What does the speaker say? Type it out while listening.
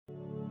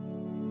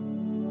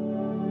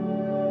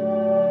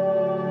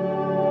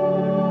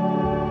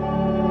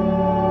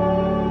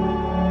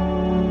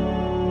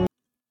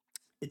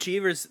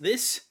Achievers.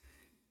 This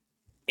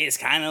is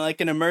kind of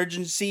like an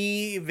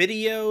emergency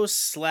video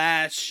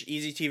slash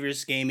Easy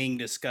Achievers gaming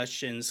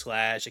discussion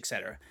slash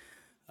etc.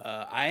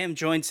 I am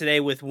joined today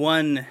with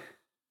one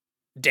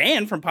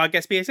Dan from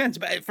Podcast PXN.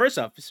 But first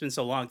off, it's been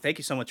so long. Thank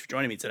you so much for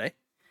joining me today.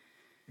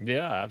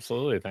 Yeah,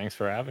 absolutely. Thanks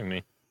for having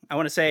me. I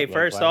want to say,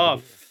 first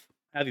off,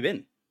 how have you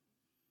been?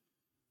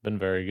 Been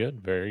very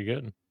good, very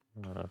good.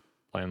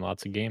 Playing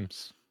lots of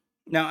games.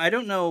 Now, I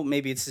don't know,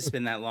 maybe it's just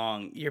been that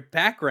long. Your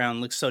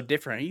background looks so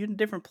different. Are you in a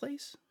different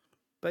place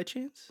by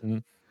chance?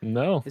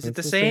 No, Is it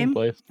the same same?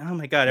 place. Oh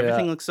my god,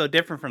 everything looks so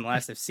different from the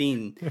last I've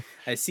seen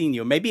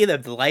you. Maybe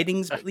the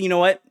lighting's, you know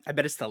what? I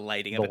bet it's the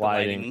lighting. I bet the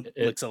lighting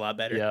looks a lot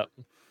better.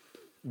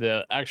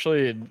 Yeah. I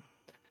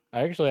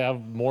actually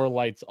have more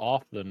lights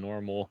off than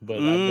normal, but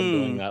I've been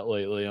doing that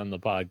lately on the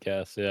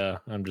podcast. Yeah,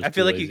 I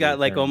feel like you got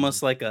like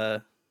almost like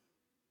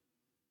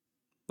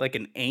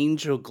an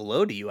angel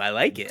glow to you. I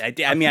like it.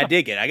 I mean, I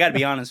dig it. I got to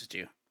be honest with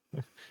you.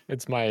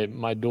 It's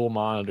my dual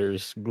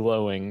monitors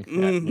glowing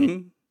at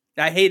me.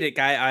 I hate it,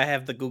 guy. I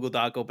have the Google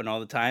Doc open all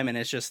the time, and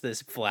it's just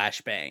this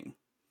flashbang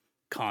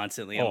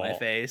constantly on my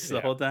face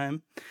the whole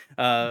time.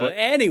 But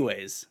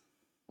anyways,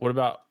 what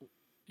about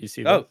you?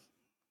 See that?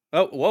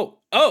 Oh, whoa.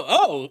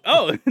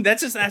 Oh.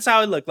 That's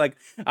how it looked. Like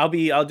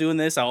I'll doing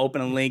this, I'll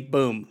open a link,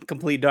 boom,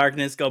 complete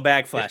darkness, go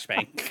back,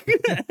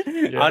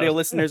 flashbang. Audio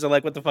listeners are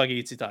like, what the fuck are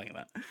you two talking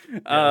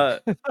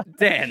about?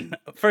 Dan,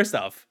 first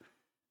off,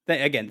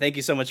 again, thank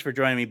you so much for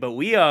joining me. But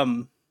we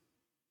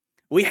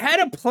had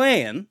a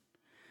plan.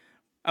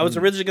 I was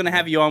originally going to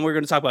have you on. We were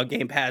going to talk about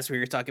Game Pass. We were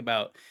going to talk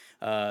about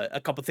a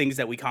couple things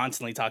that we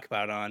constantly talk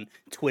about on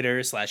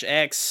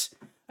Twitter/X.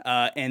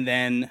 And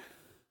then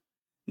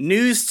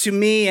news to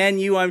me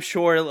and you, I'm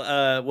sure,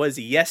 was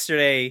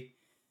yesterday.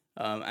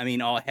 I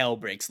mean, all hell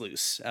breaks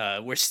loose.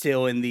 We're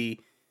still in the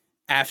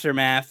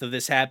aftermath of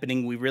this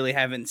happening. We really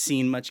haven't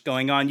seen much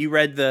going on. You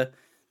read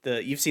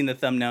you've seen the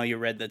thumbnail, you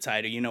read the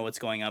title, you know what's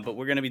going on, but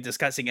we're going to be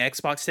discussing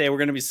Xbox today. We're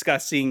going to be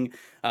discussing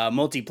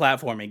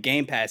multi-platform and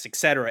Game Pass,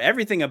 etc.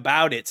 Everything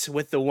about it,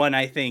 with the one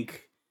I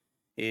think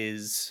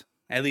is,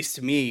 at least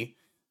to me,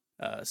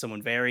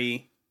 someone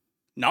very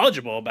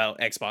knowledgeable about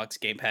Xbox,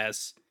 Game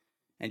Pass,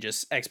 and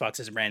just Xbox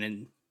as a brand,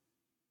 and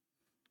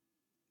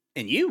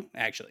you,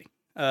 actually.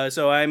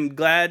 So I'm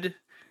glad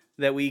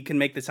that we can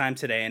make the time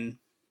today. And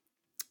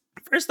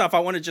first off, I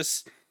want to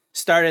just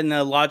start in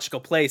the logical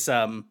place.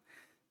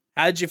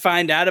 How did you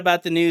find out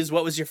about the news?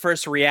 What was your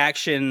first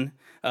reaction?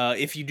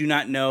 If you do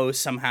not know,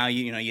 somehow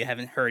you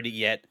haven't heard it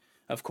yet.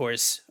 Of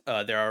course,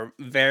 there are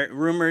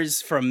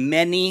rumors from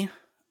many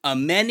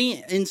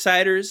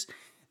insiders.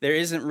 There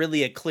isn't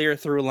really a clear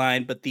through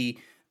line, but the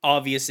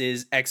obvious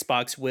is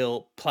Xbox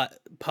will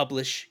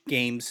publish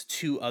games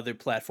to other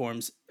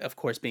platforms. Of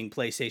course, being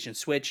PlayStation,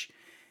 Switch,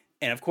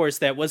 and of course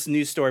that was a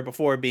news story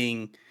before,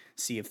 being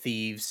Sea of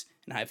Thieves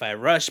and Hi-Fi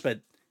Rush, but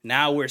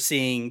now we're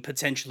seeing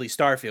potentially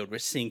Starfield. We're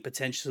seeing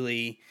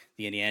potentially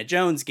the Indiana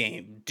Jones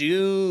game,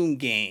 Doom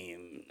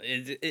game,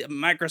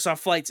 Microsoft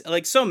Flights,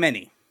 like so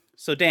many.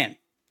 So Dan,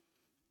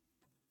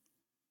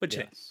 what you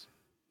think?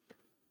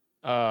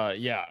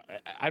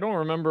 I don't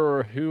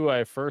remember who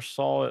I first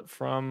saw it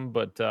from,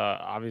 but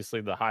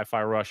obviously the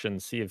Hi-Fi Rush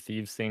and Sea of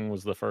Thieves thing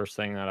was the first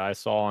thing that I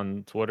saw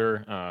on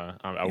Twitter.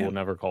 I will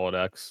never call it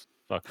X.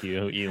 Fuck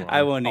you, Elon.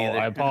 I won't either.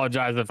 I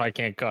apologize if I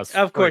can't cuss.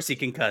 Of course you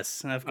can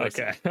cuss. Of course.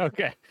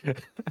 Okay.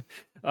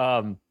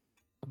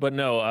 But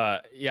no,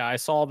 I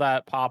saw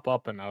that pop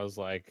up and I was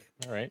like,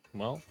 all right,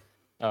 well,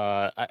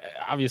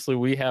 obviously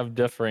we have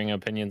differing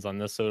opinions on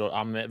this, so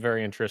I'm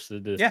very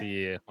interested to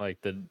see like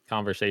the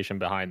conversation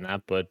behind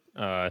that. But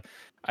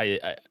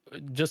I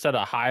just at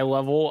a high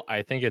level,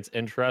 I think it's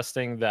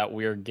interesting that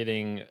we're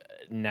getting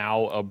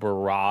now a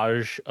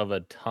barrage of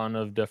a ton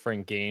of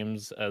different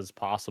games as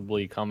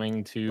possibly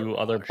coming to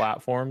other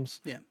platforms.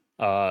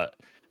 I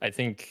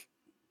think,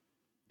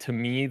 to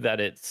me,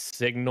 that it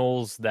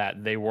signals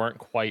that they weren't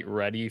quite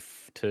ready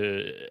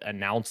to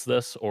announce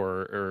this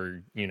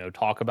or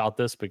talk about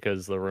this,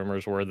 because the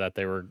rumors were that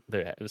they're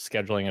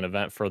scheduling an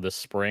event for the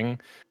spring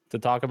to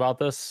talk about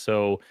this.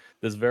 So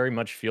this very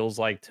much feels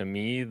like, to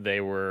me,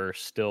 they were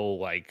still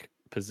like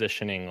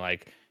positioning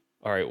like,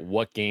 all right,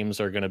 what games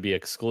are going to be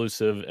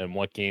exclusive and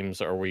what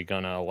games are we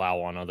going to allow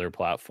on other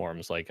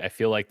platforms? Like, I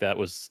feel like that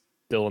was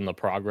still in the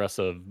progress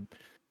of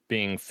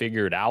being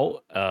figured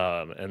out.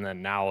 And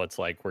then now it's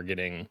like we're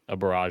getting a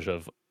barrage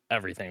of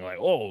everything, like,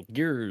 oh,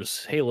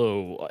 Gears,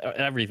 Halo,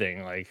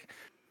 everything. Like,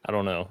 I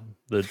don't know.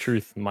 The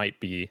truth might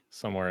be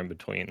somewhere in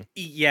between.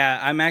 Yeah,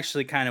 I'm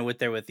actually kind of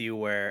with you,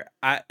 where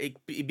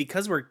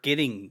because we're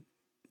getting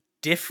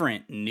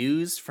different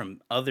news from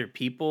other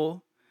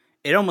people,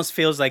 it almost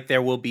feels like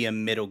there will be a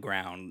middle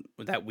ground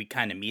that we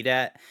kind of meet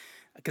at.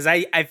 Because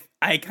I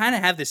kind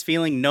of have this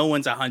feeling no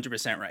one's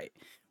 100% right.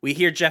 We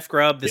hear Jeff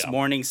Grubb this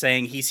morning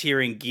saying he's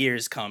hearing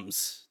Gears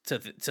comes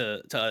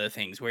to other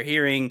things. We're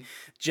hearing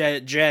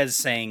Jez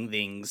saying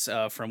things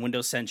from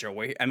Windows Central.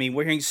 We're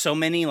hearing so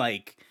many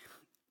like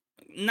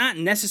not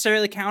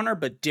necessarily counter,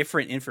 but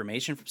different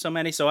information from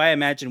somebody. So I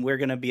imagine we're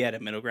gonna be at a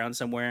middle ground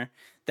somewhere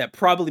that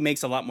probably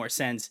makes a lot more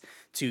sense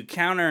to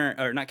counter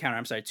or not counter.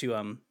 I'm sorry,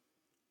 to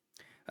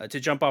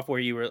jump off where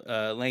you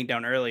were laying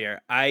down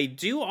earlier. I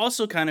do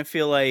also kind of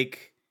feel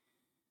like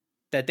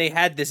that they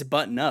had this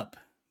button up,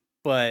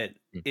 but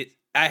Mm.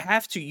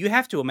 you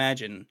have to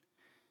imagine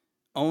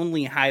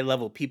only high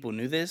level people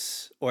knew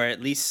this, or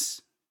at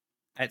least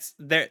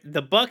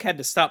the buck had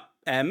to stop.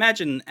 I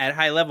imagine at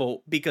high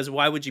level, because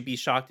why would you be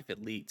shocked if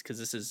it leaked? Because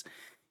this is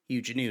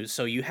huge news.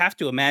 So you have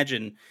to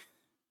imagine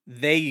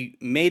they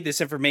made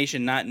this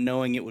information not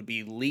knowing it would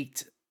be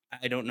leaked.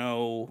 I don't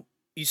know.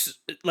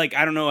 Like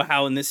I don't know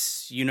how in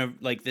this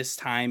like this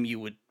time you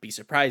would be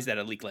surprised at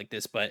a leak like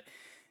this, but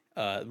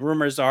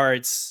rumors are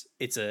it's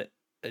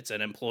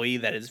an employee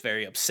that is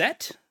very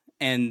upset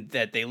and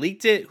that they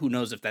leaked it. Who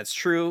knows if that's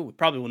true? We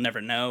probably will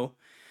never know.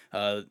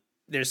 Uh,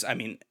 I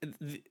mean,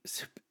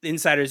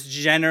 insiders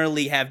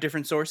generally have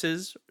different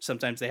sources.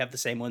 Sometimes they have the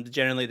same one.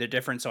 Generally, they're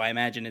different. So I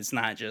imagine it's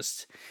not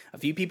just a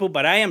few people.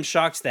 But I am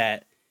shocked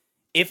that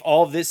if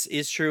all this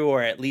is true,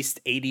 or at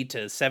least 80 to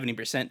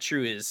 70%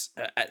 true, is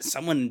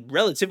someone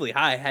relatively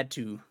high had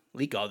to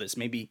leak all this.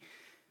 Maybe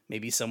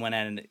someone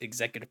at an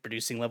executive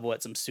producing level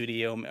at some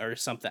studio or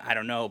something. I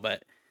don't know,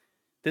 but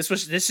this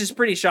is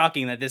pretty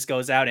shocking that this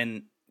goes out,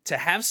 and to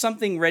have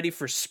something ready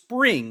for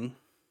spring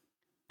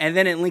and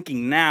then it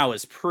linking now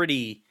is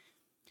pretty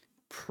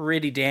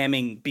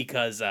damning,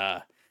 because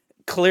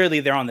clearly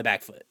they're on the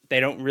back foot.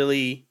 They don't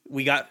really.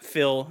 We got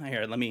Phil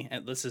here.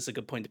 This is a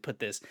good point to put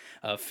this.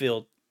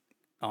 Phil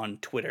on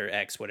Twitter,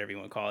 X, whatever you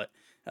want to call it,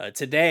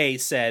 today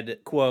said,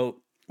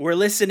 "quote We're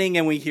listening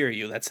and we hear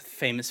you." That's a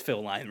famous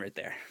Phil line right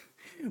there.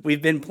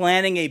 "We've been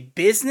planning a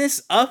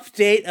business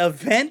update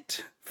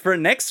event for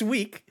next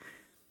week,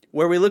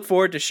 where we look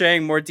forward to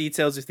sharing more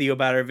details with you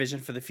about our vision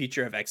for the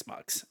future of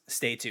Xbox.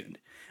 Stay tuned."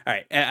 All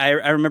right,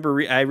 I remember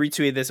I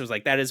retweeted this. I was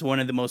like, that is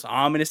one of the most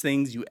ominous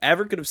things you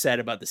ever could have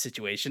said about the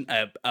situation.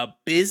 A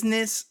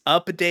business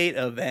update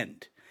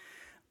event.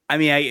 I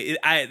mean,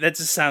 I that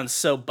just sounds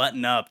so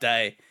button up.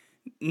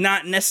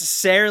 Not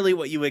necessarily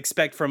what you would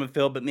expect from a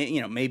Phil, but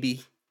maybe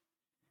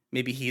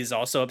he's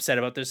also upset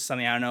about this or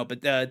something. I don't know.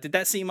 But did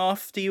that seem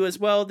off to you as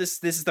well?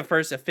 This is the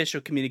first official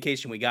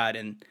communication we got,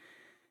 and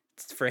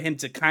for him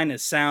to kind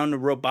of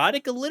sound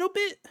robotic a little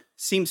bit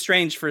seems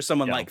strange for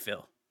someone like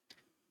Phil.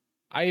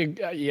 I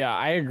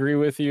agree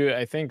with you.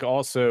 I think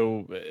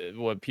also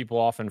what people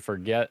often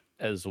forget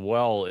as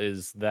well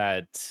is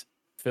that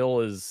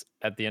Phil is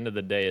at the end of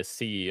the day a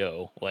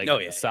CEO. Like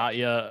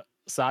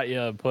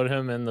Satya put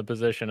him in the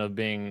position of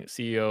being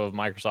CEO of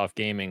Microsoft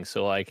Gaming.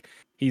 So like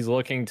he's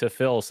looking to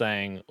Phil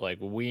saying like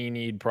we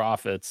need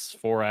profits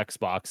for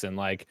Xbox, and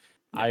like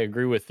I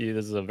agree with you.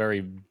 This is a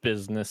very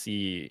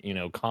businessy,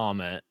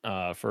 comment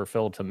for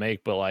Phil to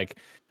make, but like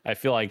I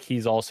feel like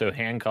he's also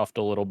handcuffed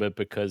a little bit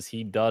because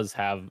he does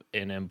have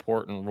an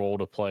important role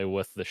to play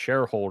with the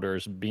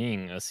shareholders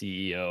being a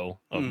CEO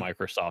of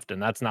Microsoft.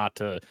 And that's not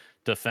to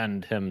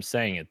defend him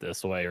saying it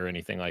this way or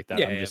anything like that.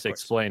 I'm just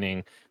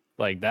explaining,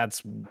 like,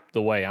 that's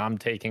the way I'm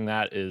taking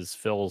that is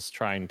Phil's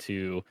trying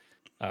to,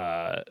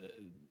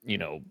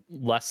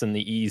 lessen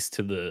the ease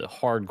to the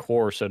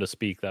hardcore, so to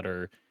speak, that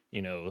are,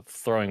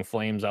 throwing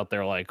flames out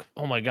there like,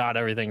 oh my God,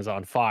 everything's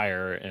on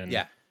fire. And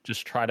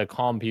just try to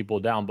calm people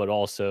down, but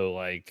also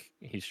like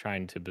he's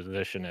trying to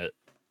position it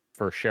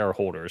for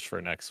shareholders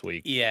for next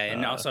week. Yeah,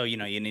 and also, you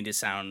need to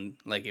sound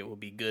like it will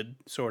be good,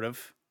 sort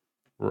of.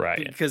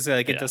 Right. Because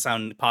it does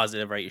sound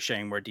positive, right? You're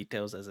sharing more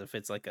details as if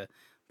it's like a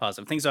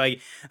positive thing. So I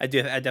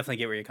definitely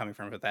get where you're coming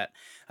from with that.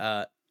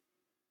 I'm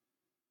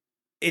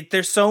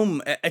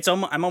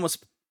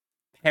almost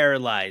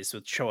paralyzed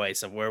with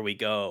choice of where we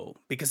go,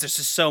 because there's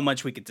just so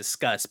much we could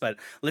discuss. But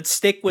let's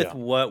stick with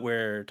what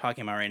we're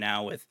talking about right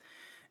now with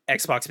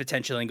Xbox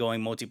potentially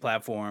going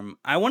multi-platform.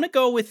 I want to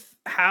go with,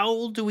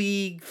 how do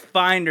we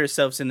find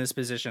ourselves in this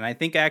position? I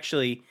think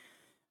actually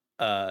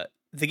the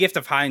gift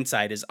of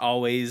hindsight is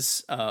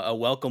always a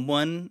welcome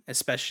one,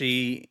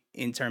 especially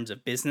in terms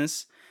of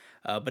business.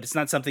 But it's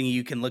not something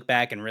you can look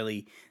back and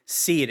really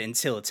see it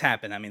until it's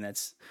happened. I mean,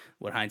 that's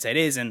what hindsight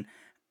is. And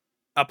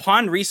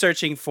upon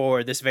researching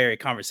for this very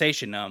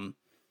conversation,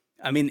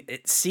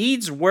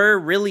 seeds were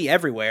really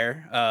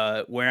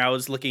everywhere. Where I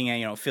was looking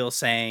at, Phil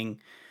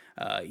saying,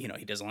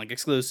 he doesn't like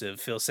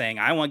exclusive. Phil saying,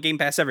 I want Game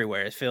Pass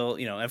everywhere. Phil,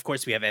 of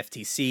course we have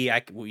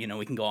FTC.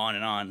 We can go on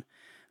and on.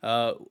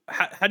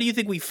 How do you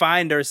think we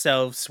find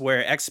ourselves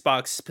where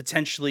Xbox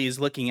potentially is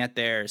looking at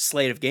their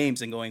slate of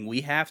games and going,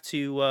 we have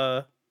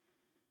to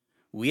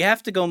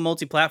go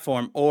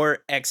multi-platform or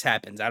X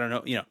happens? I don't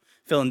know.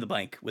 Fill in the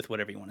blank with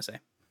whatever you want to say.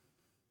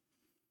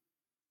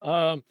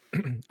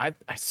 I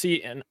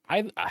see, and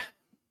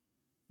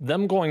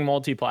them going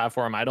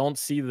multi-platform, I don't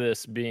see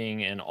this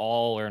being an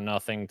all or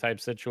nothing type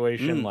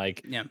situation.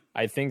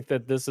 I think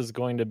that this is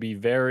going to be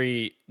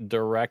very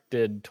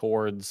directed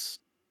towards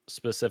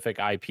specific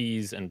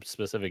IPs and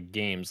specific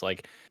games.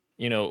 Like,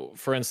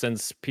 for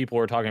instance, people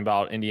were talking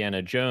about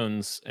Indiana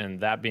Jones and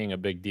that being a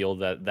big deal,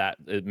 that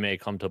it may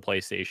come to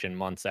PlayStation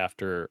months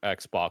after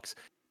Xbox.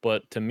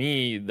 But to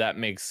me, that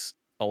makes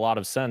a lot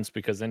of sense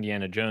because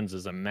Indiana Jones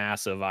is a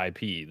massive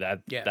IP.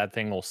 That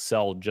thing will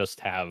sell just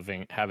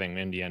having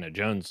Indiana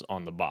Jones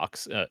on the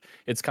box.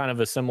 It's kind of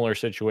a similar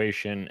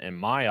situation in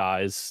my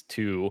eyes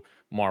to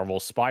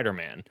Marvel's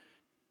Spider-Man.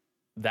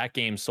 That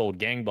game sold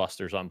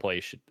gangbusters on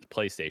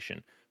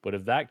PlayStation. But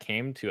if that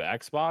came to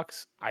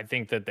Xbox, I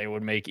think that they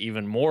would make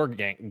even more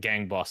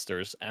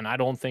gangbusters. And I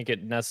don't think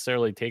it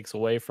necessarily takes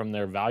away from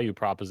their value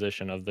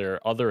proposition of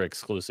their other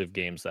exclusive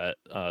games that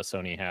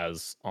Sony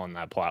has on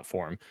that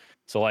platform.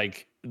 So,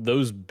 like,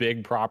 those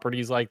big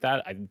properties like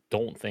that, I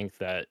don't think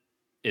that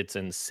it's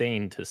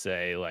insane to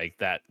say like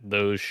that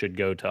those should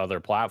go to other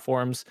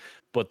platforms.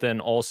 But then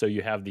also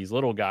you have these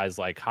little guys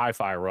like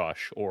Hi-Fi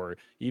Rush or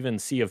even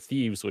Sea of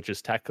Thieves, which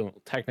is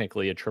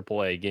technically a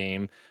AAA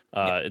game.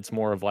 It's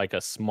more of like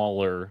a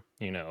smaller,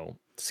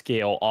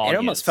 scale audience. It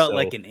almost felt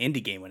like an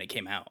indie game when it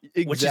came out,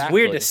 exactly. Which is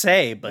weird to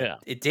say, but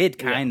it did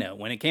kind of.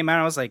 When it came out,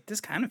 I was like,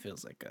 this kind of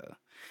feels like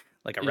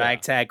a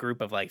ragtag group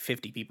of like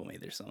 50 people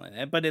made or something like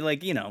that. But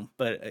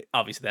but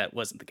obviously that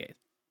wasn't the case.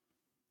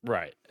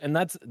 Right. And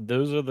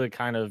those are the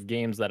kind of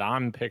games that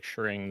I'm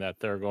picturing that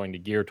they're going to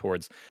gear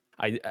towards.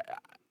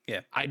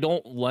 I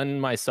don't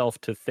lend myself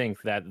to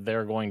think that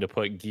they're going to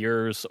put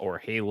Gears or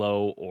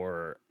Halo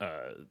or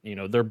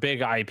their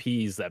big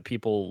IPs that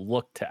people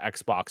look to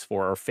Xbox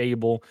for, or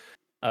Fable.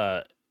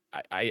 I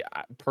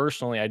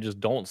personally, I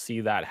just don't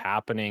see that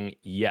happening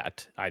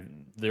yet.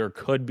 There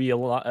could be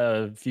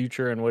a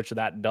future in which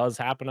that does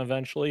happen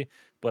eventually,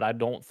 but I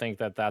don't think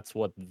that that's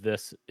what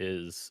this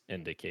is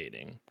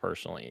indicating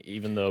personally.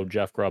 Even though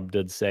Jeff Grubb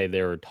did say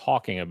they were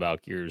talking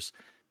about Gears,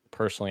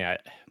 personally,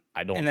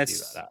 I don't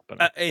see that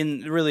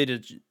happening. And really,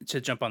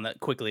 to jump on that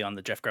quickly on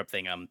the Jeff Grubb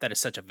thing, that is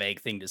such a vague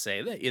thing to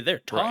say. They're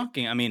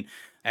talking. Right. I mean,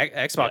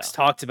 Xbox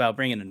talked about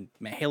bringing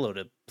Halo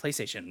to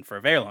PlayStation for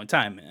a very long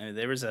time.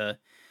 There was a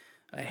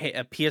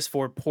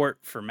PS4 port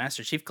for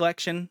Master Chief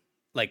Collection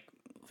like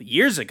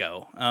years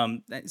ago.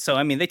 So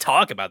I mean, they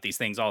talk about these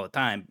things all the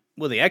time.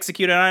 Will they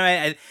execute it on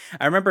it?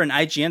 I remember an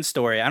IGN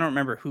story. I don't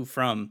remember who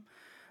from.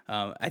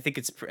 I think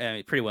it's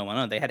pretty well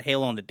known. They had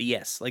Halo on the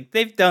DS. Like,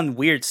 they've done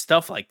weird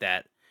stuff like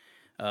that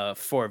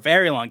for a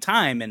very long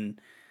time, and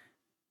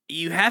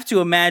you have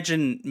to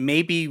imagine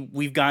maybe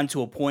we've gotten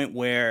to a point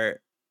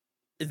where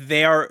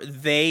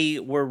they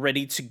were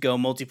ready to go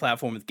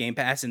multi-platform with Game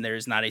Pass, and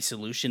there's not a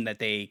solution that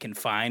they can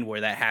find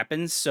where that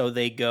happens. So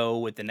they go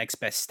with the next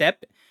best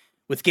step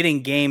with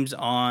getting games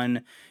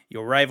on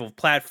your rival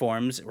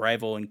platforms,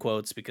 rival in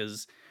quotes,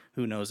 because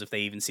who knows if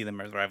they even see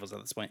them as rivals at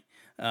this point.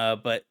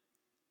 But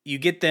you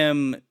get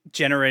them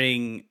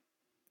generating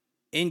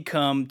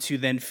income to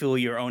then fuel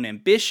your own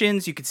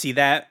ambitions. You could see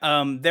that.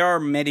 There are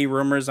many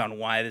rumors on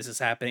why this is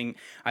happening.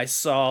 I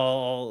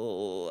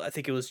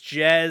think it was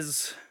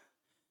Jez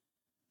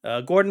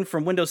Gordon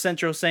from Windows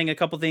Central saying a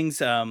couple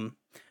things, a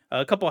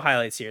couple of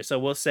highlights here. So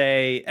we'll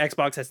say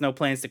Xbox has no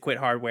plans to quit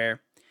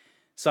hardware.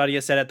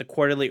 Sadia said at the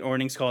quarterly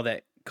earnings call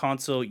that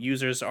console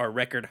users are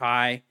record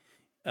high.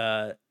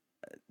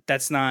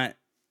 That's not,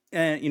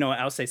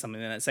 I'll say something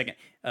in a second.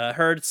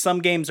 Heard some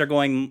games are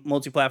going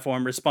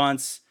multi-platform.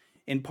 Response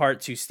in part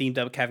to Steam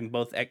Deck having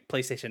both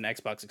PlayStation and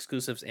Xbox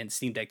exclusives, and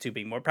Steam Deck 2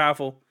 being more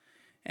powerful.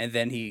 And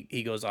then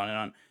he goes on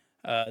and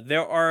on.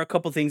 There are a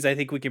couple things I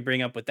think we can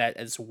bring up with that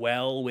as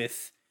well,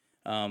 with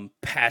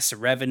past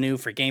revenue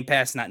for Game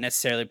Pass not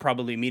necessarily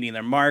probably meeting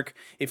their mark.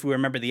 If we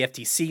remember the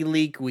FTC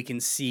leak, we can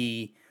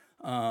see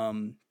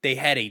they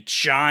had a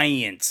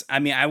giant,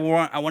 I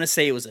want to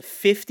say it was a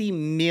 50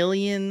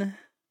 million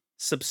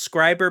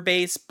subscriber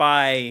base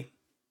by,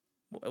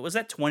 was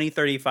that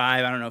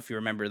 2035? I don't know if you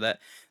remember that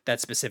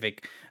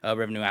specific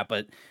revenue out,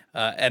 but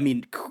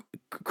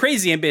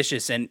crazy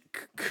ambitious, and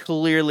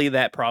clearly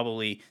that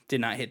probably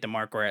did not hit the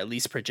mark, or at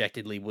least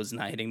projectedly was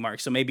not hitting mark.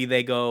 So maybe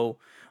they go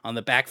on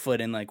the back foot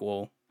and like,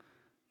 well,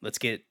 let's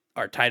get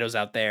our titles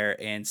out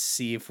there and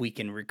see if we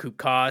can recoup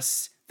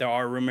costs. There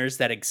are rumors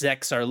that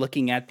execs are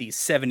looking at the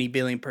 $70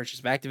 billion purchase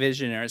of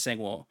Activision and are saying,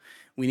 well,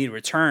 we need a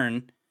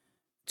return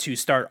to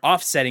start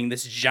offsetting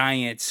this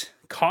giant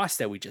cost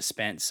that we just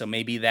spent. So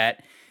maybe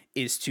that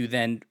is to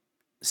then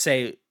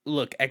say,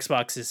 look,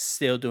 Xbox is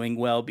still doing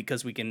well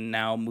because we can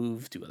now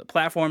move to other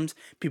platforms.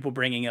 People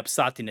bringing up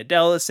Satya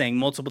Nadella saying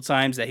multiple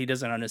times that he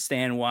doesn't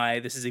understand why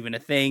this is even a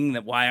thing,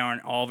 that why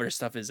aren't all of our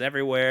stuff is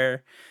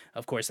everywhere.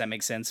 Of course, that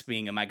makes sense.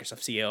 Being a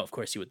Microsoft CEO, of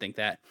course, you would think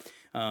that.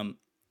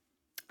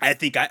 I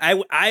think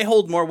I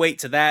hold more weight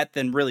to that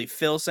than really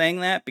Phil saying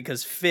that,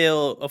 because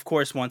Phil, of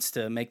course, wants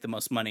to make the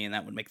most money, and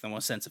that would make the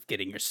most sense of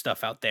getting your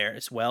stuff out there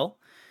as well.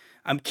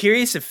 I'm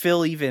curious if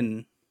Phil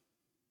even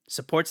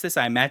supports this.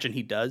 I imagine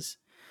he does,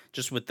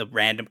 just with the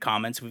random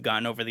comments we've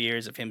gotten over the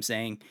years of him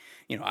saying,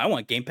 I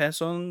want Game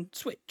Pass on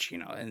Switch,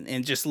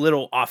 and just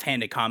little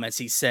offhanded comments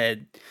he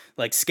said,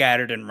 like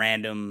scattered and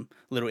random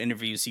little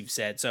interviews he's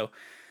said. So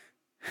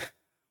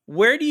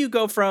where do you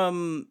go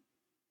from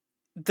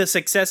the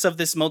success of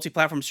this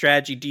multi-platform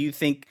strategy? Do you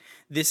think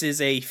this is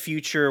a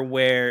future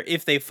where,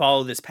 if they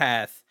follow this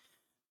path,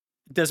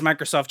 does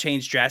Microsoft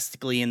change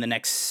drastically in the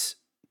next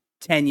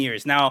 10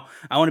 years? Now,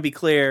 I want to be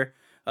clear.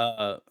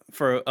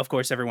 for of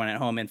course everyone at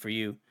home and for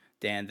you,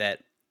 Dan,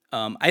 that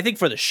I think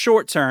for the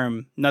short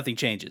term nothing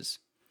changes.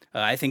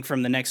 I think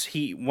from the next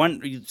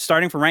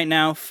starting from right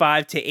now,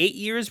 5 to 8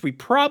 years, we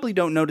probably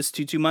don't notice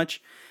too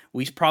much.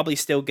 We probably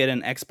still get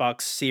an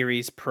Xbox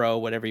Series Pro,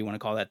 whatever you want to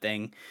call that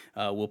thing.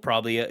 We'll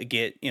probably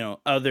get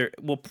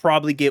we'll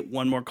probably get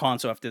one more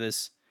console after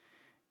this,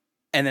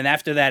 and then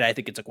after that, I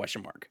think it's a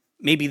question mark.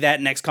 Maybe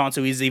that next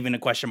console is even a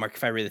question mark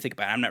if I really think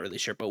about it. I'm not really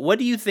sure. But what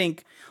do you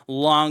think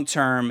long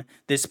term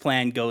this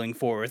plan going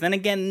forward? And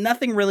again,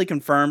 nothing really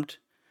confirmed.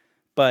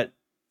 But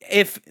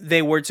if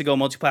they were to go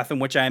multi-platform,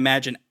 which I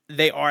imagine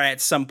they are at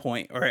some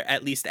point, or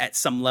at least at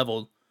some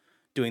level,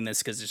 doing this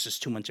because there's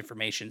just too much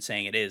information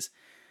saying it is.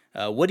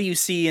 What do you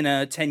see in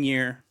a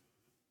 10-year?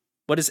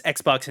 What is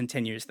Xbox in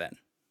 10 years then?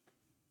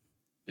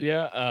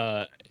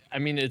 Yeah, I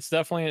mean, it's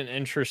definitely an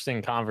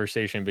interesting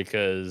conversation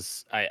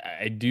because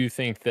I do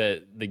think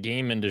that the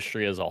game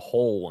industry as a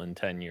whole in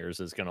 10 years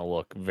is going to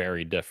look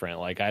very different.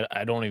 Like,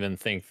 I don't even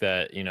think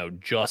that,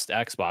 just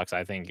Xbox.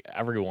 I think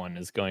everyone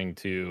is going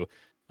to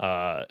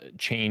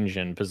change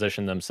and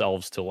position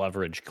themselves to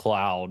leverage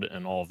cloud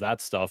and all of that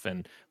stuff.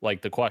 And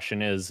like the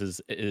question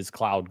is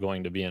cloud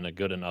going to be in a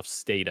good enough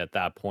state at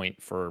that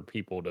point for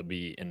people to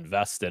be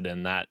invested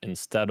in that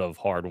instead of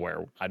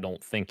hardware? I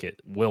don't think it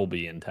will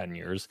be in 10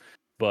 years,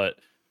 but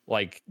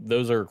like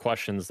those are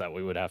questions that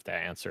we would have to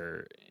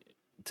answer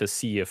to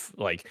see if,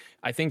 like,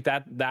 I think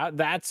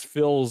that's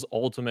Phil's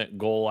ultimate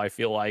goal, I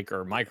feel like,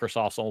 or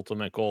Microsoft's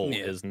ultimate goal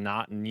is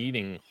not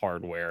needing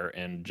hardware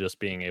and just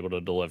being able to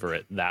deliver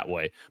it that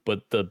way.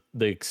 But the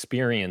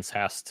experience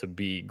has to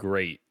be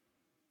great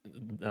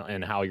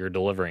and how you're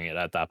delivering it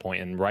at that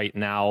point. And right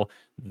now,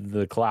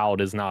 the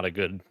cloud is not a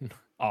good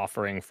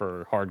offering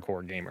for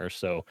hardcore gamers.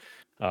 So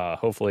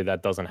hopefully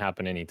that doesn't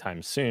happen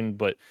anytime soon.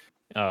 But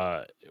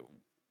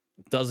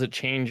does it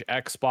change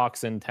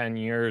Xbox in 10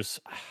 years?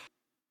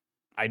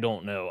 I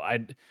don't know.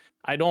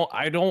 I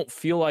don't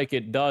feel like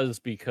it does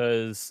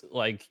because,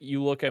 like,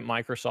 you look at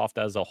Microsoft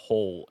as a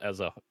whole, as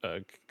a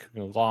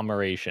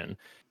conglomeration,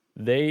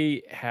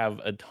 they have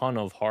a ton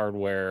of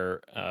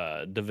hardware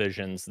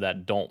divisions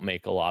that don't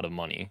make a lot of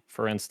money.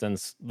 For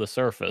instance, the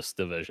Surface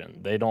division,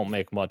 they don't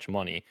make much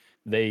money.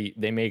 They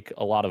make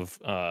a lot of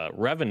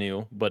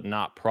revenue, but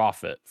not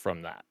profit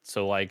from that.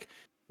 So, like,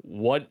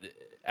 what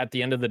at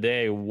the end of the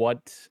day,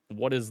 what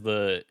is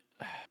the,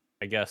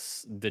 I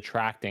guess,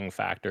 detracting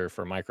factor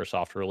for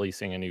Microsoft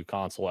releasing a new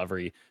console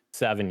every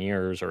 7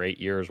 years or 8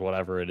 years,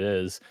 whatever it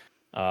is,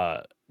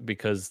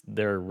 because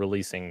they're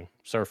releasing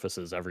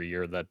Surfaces every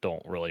year that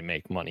don't really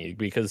make money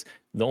because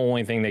the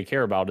only thing they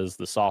care about is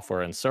the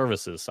software and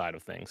services side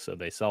of things. So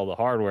they sell the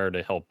hardware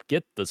to help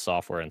get the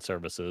software and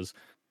services.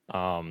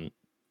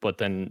 But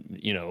then,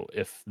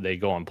 if they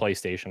go on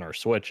PlayStation or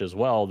Switch as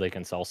well, they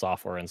can sell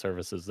software and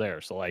services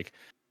there. So, like,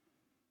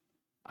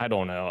 I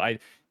don't know.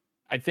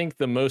 I think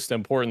the most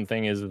important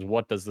thing is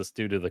what does this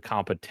do to the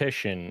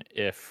competition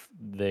if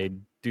they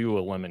do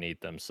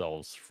eliminate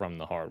themselves from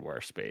the hardware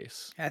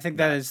space? I think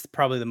that is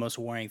probably the most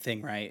worrying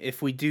thing, right?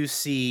 If we do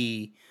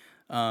see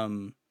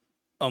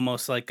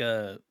almost like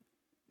a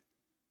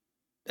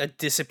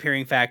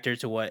disappearing factor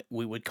to what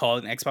we would call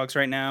an Xbox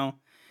right now,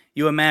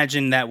 you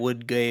imagine that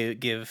would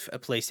give a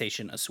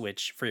PlayStation a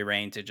Switch free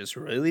reign to just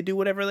really do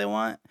whatever they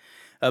want.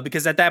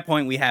 Because at that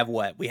point we have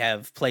what? We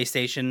have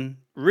PlayStation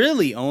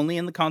really only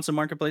in the console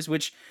marketplace,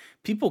 which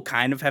people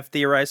kind of have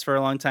theorized for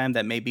a long time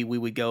that maybe we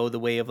would go the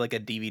way of like a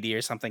DVD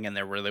or something, and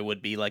there really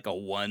would be like a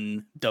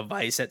one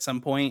device at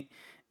some point,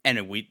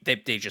 and they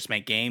just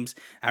make games.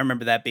 I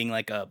remember that being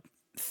like a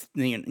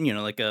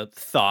like a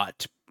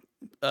thought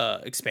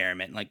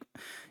experiment, like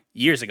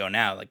years ago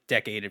now, like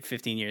decade or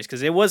 15 years,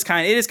 because it is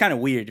kind of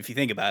weird if you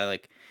think about it.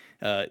 Like,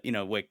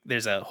 like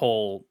there's a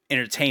whole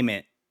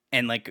entertainment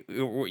and like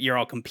you're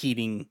all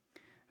competing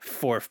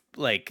for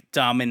like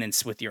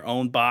dominance with your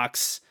own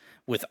box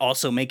with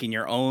also making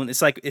your own.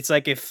 It's like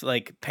if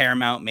like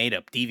Paramount made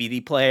a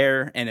DVD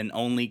player and then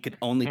could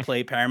only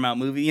play Paramount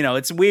movie.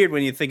 It's weird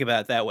when you think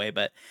about it that way,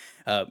 but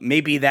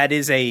maybe that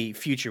is a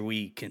future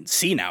we can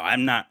see now.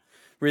 I'm not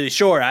really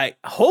sure. I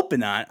hope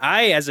not.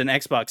 I, as an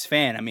Xbox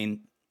fan, I mean,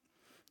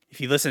 if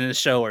you listen to the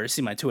show or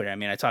see my Twitter, I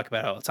mean, I talk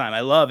about it all the time.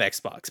 I love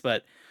Xbox,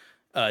 but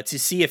to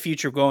see a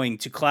future going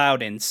to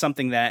cloud and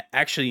something that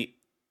actually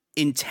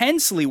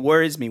intensely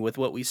worries me with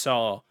what we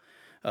saw,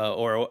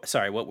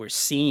 what we're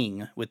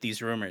seeing with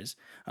these rumors.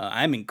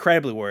 I'm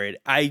incredibly worried.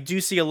 I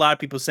do see a lot of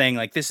people saying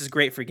like this is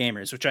great for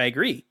gamers, which I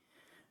agree.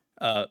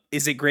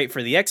 Is it great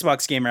for the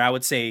Xbox gamer? I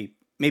would say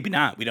maybe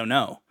not. We don't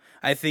know.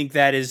 I think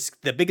that is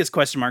the biggest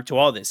question mark to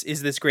all this.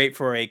 Is this great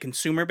for a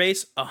consumer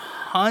base?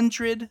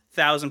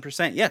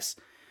 100,000%. Yes.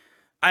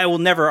 I will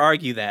never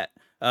argue that.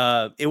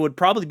 It would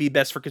probably be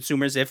best for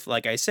consumers if,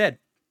 like I said,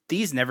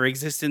 these never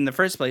existed in the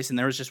first place and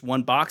there was just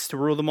one box to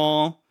rule them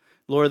all,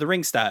 Lord of the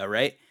Rings style,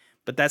 right?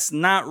 But that's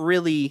not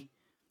really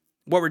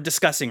what we're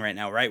discussing right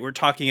now, right? We're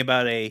talking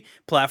about a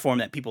platform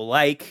that people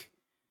like.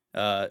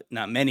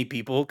 Not many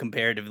people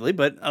comparatively,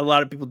 but a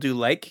lot of people do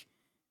like.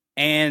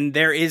 And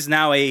there is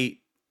now I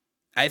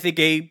think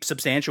a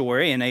substantial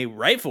worry and a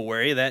rightful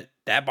worry that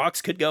that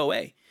box could go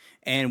away.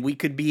 And we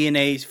could be in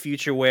a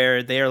future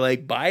where they're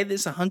like, buy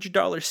this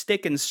 $100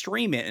 stick and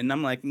stream it. And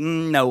I'm like,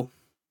 no,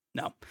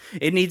 no.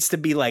 It needs to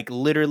be like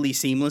literally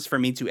seamless for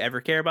me to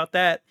ever care about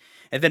that.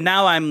 And then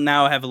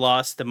now have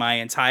lost my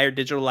entire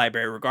digital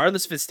library,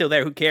 regardless if it's still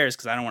there. Who cares?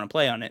 Because I don't want to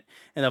play on it.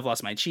 And I've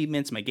lost my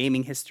achievements, my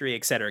gaming history,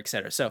 etc.,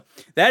 etc. So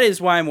that is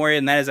why I'm worried,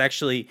 and that is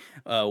actually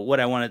what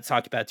I wanted to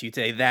talk about to you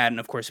today. That, and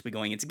of course, we're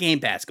going into Game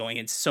Pass, going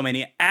into so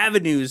many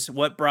avenues.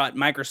 What brought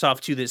Microsoft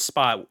to this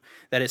spot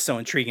that is so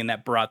intriguing,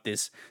 that brought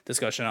this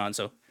discussion on.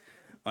 So,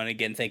 and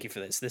again, thank you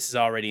for this. This is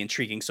already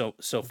intriguing so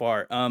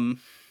far.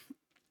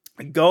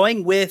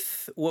 Going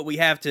with what we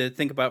have to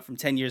think about from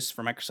 10 years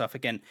for Microsoft,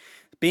 again,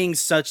 being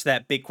such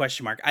that big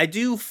question mark, I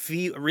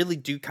really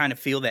do kind of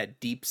feel that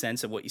deep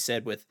sense of what you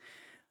said with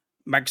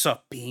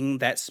Microsoft being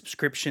that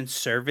subscription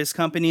service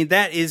company.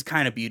 That is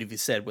kind of beautifully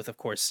said, with, of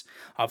course,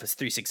 Office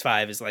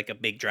 365 is like a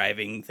big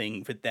driving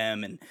thing for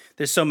them. And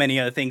there's so many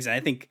other things. And I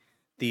think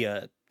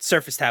the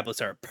Surface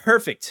tablets are a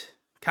perfect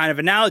kind of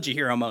analogy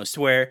here, almost,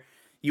 where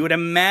you would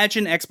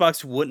imagine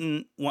Xbox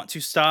wouldn't want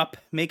to stop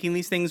making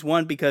these things.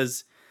 One,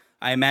 because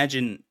I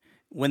imagine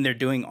when they're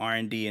doing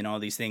R&D and all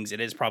these things,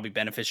 it is probably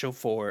beneficial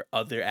for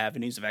other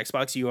avenues of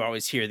Xbox. You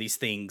always hear these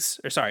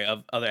things,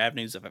 of other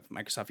avenues of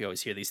Microsoft. You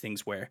always hear these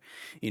things where,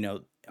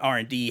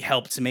 R&D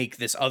helped make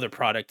this other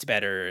product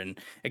better, and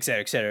et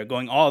cetera, et cetera.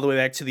 Going all the way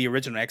back to the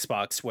original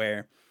Xbox,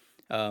 where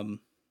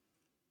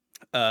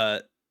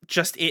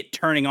just it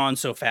turning on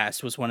so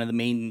fast was one of the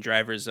main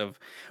drivers of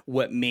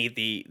what made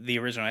the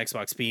original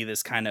Xbox be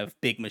this kind of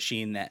big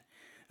machine that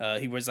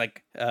he was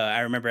like, I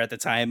remember at the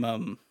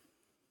time,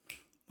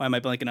 why am I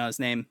blanking on his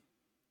name?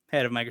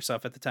 Head of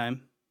Microsoft at the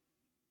time.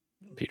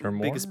 Peter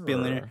Moore? Biggest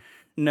billionaire.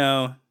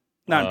 No,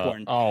 not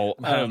important.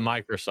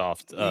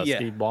 Microsoft. Yeah.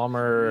 Steve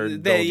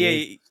Ballmer. Bill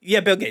Gates.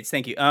 Yeah, Bill Gates.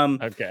 Thank you.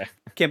 Okay.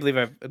 Can't believe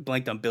I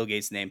blanked on Bill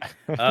Gates' name.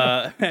 The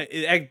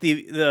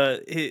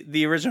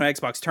original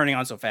Xbox turning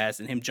on so fast,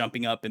 and him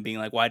jumping up and being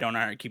like, "Why don't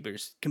our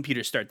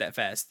computers start that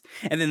fast?"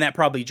 And then that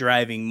probably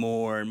driving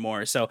more and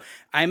more. So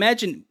I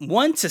imagine,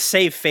 one, to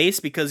save face,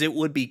 because it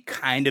would be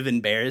kind of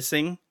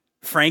embarrassing,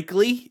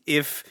 frankly,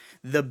 if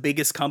the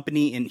biggest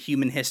company in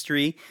human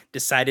history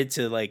decided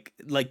to like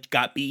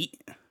got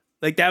beat.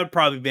 Like, that would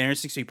probably be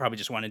interesting. So you probably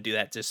just want to do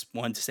that, just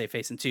one, to save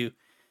face, and two,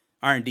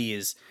 R&D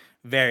is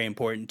very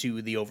important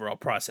to the overall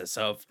process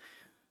of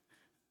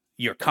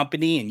your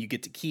company, and you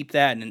get to keep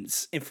that, and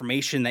it's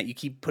information that you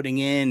keep putting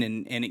in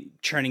and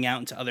churning out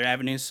into other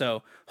avenues.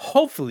 So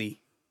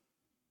hopefully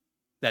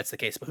that's the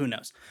case, but who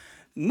knows?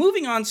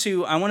 Moving on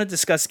to, I want to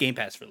discuss Game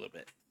Pass for a little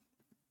bit,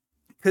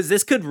 because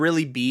this could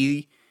really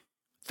be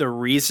the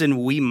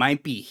reason we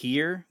might be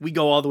here. We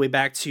go all the way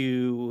back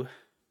to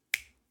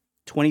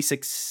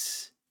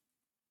 2016.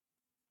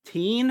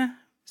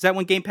 Is that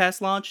when Game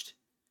Pass launched?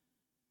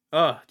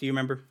 Oh, do you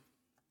remember?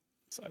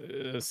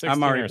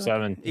 16 or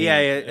 17.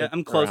 Yeah,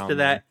 I'm close to that.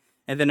 There.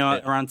 And then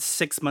around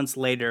 6 months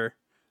later,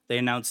 they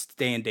announced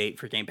day and date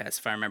for Game Pass,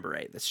 if I remember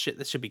right. This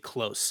should be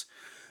close.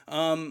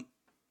 Going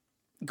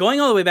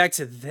all the way back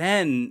to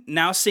then,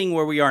 now seeing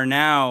where we are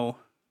now,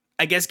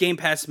 I guess Game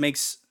Pass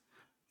makes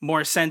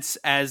more sense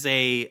as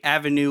a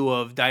avenue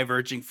of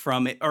diverging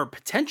from it, or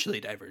potentially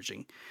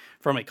diverging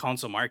from a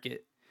console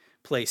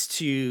marketplace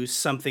to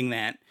something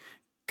that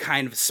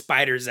kind of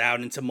spiders out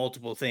into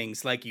multiple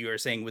things, like you were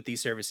saying with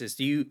these services.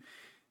 Do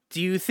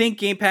you think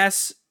Game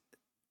Pass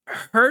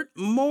hurt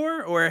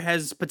more, or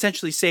has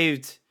potentially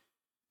saved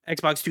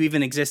Xbox to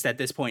even exist at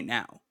this point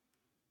now?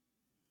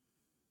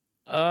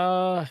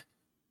 I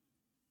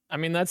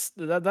mean, that's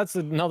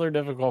another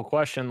difficult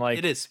question. Like,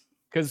 it is,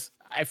 because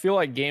I feel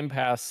like Game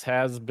Pass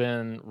has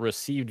been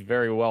received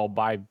very well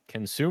by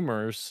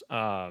consumers.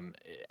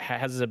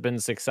 Has it been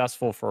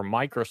successful for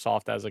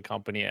Microsoft as a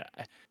company?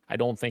 I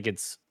don't think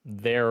it's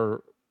there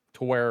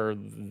to where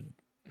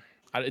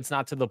it's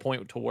not to the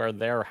point to where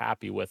they're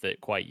happy with it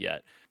quite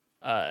yet.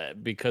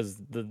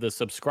 Because the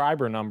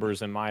subscriber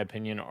numbers, in my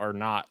opinion, are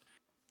not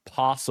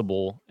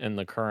possible in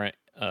the current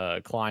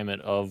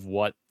climate of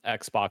what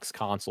Xbox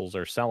consoles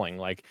are selling.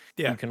 Like,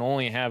 you can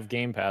only have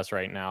Game Pass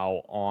right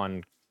now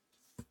on,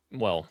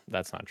 well,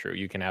 that's not true.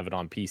 You can have it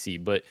on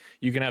PC, but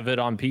you can have it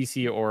on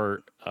PC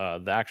or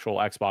the actual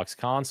Xbox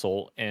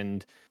console,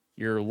 and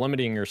you're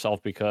limiting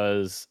yourself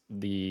because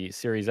the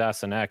Series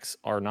S and X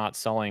are not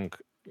selling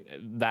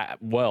that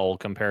well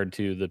compared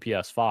to the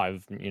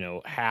PS5.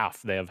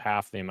 They have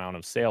half the amount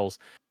of sales.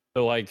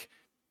 So, like,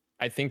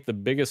 I think the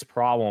biggest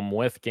problem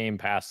with Game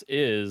Pass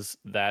is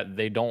that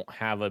they don't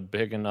have a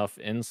big enough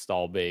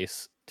install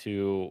base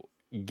to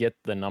get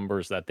the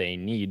numbers that they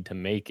need to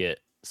make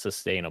it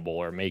sustainable,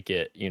 or make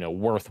it,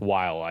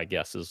 worthwhile, I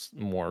guess is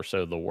more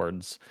so the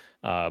words.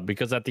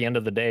 Because at the end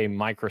of the day,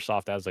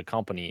 Microsoft as a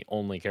company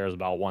only cares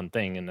about one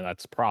thing, and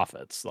that's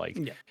profits. Like,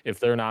 if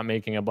they're not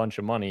making a bunch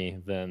of money,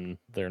 then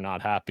they're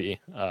not happy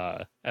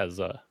as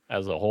a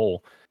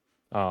whole.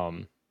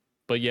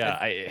 But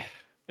yeah,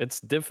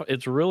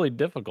 it's really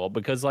difficult,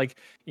 because, like,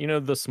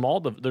 there's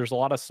a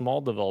lot of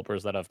small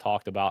developers that have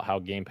talked about how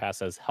Game Pass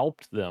has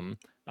helped them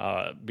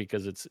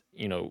because it's,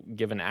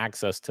 given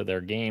access to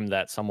their game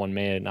that someone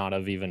may not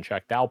have even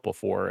checked out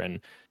before, and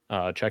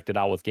checked it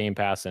out with Game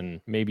Pass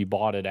and maybe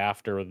bought it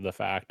after the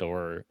fact,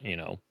 or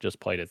just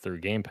played it through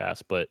Game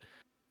Pass, but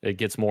it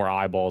gets more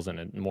eyeballs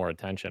and more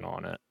attention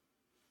on it.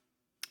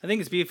 I think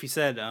it's beautifully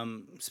said,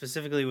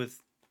 specifically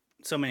with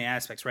so many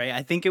aspects, right?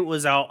 I think it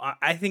was out.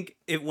 I think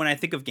when I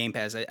think of Game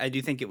Pass, I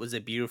do think it was a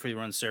beautifully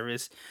run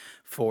service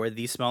for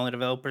these smaller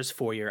developers,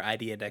 for your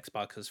ID at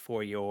Xboxes,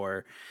 for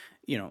your,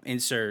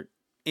 insert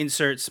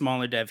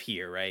smaller dev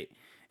here, right?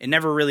 It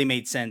never really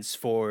made sense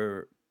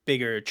for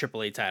bigger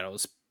AAA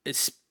titles,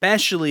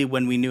 especially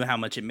when we knew how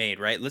much it made,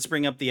 right? Let's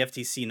bring up the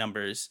FTC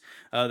numbers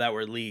that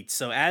were leaked.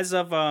 So as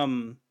of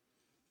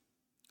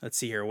let's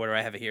see here. What do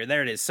I have here?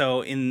 There it is.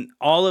 So in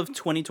all of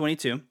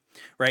 2022,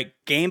 right,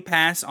 Game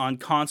Pass on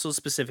consoles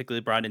specifically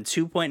brought in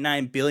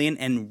 2.9 billion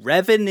in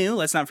revenue.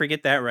 Let's not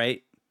forget that,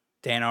 right?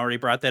 Dan already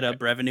brought that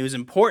up. Revenue is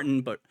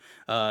important, but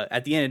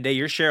at the end of the day,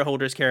 your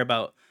shareholders care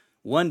about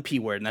one P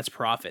word, and that's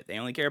profit. They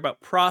only care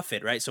about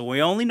profit, right? So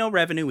we only know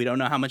revenue. We don't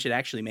know how much it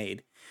actually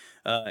made.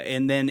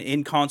 And then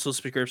in console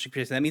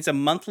subscription, that means a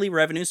monthly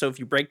revenue. So if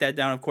you break that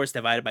down, of course,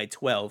 divided by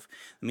 12,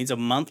 it means a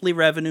monthly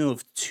revenue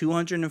of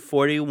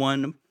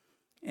 241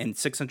 and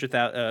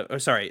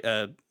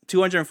 600,000,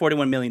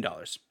 $241 million,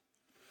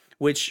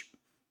 which,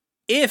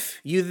 if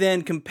you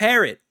then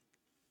compare it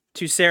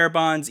to Sarah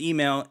Bond's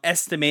email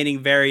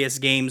estimating various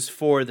games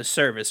for the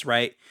service,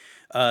 right?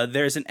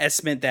 There's an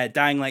estimate that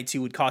Dying Light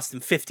 2 would cost them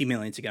 $50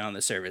 million to get on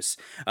the service.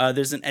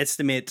 There's an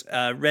estimate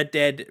Red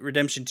Dead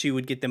Redemption 2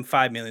 would get them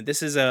 $5 million.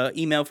 This is an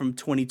email from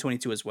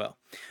 2022 as well.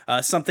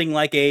 Something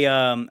like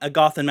a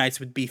Gotham Knights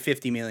would be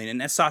 $50 million,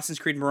 and Assassin's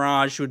Creed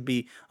Mirage would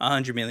be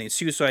 $100 million.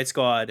 Suicide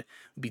Squad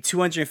would be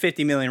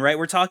 $250 million, right?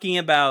 You're talking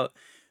about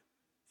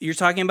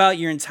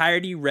your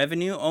entirety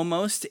revenue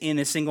almost in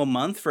a single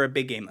month for a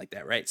big game like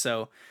that, right?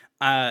 So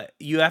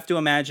you have to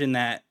imagine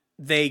that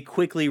they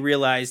quickly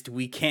realized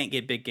we can't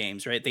get big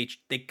games, right?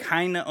 They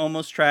kind of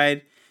almost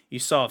tried. You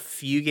saw a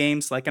few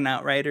games like an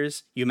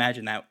Outriders. You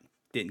imagine that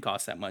didn't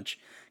cost that much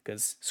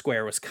because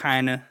Square was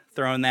kind of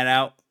throwing that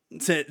out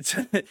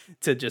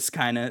to just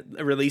kind of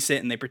release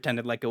it, and they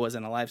pretended like it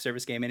wasn't a live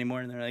service game anymore,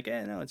 and they're like,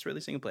 no, it's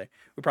really single player.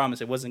 We promise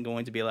it wasn't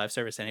going to be a live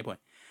service at any point.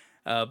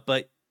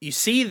 But you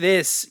see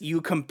this, you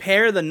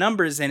compare the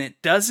numbers, and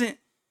it doesn't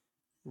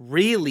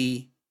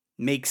really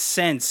make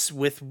sense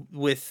with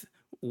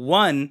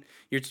one.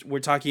 We're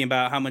talking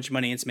about how much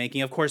money it's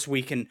making. Of course,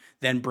 we can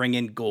then bring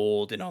in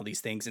gold and all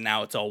these things, and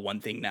now it's all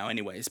one thing now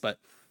anyways. But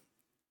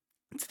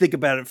let's think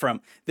about it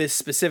from this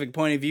specific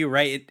point of view,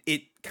 right?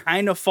 It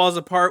kind of falls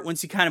apart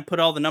once you kind of put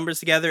all the numbers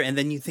together, and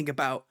then you think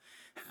about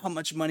how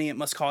much money it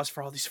must cost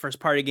for all these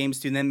first-party games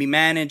to then be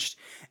managed.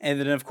 And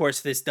then, of course,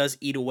 this does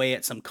eat away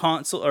at some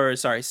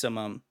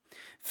some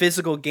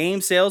physical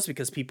game sales,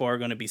 because people are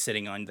going to be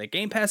sitting on the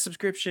Game Pass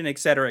subscription, et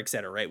cetera,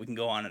 right? We can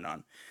go on and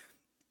on.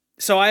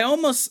 So I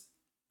am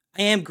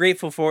still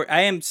grateful for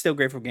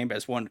Game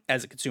Pass One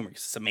as a consumer,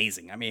 because it's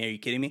amazing. I mean, are you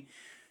kidding me?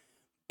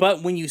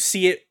 But when you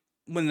see it,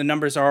 when the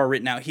numbers are all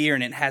written out here,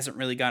 and it hasn't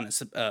really gotten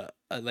a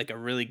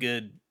really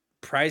good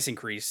price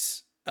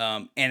increase,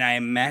 and I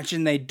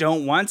imagine they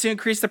don't want to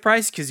increase the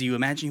price, because you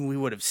imagine we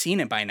would have seen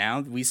it by now.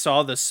 We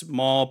saw the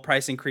small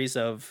price increase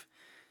of,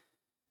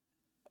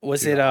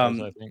 was it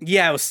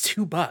yeah, it was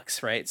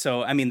 $2, right?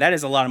 So I mean, that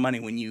is a lot of money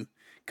when you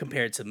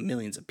compare it to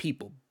millions of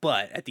people,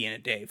 but at the end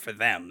of the day, for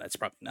them, that's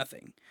probably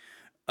nothing.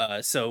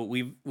 So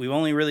we've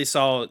only really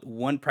saw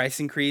one price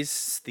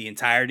increase the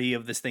entirety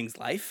of this thing's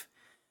life.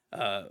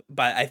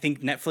 But I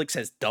think Netflix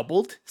has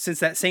doubled since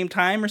that same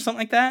time, or something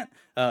like that.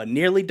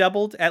 Nearly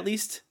doubled, at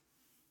least.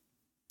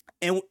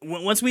 And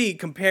once we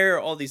compare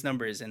all these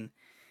numbers, and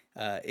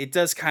it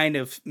does kind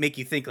of make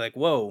you think like,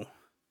 whoa,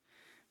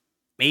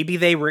 maybe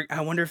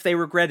I wonder if they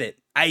regret it.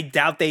 I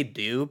doubt they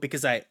do,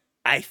 because I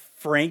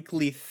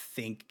frankly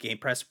think Game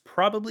Pass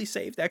probably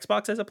saved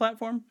Xbox as a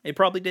platform. It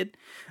probably did.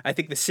 I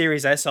think the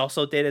Series S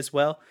also did as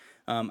well.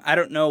 I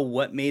don't know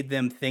what made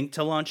them think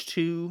to launch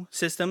two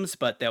systems,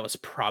 but that was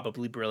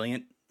probably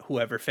brilliant,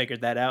 whoever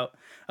figured that out.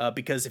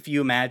 Because if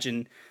you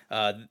imagine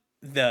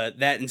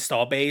that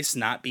install base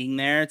not being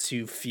there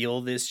to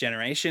fuel this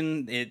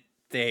generation,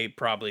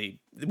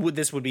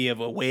 this would be of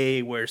a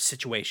way worse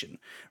situation,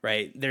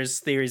 right? There's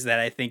theories that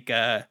I think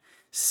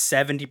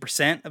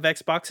 70% of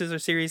Xboxes are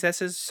Series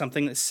S's,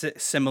 something that's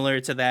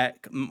similar to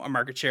that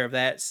market share of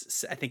that.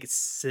 I think it's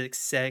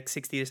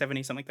 60 to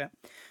 70, something like that.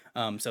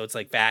 So it's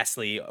like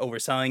vastly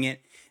overselling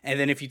it. And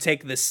then if you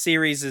take the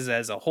series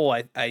as a whole,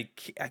 I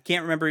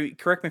can't remember,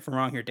 correct me if I'm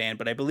wrong here, Dan,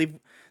 but I believe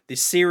the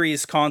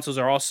series consoles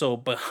are also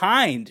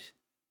behind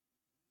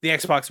the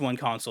Xbox One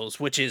consoles,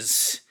 which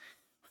is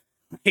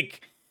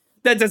like,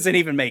 that doesn't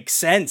even make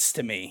sense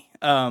to me.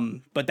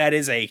 But that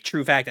is a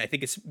true fact. I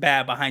think it's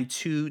behind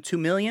 2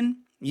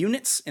 million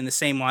units in the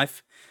same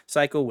life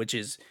cycle, which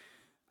is,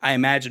 I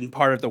imagine,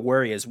 part of the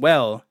worry as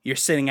well. You're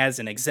sitting as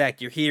an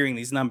exec, you're hearing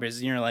these numbers,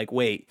 and you're like,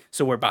 wait,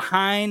 so we're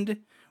behind,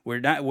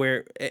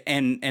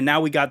 and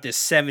now we got this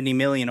 70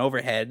 million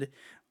overhead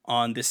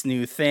on this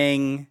new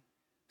thing.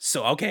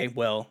 So, okay,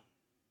 well,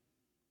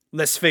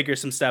 let's figure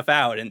some stuff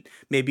out, and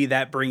maybe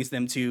that brings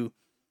them to,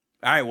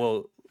 all right,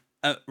 well,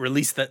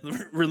 release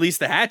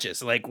the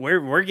hatches. Like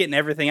we're getting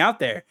everything out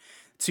there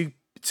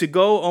to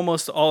go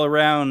almost all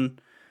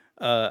around.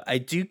 I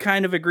do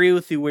kind of agree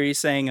with you where you're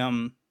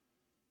saying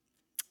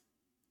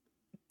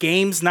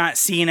games not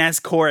seen as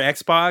core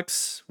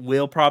Xbox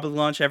will probably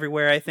launch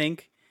everywhere. I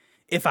think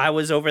if I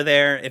was over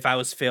there, if I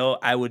was Phil,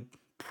 I would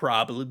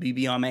probably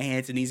be on my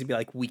hands and knees and be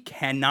like, we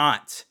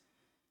cannot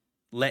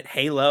let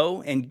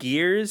Halo and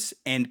Gears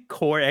and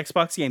core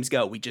Xbox games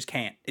go. We just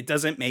can't. It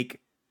doesn't make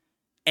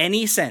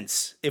any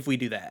sense if we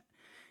do that.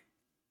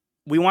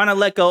 We want to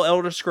let go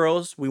Elder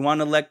Scrolls. We want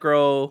to let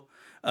go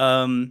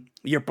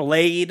your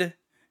Blade.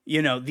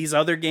 You know, these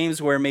other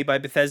games were made by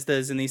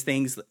Bethesda's and these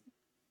things.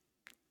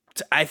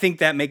 I think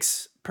that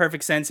makes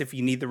perfect sense. If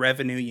you need the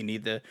revenue, you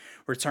need the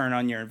return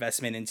on your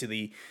investment into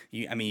the.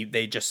 I mean,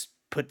 they just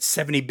put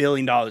 $70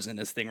 billion in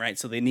this thing, right?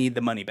 So they need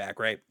the money back,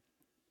 right?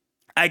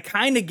 I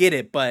kind of get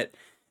it, but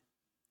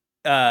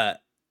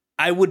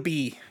I would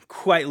be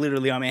quite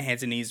literally on my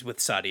hands and knees with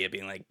Sadia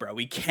being like, bro,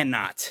 we can't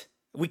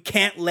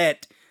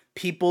let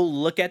people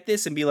look at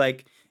this and be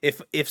like,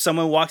 if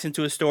someone walks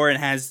into a store and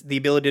has the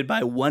ability to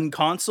buy one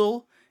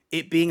console,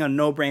 it being a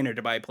no-brainer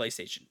to buy a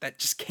PlayStation. That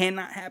just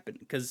cannot happen,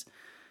 because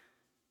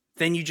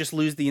then you just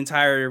lose the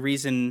entire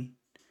reason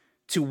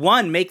to,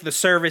 one, make the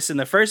service in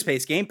the first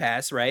place, Game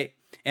Pass, right?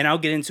 And I'll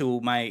get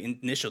into my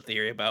initial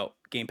theory about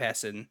Game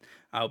Pass, and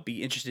I'll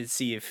be interested to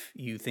see if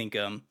you think,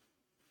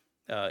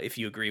 if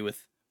you agree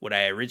with what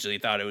I originally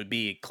thought it would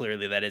be.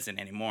 Clearly, that isn't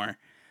anymore.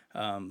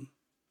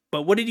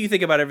 But what did you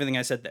think about everything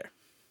I said there?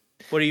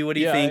 What do you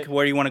think?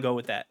 Where do you want to go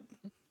with that?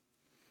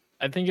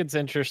 I think it's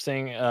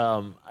interesting.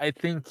 I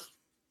think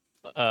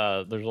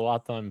there's a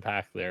lot to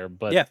unpack there,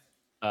 but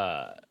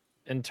yeah.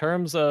 In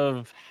terms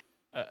of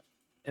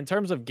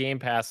Game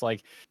Pass,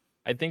 like,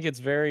 I think it's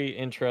very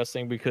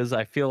interesting because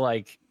I feel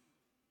like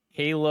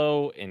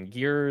Halo and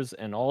Gears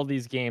and all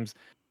these games,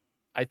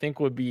 I think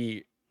would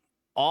be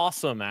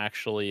awesome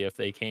actually if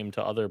they came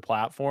to other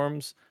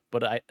platforms.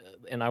 But I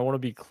want to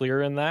be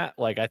clear in that,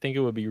 like, I think it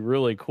would be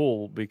really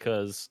cool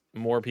because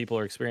more people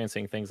are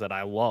experiencing things that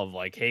I love,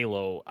 like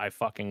Halo. I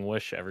fucking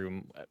wish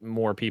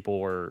more people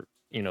were,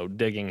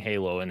 digging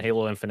Halo, and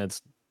Halo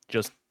Infinite's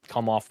just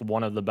come off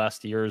one of the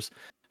best years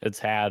it's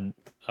had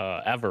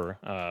ever,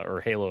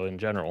 or Halo in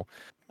general.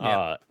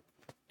 Yeah.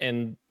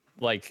 And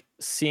like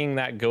seeing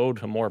that go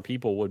to more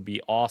people would be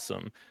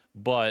awesome.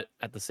 But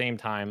at the same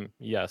time,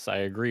 yes, I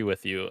agree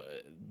with you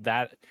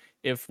that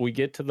if we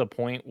get to the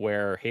point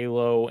where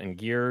Halo and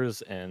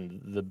Gears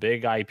and the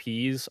big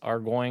IPs are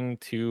going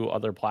to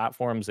other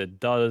platforms, it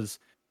does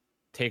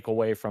take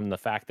away from the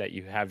fact that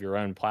you have your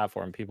own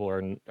platform. People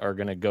are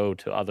going to go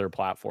to other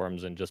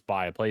platforms and just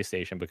buy a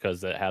PlayStation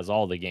because it has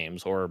all the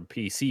games, or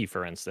PC,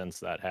 for instance,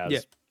 that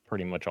has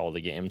pretty much all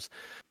the games.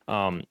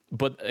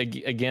 But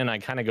again, I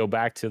kind of go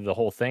back to the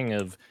whole thing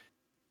of,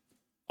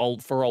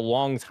 for a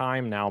long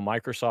time now,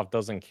 Microsoft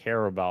doesn't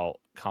care about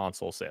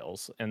console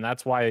sales. And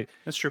that's why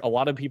that's true. A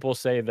lot of people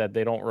say that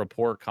they don't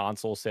report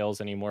console sales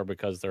anymore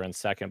because they're in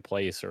second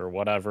place or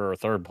whatever, or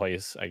third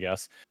place, I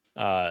guess,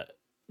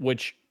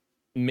 which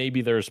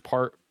maybe that's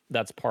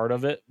part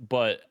of it.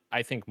 But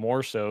I think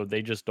more so,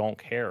 they just don't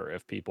care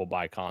if people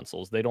buy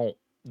consoles.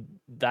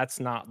 That's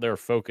not their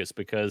focus,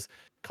 because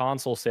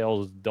console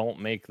sales don't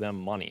make them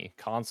money.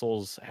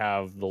 Consoles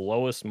have the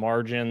lowest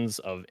margins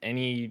of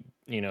any,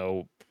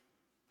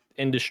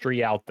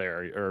 industry out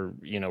there, or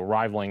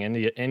rivaling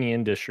any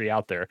industry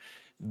out there.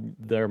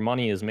 Their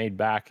money is made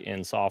back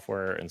in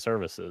software and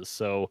services.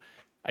 So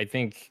I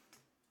think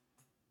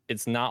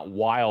it's not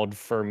wild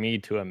for me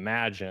to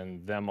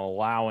imagine them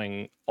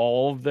allowing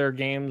all of their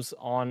games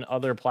on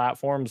other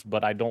platforms,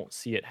 but I don't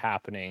see it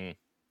happening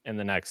in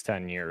the next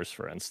 10 years,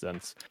 for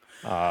instance.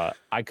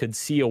 I could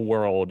see a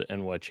world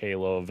in which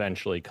Halo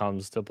eventually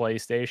comes to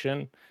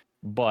PlayStation,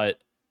 but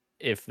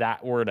if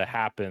that were to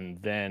happen,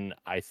 then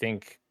I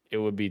think it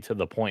would be to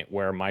the point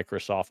where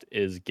Microsoft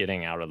is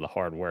getting out of the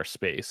hardware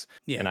space.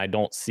 Yeah. And I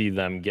don't see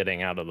them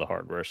getting out of the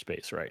hardware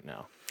space right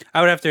now.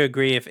 I would have to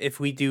agree. If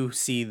we do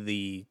see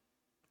the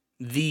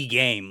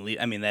game,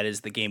 I mean, that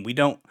is the game. We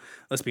don't,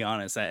 let's be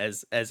honest,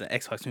 as an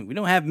Xbox community, we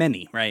don't have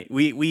many, right?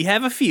 We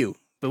have a few,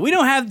 but we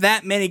don't have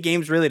that many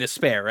games really to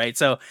spare, right?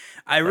 So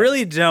I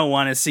really don't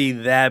want to see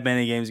that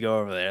many games go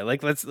over there.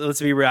 Like, let's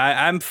be real.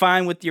 I'm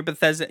fine with your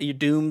Bethesda, your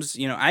Dooms.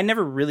 I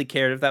never really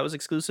cared if that was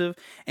exclusive,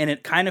 and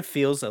it kind of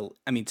feels,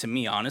 I mean, to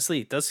me, honestly,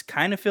 it does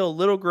kind of feel a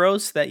little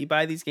gross that you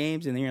buy these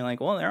games and then you're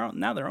like, well,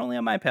 they're only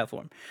on my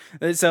platform.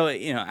 So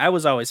I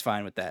was always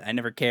fine with that. I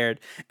never cared.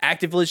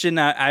 Activision,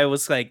 I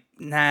was like,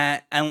 nah.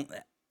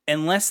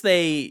 Unless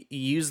they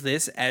use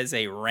this as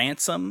a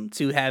ransom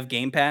to have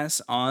Game Pass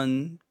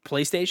on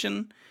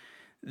PlayStation,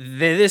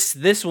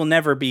 this will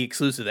never be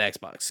exclusive to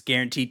Xbox.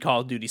 Guaranteed Call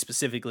of Duty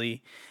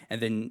specifically,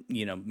 and then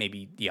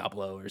maybe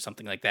Diablo or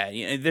something like that.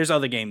 There's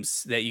other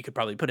games that you could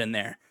probably put in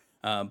there,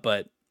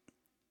 but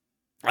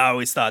I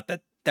always thought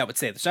that would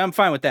say this. So I'm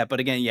fine with that. But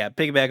again,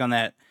 piggyback on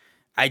that.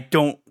 I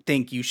don't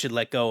think you should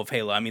let go of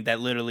Halo. I mean, that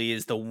literally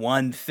is the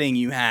one thing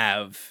you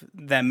have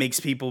that makes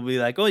people be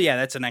like, "Oh yeah,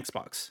 that's an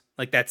Xbox.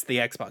 Like that's the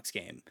Xbox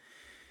game."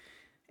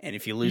 And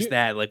if you lose You,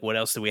 that, like what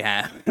else do we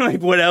have?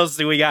 Like what else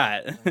do we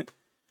got?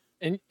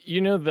 and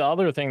you know, the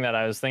other thing that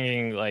I was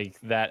thinking, like,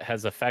 that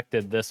has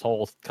affected this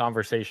whole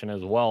conversation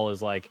as well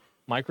is like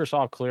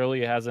Microsoft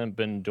clearly hasn't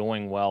been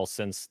doing well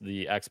since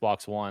the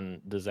Xbox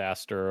One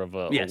disaster of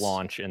a Yes,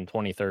 launch in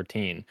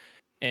 2013.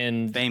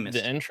 And the famous.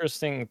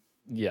 interesting,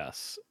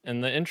 yes,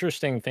 and the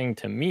interesting thing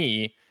to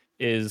me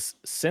is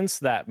since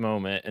that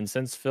moment and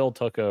since Phil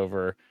took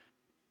over,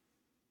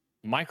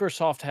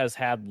 Microsoft has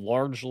had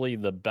largely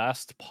the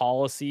best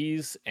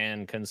policies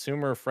and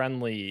consumer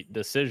friendly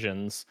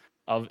decisions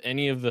of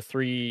any of the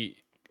three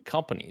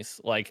companies.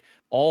 Like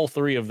all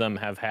three of them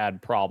have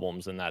had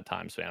problems in that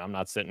time span. I'm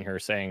not sitting here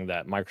saying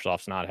that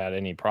Microsoft's not had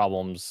any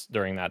problems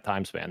during that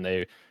time span.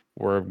 They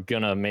were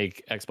gonna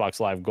make Xbox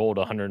Live Gold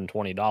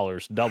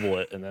 $120, double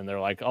it, and then they're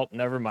like, "Oh,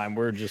 never mind,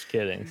 we're just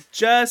kidding."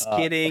 Just Uh,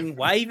 kidding.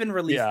 Why even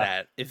release yeah,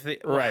 that? If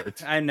it,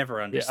 right, I never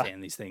yeah,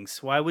 understand these things.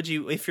 Why would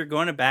you, if you're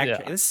going to backtrack?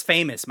 yeah, This is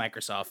famous,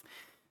 Microsoft.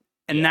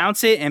 yeah,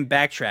 Announce it and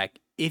backtrack.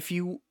 If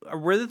you are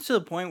really to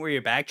the point where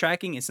you're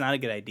backtracking, it's not a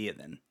good idea.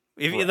 Then,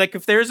 right. like Uh,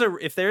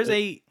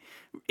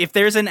 if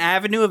there's an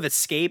avenue of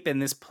escape in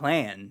this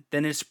plan,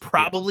 then it's yeah,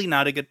 probably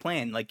not a good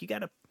plan. Like you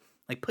gotta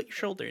like put your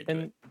shoulder into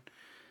it.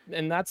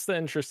 and that's the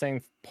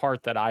interesting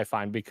part that I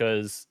find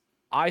because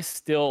I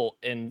still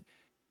and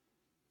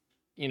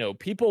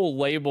people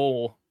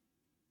label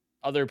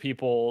other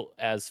people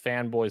as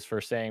fanboys for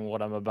saying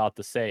what I'm about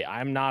to say.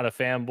 I'm not a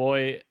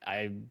fanboy.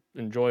 I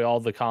enjoy all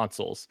the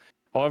consoles.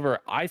 However,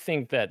 I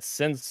think that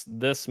since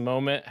this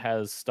moment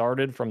has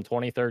started from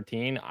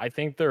 2013, I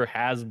think there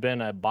has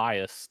been a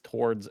bias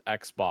towards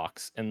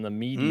Xbox and the Mm,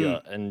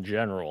 media in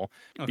general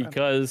okay.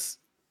 because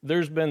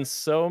there's been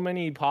so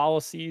many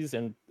policies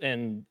and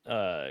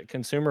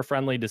consumer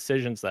friendly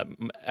decisions that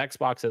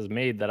Xbox has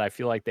made that I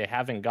feel like they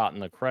haven't gotten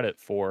the credit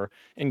for,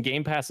 and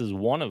Game Pass is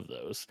one of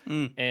those.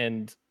 Mm,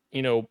 And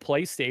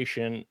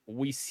PlayStation,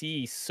 we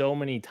see so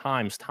many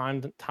times,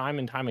 time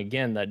and time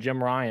again, that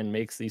Jim Ryan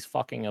makes these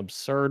fucking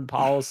absurd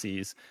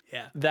policies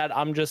yeah. that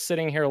I'm just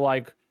sitting here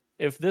like,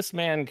 if this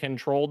man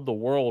controlled the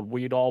world,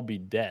 we'd all be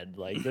dead.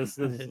 Like this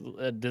is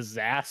a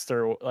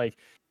disaster. Like,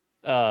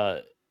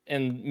 uh,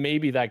 and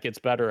maybe that gets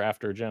better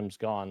after Jim's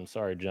gone.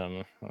 Sorry,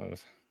 Jim.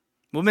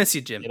 We'll miss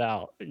you, Jim. Get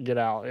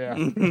out. Yeah.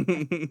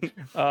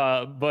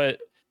 But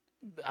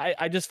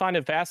I just find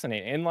it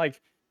fascinating. And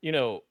like, you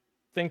know,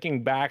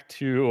 thinking back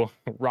to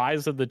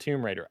Rise of the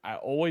Tomb Raider, I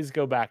always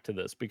go back to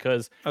this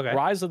because Okay,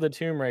 Rise of the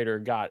Tomb Raider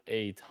got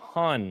a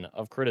ton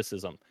of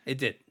criticism. it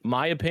did.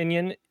 My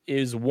opinion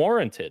is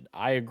warranted.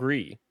 I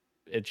agree.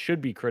 It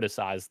should be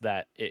criticized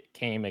that it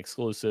came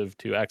exclusive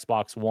to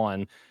Xbox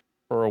One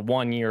for a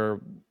 1 year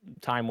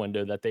time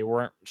window that they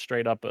weren't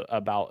straight up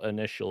about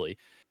initially.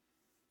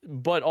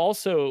 But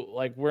also,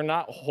 like, we're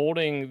not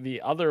holding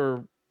the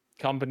other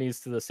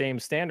companies to the same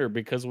standard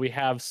because we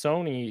have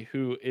Sony,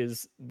 who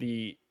is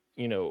the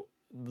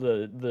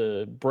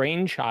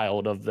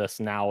brainchild of this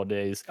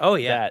nowadays, Oh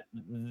yeah. that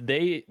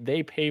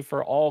they pay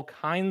for all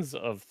kinds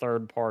of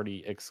third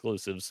party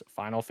exclusives,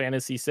 Final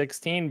Fantasy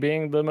 16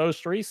 being the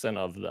most recent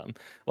of them.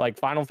 Like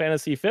Final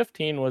Fantasy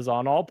 15 was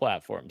on all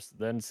platforms,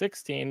 then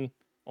 16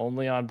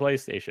 only on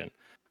PlayStation.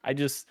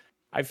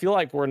 I feel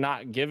like we're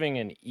not giving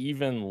an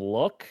even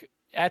look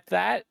at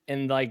that,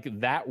 and like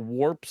that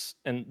warps,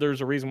 and there's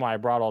a reason why I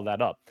brought all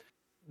that up.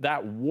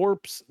 That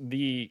warps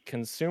the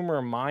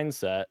consumer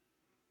mindset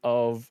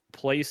of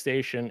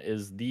PlayStation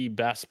is the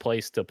best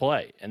place to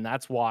play, and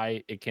that's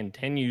why it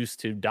continues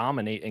to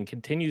dominate and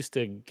continues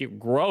to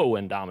grow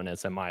in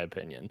dominance, in my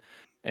opinion.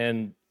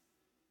 And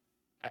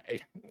I,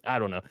 I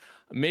don't know.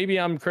 Maybe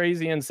I'm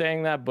crazy in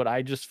saying that, but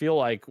I just feel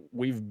like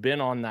we've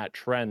been on that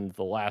trend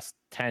the last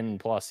 10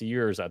 plus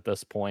years at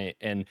this point.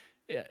 And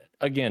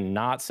again,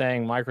 not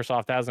saying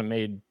Microsoft hasn't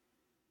made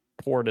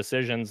poor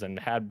decisions and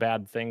had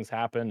bad things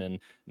happen and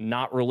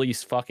not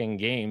release fucking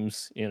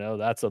games,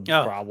 that's a Oh,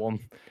 problem.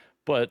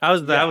 But I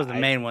yeah, was the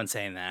main one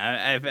saying that.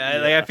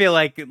 I feel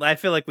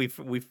yes, like we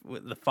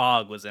the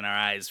fog was in our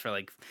eyes for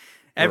like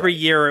every right.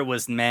 year. It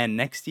was, man,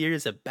 next year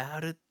is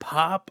about to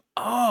pop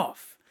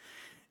off,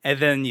 and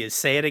then you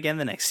say it again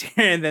the next year,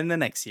 and then the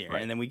next year, and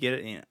Right. then we get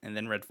it, and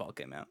then Redfall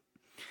came out.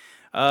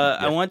 I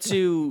Yeah. want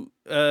to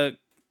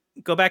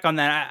go back on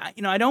that.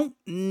 I don't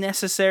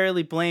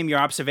necessarily blame your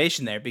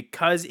observation there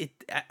because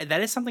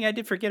that is something I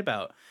did forget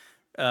about.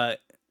 Uh,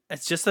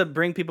 it's just to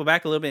bring people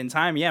back a little bit in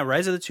time. Yeah,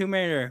 Rise of the Tomb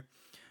Raider,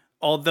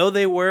 although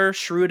they were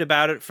shrewd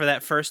about it for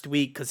that first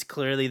week because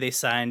clearly they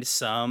signed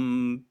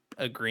some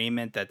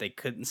agreement that they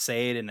couldn't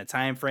say it in a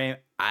time frame.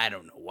 I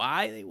don't know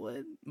why they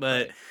would,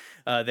 but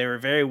Right. they were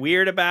very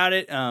weird about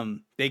it.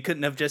 They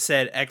couldn't have just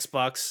said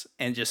Xbox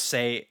and just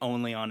say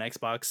only on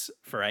Xbox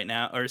for right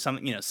now or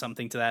something,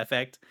 something to that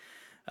effect.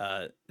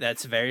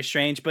 That's very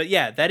strange, but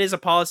yeah, that is a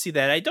policy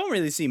that I don't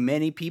really see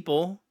many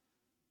people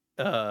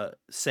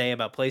say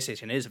about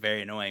PlayStation. It is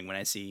very annoying when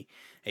I see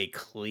a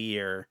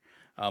clear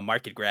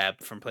market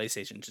grab from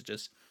PlayStation to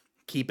just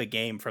keep a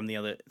game from the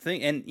other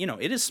thing. And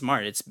it is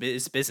smart. It's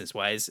business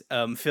wise.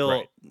 Right.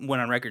 Phil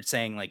went on record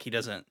saying like he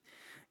doesn't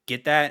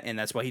get that, and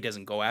that's why he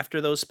doesn't go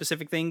after those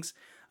specific things.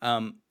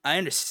 I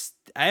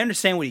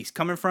understand what he's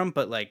coming from,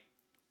 but like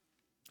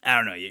I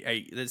don't know.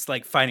 It's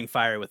like fighting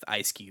fire with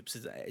ice cubes.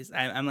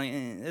 I'm like,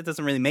 it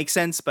doesn't really make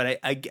sense, but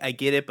I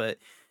get it. But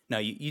no,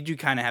 you do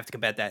kind of have to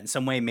combat that in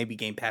some way. Maybe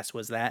Game Pass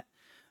was that.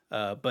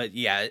 But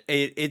yeah,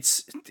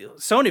 it's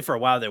Sony for a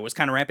while there was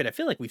kind of rampant. I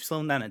feel like we've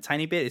slowed down a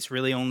tiny bit. It's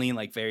really only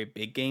like very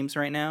big games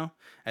right now,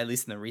 at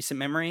least in the recent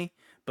memory.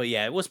 But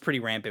yeah, it was pretty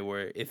rampant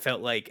where it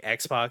felt like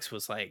Xbox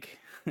was like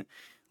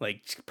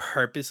like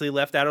purposely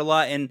left out a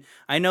lot. And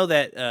I know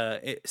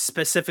that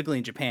specifically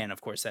in Japan, of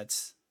course,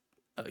 that's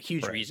a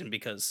huge Right. reason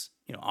because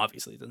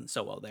obviously it doesn't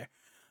sell well there.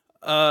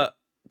 Uh,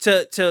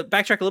 to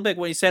backtrack a little bit,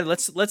 what you said,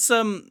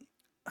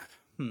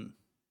 hmm,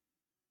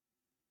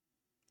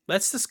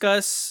 let's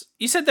discuss.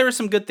 You said there were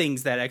some good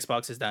things that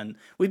Xbox has done.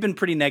 We've been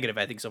pretty negative,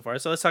 I think, so far.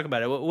 So let's talk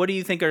about it. What do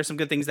you think are some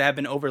good things that have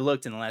been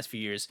overlooked in the last few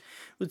years?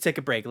 Let's take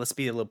a break. Let's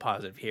be a little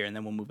positive here, and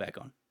then we'll move back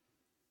on.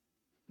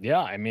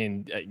 Yeah, I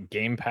mean,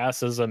 Game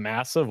Pass is a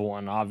massive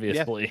one, Yeah.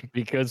 obviously,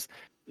 because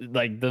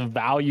like the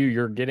value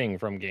you're getting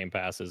from Game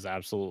Pass is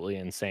absolutely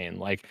insane.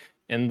 Like,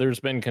 and there's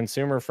been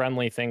consumer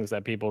friendly things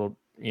that people,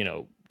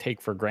 take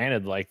for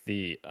granted, like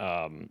the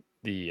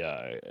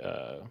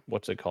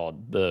what's it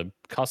called? The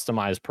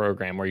customized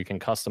program where you can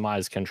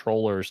customize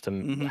controllers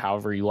to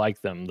however you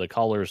like them, the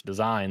colors,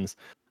 designs.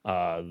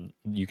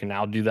 You can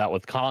now do that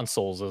with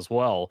consoles as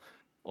well.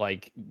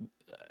 Like,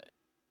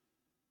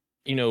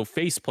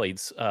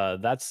 faceplates,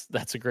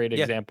 that's a great Yeah.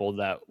 example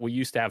that we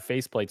used to have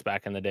faceplates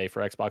back in the day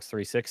for Xbox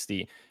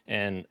 360,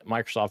 and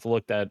Microsoft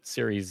looked at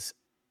Series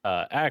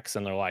X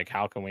and they're like,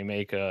 how can we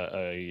make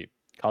a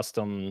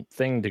custom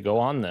thing to go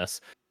on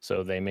this?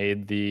 So they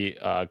made the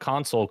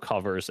console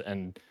covers,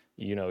 and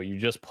you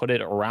just put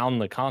it around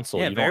the console.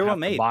 Yeah. You Very don't well have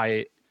to made.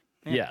 buy.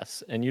 Yeah.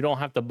 Yes, and you don't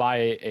have to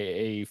buy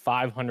a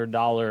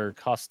 $500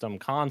 custom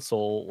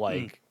console Mm.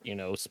 like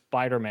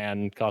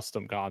Spider-Man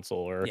custom console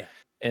or Yeah.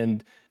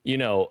 and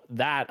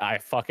that I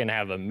fucking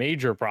have a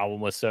major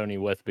problem with Sony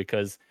with,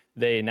 because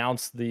they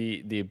announced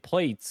the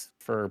plates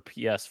for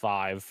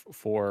PS5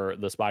 for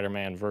the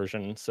Spider-Man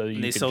version, so And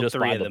you they could sold just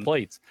three buy of the them.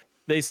 plates.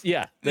 They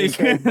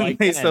sold like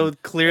They 10.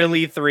 sold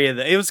clearly And three of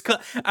them. It was.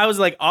 I was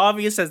like,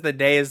 obvious as the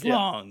day is yeah,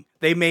 long.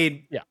 They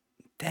made yeah,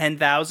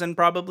 10,000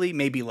 probably,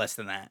 maybe less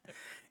than that,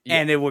 yeah.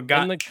 and it would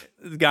And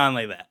got gone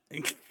like that.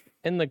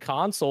 and the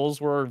consoles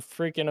were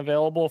freaking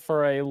available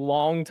for a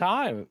long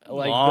time.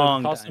 Like the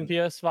Long custom time.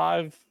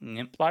 PS5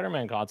 Yep.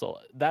 Spider-Man console.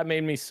 That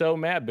made me so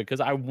mad because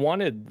I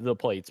wanted the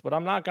plates, but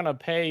I'm not gonna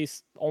pay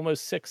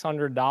almost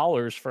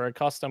 $600 for a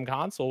custom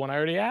console when I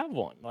already have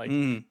one. Like,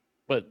 Mm.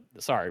 but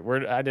sorry,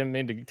 I didn't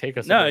mean to take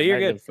us No, into a you're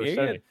good. negative for You're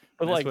good. Sony,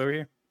 but That's why like, we're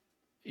here.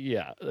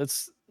 yeah,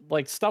 it's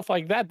like stuff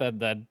like that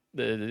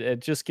it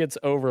just gets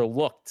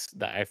overlooked.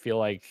 That I feel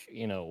like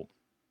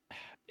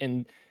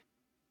and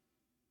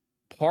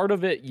part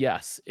of it,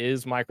 yes,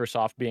 is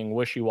Microsoft being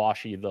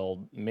wishy-washy.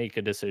 They'll make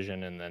a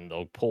decision and then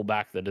they'll pull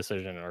back the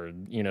decision, or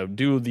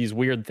do these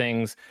weird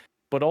things.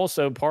 But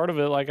also part of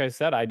it, like I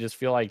said, I just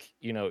feel like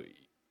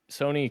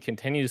Sony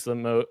continues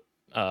the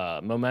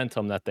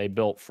momentum that they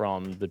built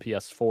from the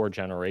PS4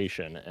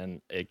 generation,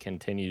 and it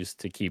continues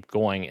to keep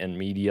going in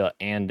media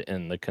and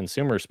in the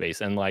consumer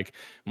space. And like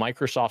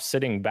Microsoft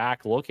sitting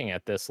back looking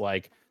at this,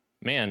 like,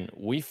 man,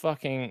 we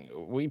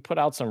put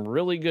out some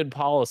really good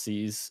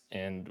policies,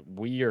 and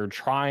we are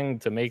trying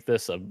to make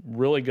this a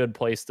really good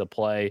place to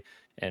play.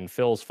 And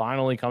Phil's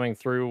finally coming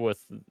through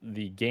with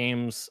the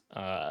games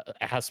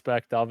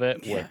aspect of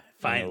it. Yeah, With we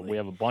finally.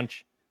 have a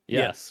bunch.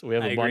 Yep, Yes, we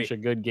have I a bunch agree.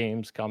 of good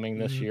games coming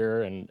this Mhm.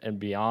 year and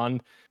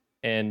beyond.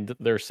 And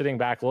they're sitting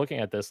back looking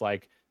at this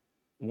like,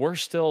 we're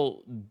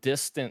still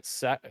distant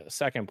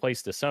second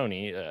place to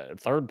Sony,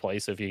 third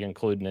place if you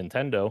include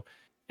Nintendo.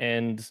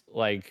 And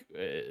like,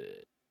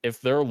 if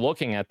they're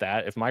looking at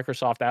that, if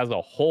Microsoft as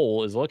a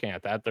whole is looking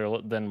at that,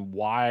 then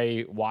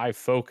why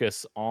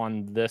focus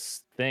on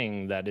this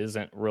thing that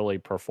isn't really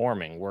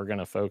performing? We're going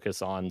to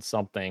focus on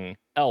something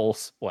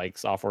else like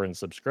software and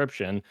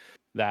subscription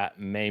that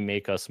may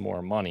make us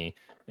more money.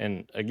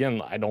 And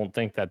again, I don't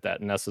think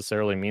that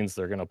necessarily means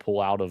they're going to pull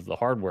out of the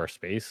hardware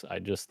space. I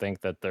just think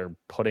that they're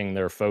putting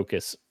their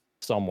focus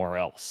somewhere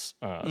else,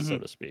 so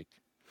Mhm. to speak.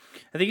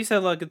 I think you said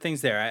a lot of good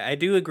things there. I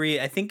do agree.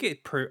 I think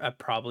it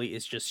probably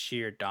is just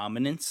sheer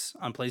dominance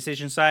on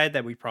PlayStation side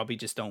that we probably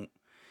just don't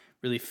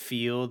really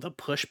feel the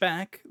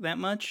pushback that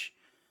much.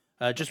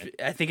 Just Right.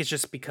 I think it's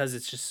just because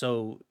it's just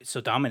so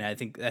dominant. I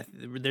think that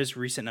there's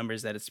recent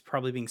numbers that it's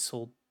probably being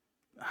sold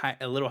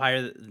a little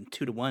higher than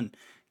 2 to 1.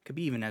 Could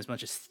be even as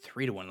much as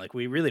 3 to 1. Like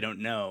we really don't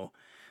know.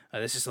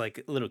 That's just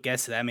like a little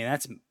guess. I mean,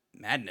 that's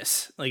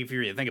madness. Like if you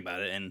really think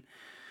about it, and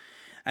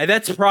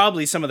that's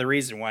probably some of the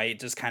reason why it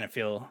does kind of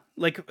feel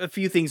like a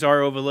few things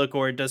are overlooked,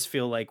 or it does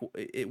feel like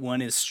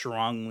one is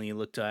strongly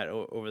looked at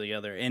over the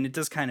other, and it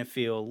does kind of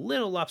feel a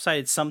little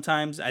lopsided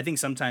sometimes. I think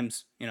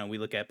sometimes we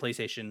look at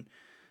PlayStation,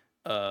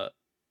 uh,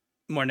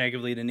 more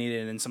negatively than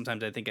needed, and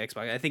sometimes I think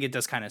Xbox. I think it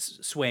does kind of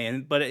sway,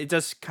 but it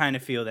does kind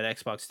of feel that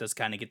Xbox does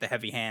kind of get the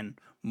heavy hand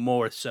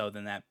more so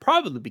than that.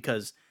 Probably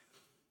because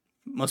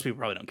most people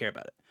probably don't care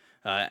about it.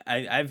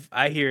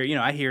 I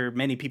hear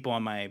many people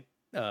on my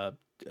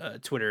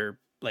Twitter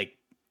like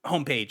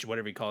homepage,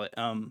 whatever you call it.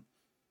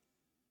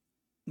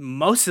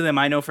 Most of them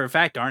I know for a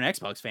fact aren't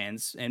Xbox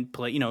fans and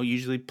play,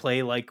 usually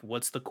play like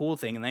what's the cool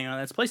thing, and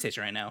that's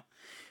PlayStation right now,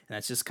 and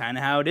that's just kind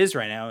of how it is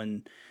right now,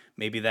 and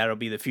maybe that'll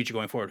be the future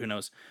going forward. Who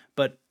knows?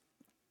 But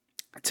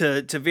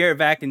to veer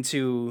back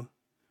into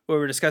what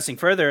we're discussing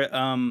further,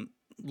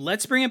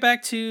 let's bring it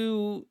back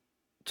to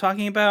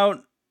talking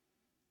about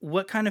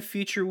what kind of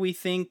future we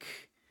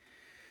think.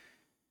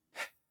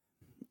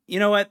 You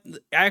know what?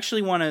 I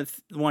actually want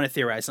to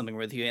theorize something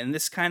with you, and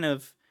this kind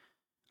of,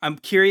 I'm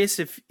curious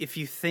if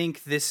you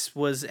think this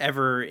was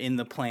ever in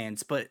the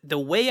plans, but the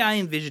way I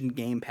envisioned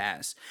Game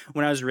Pass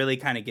when I was really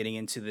kind of getting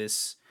into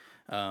this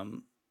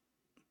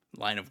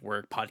line of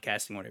work,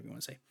 podcasting, whatever you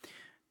want to say,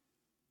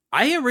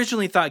 I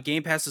originally thought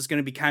Game Pass was going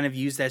to be kind of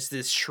used as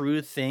this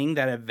shrewd thing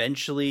that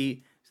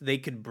eventually they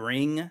could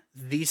bring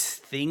these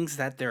things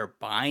that they're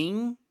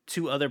buying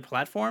to other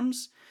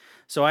platforms.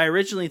 So I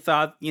originally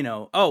thought,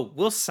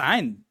 we'll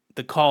sign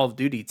the Call of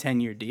Duty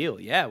 10-year deal.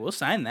 Yeah, we'll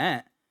sign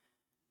that.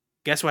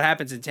 Guess what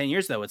happens in 10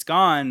 years, though? It's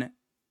gone,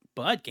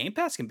 but Game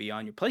Pass can be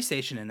on your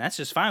PlayStation, and that's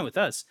just fine with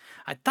us.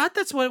 I thought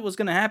that's what was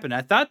going to happen.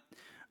 I thought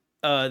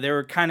they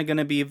were kind of going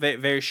to be very,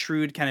 very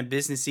shrewd, kind of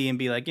businessy, and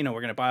be like, we're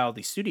going to buy all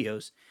these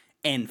studios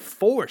and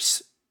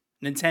force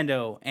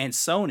Nintendo and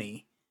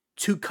Sony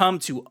to come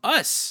to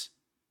us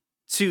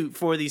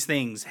for these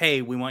things.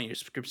 Hey, we want your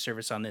subscription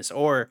service on this.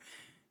 Or,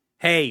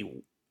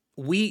 hey,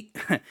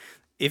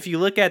 if you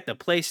look at the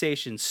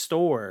PlayStation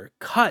Store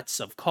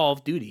cuts of Call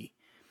of Duty,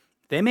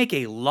 they make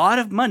a lot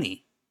of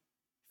money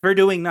for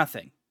doing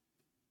nothing.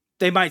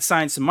 They might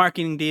sign some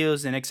marketing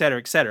deals and et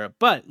cetera,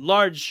 but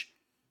large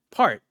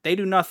part, they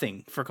do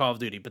nothing for Call of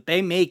Duty, but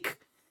they make,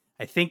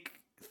 I think,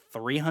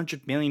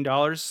 $300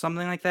 million,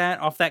 something like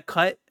that, off that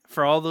cut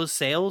for all those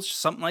sales,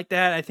 something like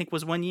that, I think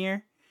was 1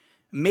 year.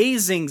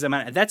 Amazing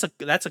amount. That's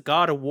a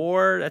God of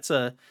War. That's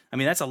a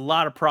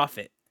lot of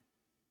profit.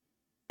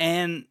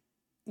 And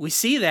we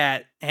see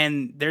that,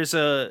 and there's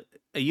a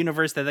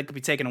universe that could be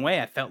taken away.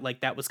 I felt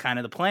like that was kind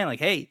of the plan. Like,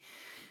 hey,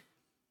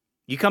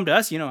 you come to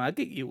us, we'll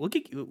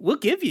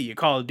give you your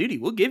Call of Duty.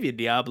 We'll give you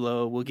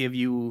Diablo. We'll give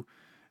you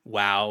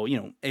WoW.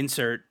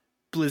 Insert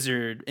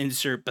Blizzard,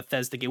 insert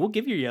Bethesda game. We'll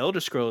give you your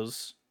Elder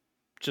Scrolls.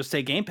 Just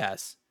take Game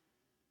Pass.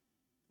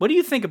 What do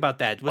you think about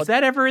that? Was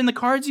that ever in the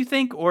cards, you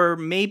think? Or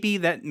maybe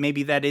that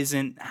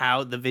isn't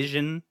how the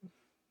vision?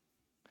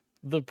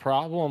 The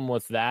problem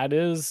with that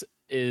is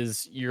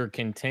you're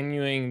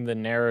continuing the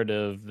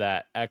narrative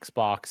that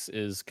Xbox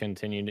is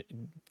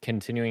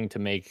continuing to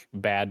make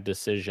bad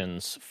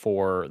decisions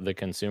for the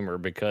consumer,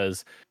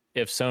 because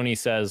if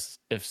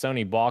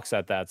Sony balks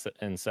at that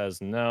and says,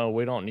 no,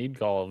 we don't need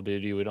Call of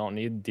Duty, we don't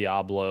need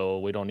Diablo,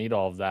 we don't need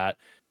all of that,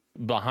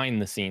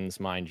 behind the scenes,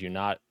 mind you,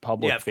 not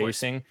public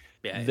facing,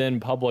 then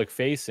public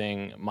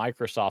facing,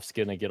 Microsoft's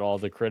gonna get all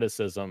the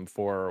criticism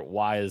for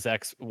why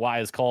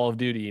is Call of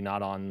Duty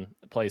not on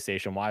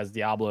PlayStation? Why is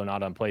Diablo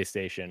not on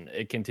PlayStation?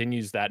 It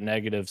continues that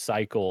negative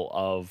cycle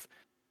of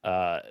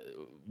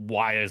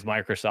why is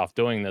Microsoft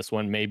doing this,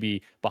 when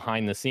maybe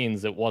behind the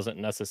scenes it wasn't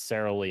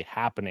necessarily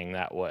happening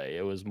that way.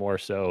 It was more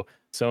so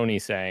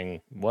Sony saying,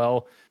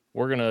 well,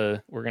 we're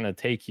gonna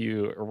take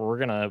you, or we're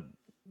gonna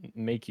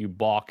make you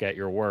balk at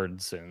your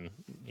words, and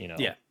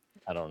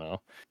I don't know.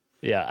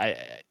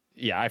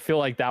 I feel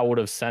like that would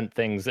have sent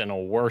things in a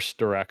worse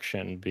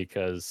direction,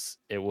 because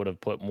it would have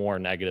put more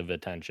negative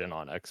attention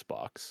on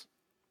Xbox.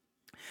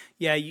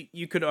 Yeah,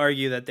 you could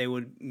argue that they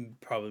would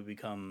probably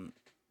become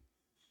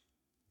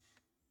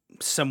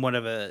somewhat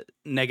of a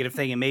negative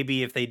thing, and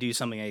maybe if they do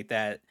something like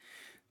that,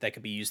 that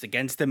could be used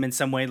against them in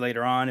some way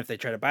later on if they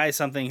try to buy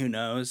something. Who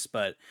knows?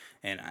 But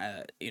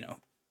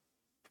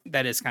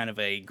that is kind of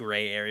a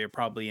gray area,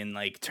 probably in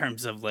like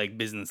terms of like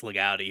business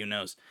legality. Who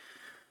knows?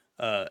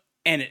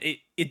 And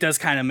it does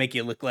kind of make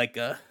you look like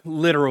a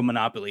literal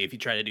monopoly if you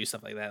try to do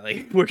stuff like that.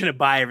 Like, we're gonna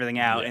buy everything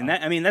out, and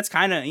that's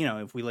kind of,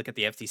 if we look at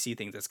the FTC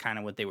things, that's kind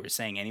of what they were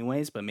saying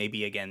anyways. But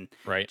maybe again,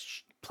 right,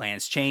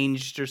 plans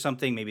changed or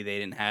something. Maybe they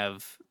didn't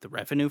have the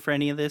revenue for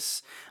any of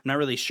this. I'm not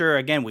really sure.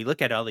 Again, we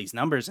look at all these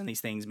numbers and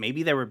these things.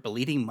 Maybe they were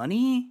bleeding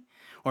money,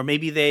 or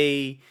maybe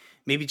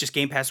just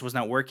Game Pass was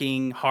not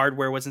working,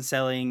 hardware wasn't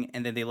selling,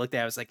 and then they looked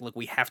at it, was like, look,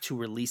 we have to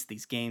release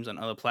these games on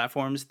other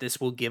platforms.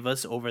 This will give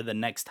us over the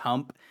next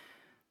hump.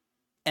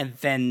 And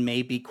then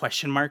maybe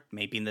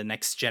maybe in the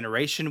next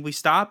generation we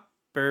stop,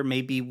 or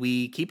maybe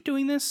we keep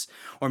doing this,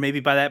 or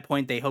maybe by that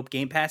point they hope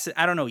Game Pass.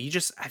 I don't know.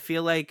 I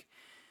feel like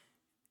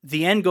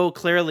the end goal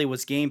clearly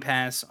was Game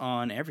Pass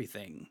on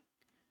everything.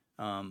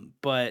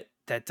 But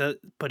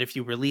if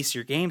you release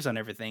your games on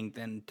everything,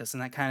 then doesn't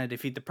that kind of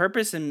defeat the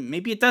purpose? And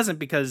maybe it doesn't,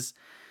 because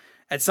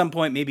at some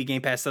point maybe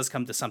Game Pass does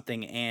come to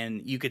something,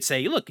 and you could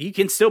say, look, you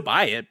can still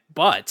buy it,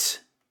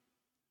 but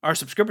our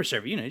subscriber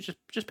server. You know,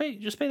 just pay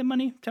the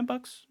money,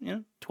 $10, you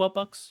know,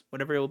 $12,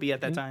 whatever it will be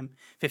at that time,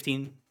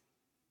 15.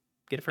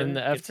 Get it for and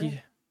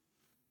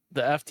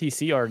the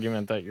FTC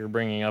argument that you're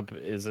bringing up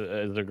is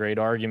a great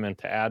argument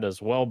to add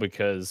as well,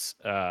 because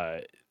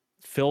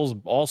Phil's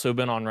also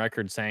been on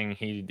record saying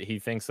he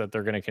thinks that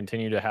they're going to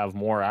continue to have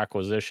more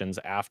acquisitions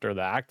after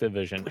the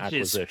Activision Which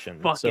acquisition.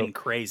 Is fucking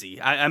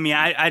crazy. I mean,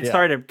 I'd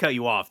sorry to cut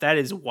you off. That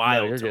is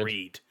wild to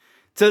read.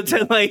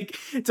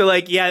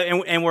 Yeah,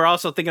 and we're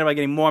also thinking about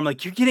getting more. I'm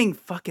like, you're getting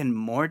fucking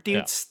more, dude.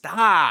 Yeah.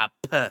 Stop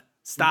it.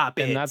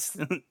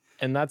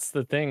 And that's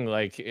the thing.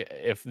 Like,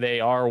 if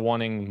they are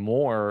wanting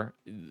more,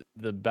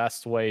 the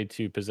best way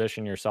to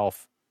position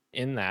yourself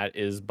in that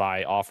is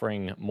by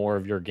offering more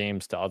of your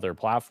games to other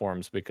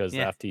platforms, because the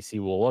FTC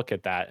will look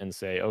at that and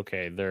say,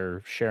 okay,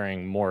 they're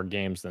sharing more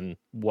games than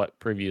what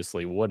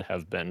previously would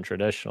have been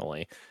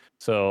traditionally.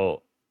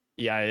 So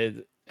yeah,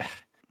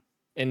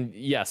 and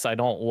yes, I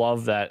don't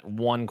love that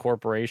one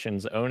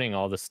corporation's owning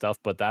all this stuff,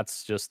 but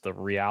that's just the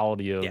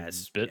reality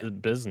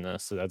of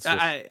business. So that's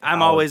just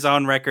I'm always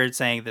on record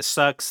saying this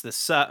sucks,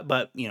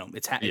 but you know,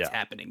 it's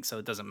happening, so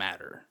it doesn't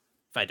matter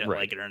if I don't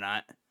like it or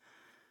not.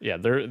 Yeah,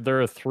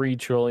 they're a $3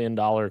 trillion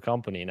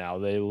company now.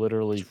 They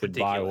literally could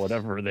buy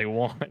whatever they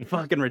want.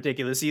 Fucking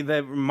ridiculous. See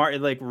the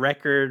like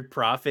record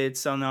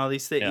profits on all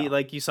these things. Yeah.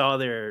 Like you saw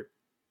their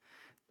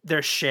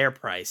share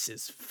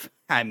prices.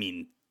 I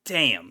mean,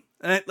 damn.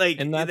 Like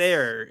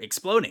they're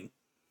exploding.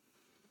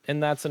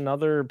 And that's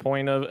another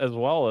point of as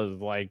well, as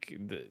like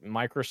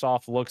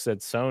Microsoft looks at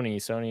Sony,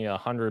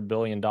 $100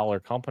 billion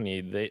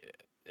company.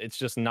 It's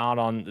just not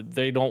on.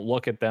 They don't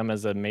look at them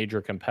as a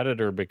major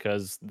competitor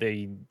because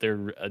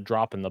they're a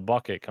drop in the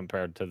bucket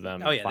compared to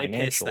them. Oh yeah,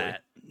 financially.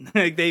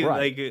 They piss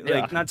that.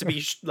 Like not to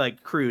be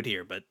like crude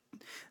here, but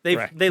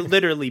they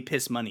literally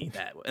piss money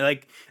that way.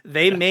 Like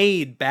they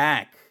made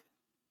back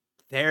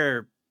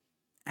their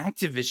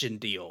Activision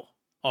deal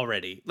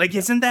already. Like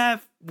isn't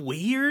that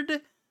weird?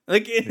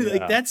 Like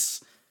like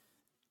that's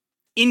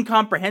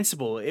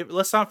incomprehensible.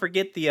 Let's not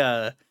forget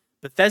the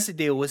Bethesda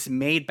deal was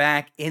made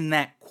back in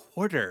that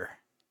quarter.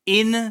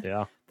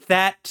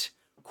 That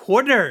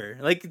quarter,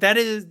 like that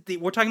is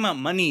we're talking about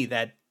money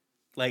that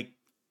like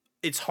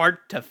it's hard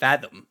to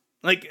fathom.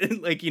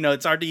 Like you know,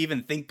 it's hard to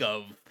even think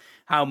of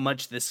how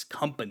much this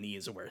company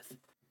is worth.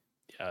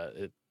 Yeah,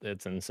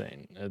 it's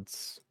insane.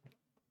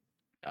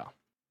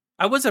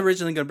 I was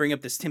originally going to bring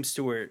up this Tim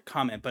Stewart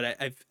comment, but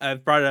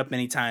I've brought it up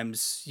many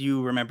times.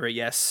 You remember,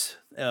 yes,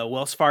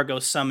 Wells Fargo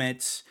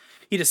Summit.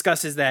 He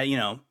discusses that, you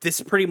know,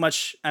 this pretty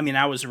much. I mean,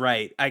 I was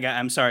right.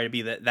 I'm sorry to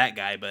be that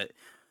guy, but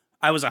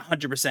I was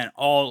 100%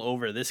 all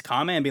over this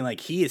comment and being like,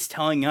 he is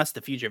telling us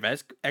the future of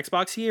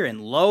Xbox here, and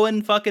lo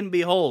and fucking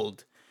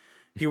behold,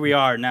 here we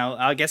are. Now,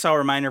 I guess I'll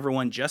remind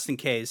everyone, just in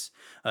case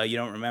you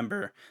don't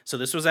remember. So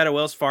this was at a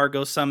Wells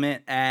Fargo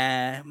Summit.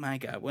 My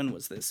God, when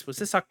was this? Was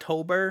this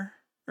October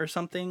or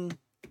something?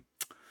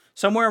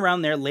 Somewhere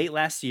around there, late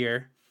last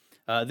year.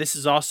 This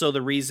is also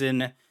the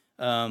reason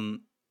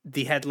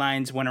the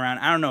headlines went around.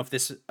 I don't know if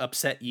this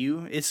upset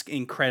you. It's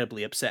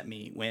incredibly upset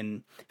me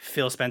when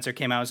Phil Spencer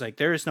came out. I was like,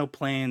 there is no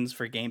plans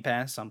for Game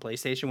Pass on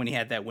PlayStation when he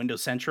had that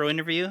Windows Central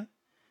interview.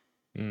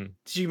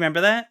 Did you remember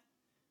that?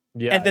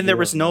 Yeah. And then there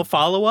was no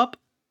follow-up.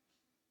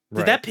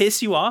 Did that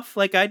piss you off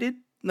like I did?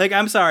 Like,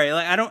 I'm sorry.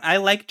 Like, I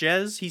like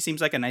Jez. He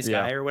seems like a nice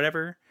guy or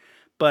whatever.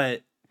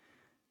 But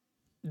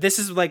this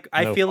is like,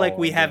 I feel like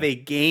we have a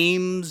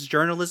games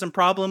journalism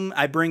problem.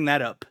 I bring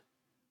that up.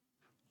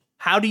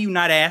 How do you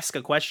not ask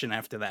a question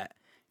after that?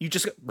 You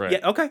just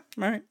yeah, okay,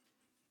 all right.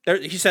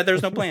 He said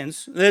there's no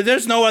plans.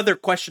 There's no other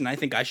question I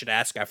think I should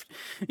ask after.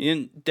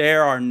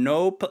 There are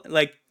no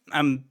like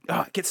I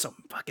get so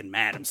fucking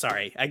mad. I'm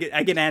sorry. I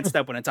get antsed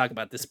up when I talk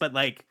about this, but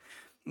like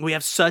we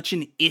have such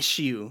an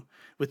issue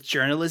with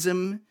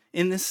journalism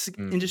in this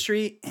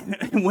industry.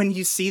 And when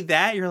you see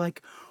that, you're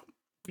like,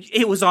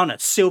 it was on a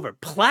silver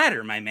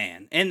platter, my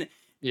man. And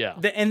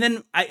and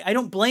then I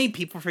don't blame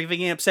people for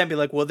getting upset and be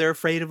like, well, they're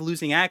afraid of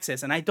losing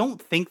access. And I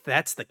don't think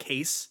that's the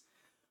case.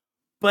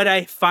 But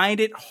I find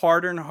it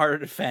harder and harder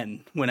to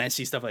defend when I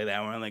see stuff like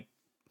that, where I'm like,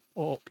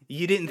 well,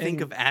 you didn't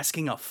think of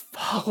asking a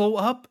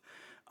follow-up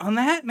on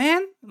that,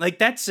 man? Like,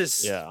 that's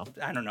just,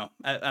 I don't know.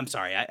 I'm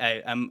sorry.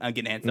 I'm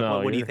getting antsy.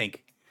 No, what do you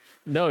think?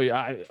 No,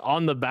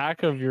 on the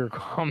back of your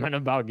comment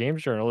about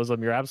games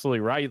journalism, you're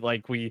absolutely right.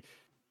 Like, we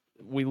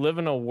live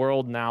in a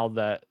world now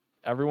that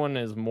everyone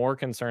is more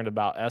concerned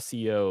about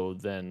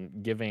SEO than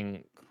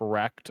giving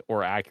correct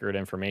or accurate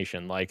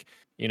information. Like,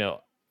 you know,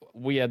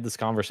 we had this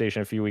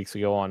conversation a few weeks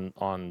ago on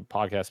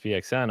podcast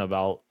PXN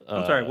about.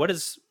 I'm sorry. What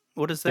is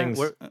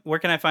that? Where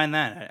can I find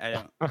that? I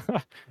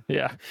don't.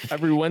 Yeah,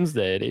 every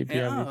Wednesday at 8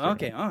 p.m.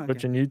 Okay.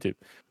 Twitch and YouTube.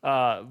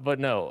 But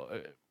no,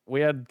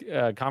 we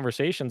had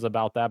conversations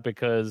about that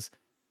because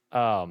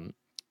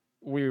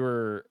we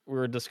were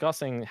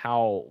discussing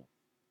how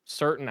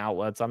certain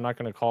outlets. I'm not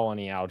going to call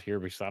any out here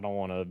because I don't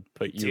want to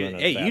put you in a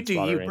Hey, you bad do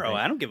spot you, or bro. anything.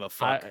 I don't give a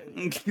fuck.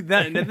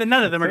 None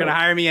of them are gonna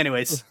hire me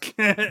anyways.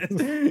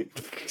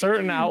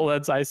 Certain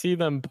outlets, I see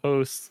them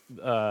post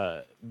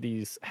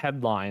these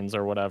headlines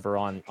or whatever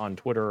on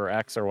Twitter or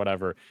X or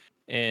whatever,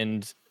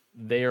 and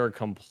they are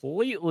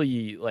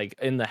completely like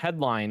in the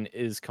headline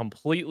is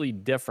completely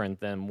different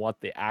than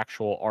what the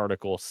actual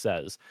article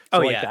says. Oh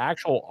So like yeah. the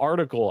actual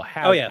article Oh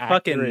has yeah.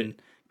 Fucking accurate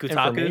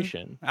Kotaku.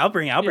 information. I'll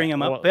bring Yeah,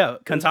 him up. well, Yeah,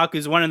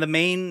 Kotaku's one of the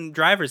main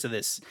drivers of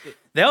this.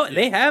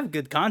 They have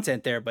good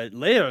content there, but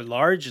they are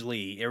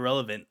largely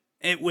irrelevant.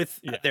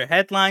 With their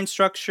headline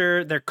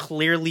structure, they're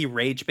clearly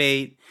rage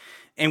bait,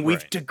 and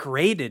we've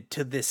degraded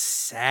to this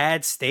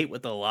sad state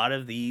with a lot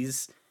of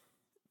these.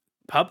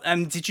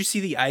 Did you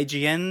see the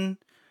IGN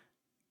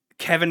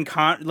Kevin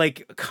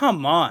like,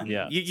 come on.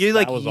 You're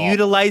like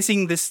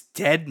utilizing this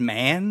dead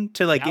man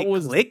to like get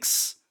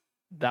clicks.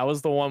 That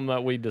was the one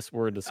that we just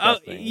were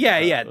discussing. Oh,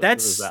 yeah.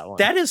 That's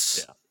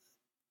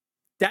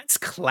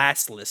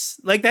classless.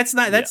 Like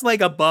that's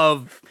like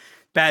above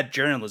bad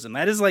journalism.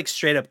 That is like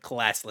straight up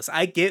classless.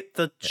 I get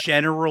the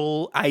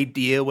general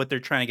idea what they're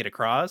trying to get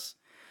across.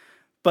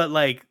 But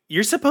like,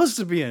 you're supposed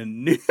to be a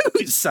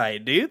news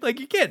site, dude. Like,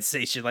 you can't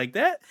say shit like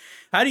that.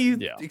 How do you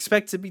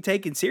expect to be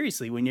taken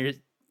seriously when you're?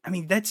 I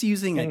mean, that's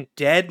using a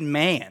dead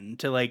man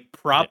to like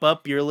prop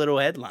up your little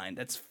headline.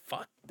 That's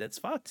fucked. That's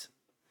fucked.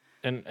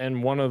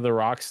 And one of the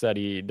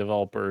Rocksteady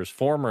developers,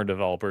 former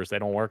developers, they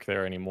don't work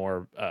there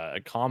anymore,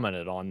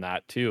 commented on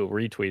that too,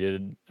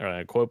 retweeted,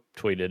 quote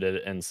tweeted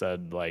it, and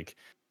said like,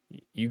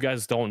 "You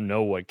guys don't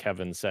know what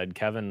Kevin said.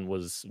 Kevin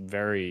was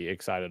very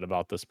excited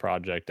about this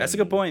project. That's a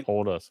good point.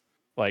 Told us."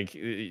 Like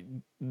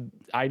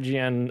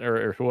IGN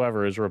or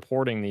whoever is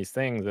reporting these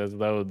things as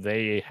though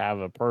they have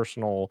a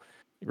personal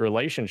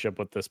relationship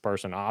with this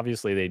person.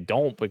 Obviously, they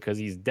don't because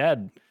he's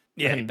dead.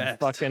 Yeah, and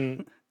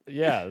fucking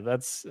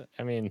that's.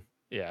 I mean,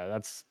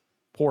 that's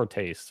poor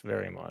taste,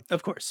 very much.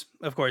 Of course.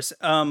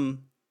 But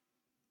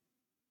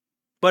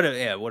what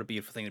a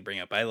beautiful thing to bring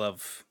up.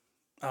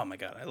 Oh my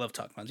god, I love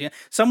talk mods. Yeah,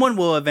 someone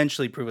will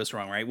eventually prove us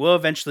wrong, right? We'll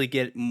eventually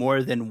get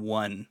more than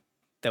one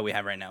that we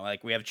have right now.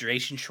 Like we have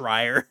Jason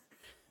Schreier.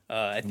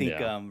 I think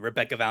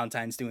Rebecca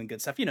Valentine's doing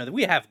good stuff. You know,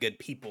 we have good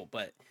people,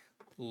 but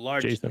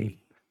largely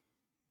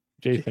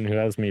Jason, who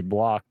has me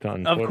blocked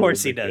on Of Twitter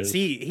course he does.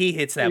 He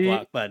hits that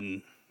block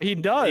button. He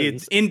does.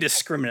 It's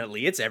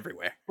indiscriminately. It's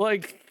everywhere.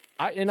 Like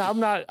I'm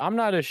not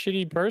a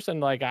shitty person.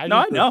 Like I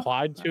just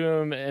replied to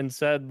him and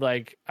said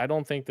like I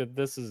don't think that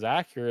this is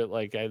accurate.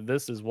 Like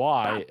this is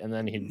why. And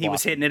then he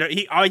was hitting it.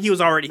 He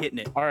was already hitting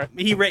it. All right.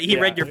 He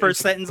read your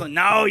first sentence. Like,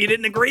 no, you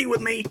didn't agree with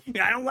me.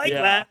 I don't like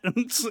that.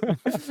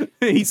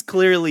 He's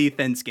clearly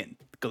thin-skinned.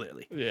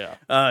 Clearly.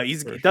 Yeah. He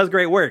does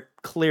great work.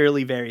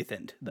 Clearly very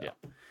thinned though.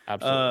 Yeah.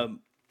 Absolutely.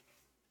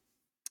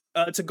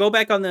 To go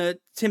back on the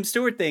Tim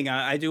Stewart thing,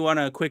 I do want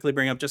to quickly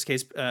bring up, just in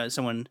case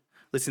someone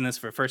listening to this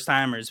for the first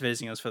time or is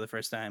visiting us for the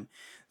first time,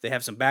 they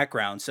have some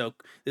background. So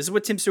this is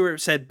what Tim Stewart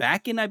said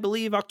back in, I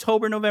believe,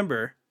 October,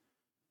 November.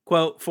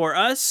 Quote, "For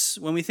us,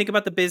 when we think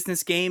about the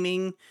business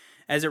gaming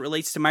as it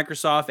relates to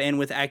Microsoft and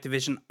with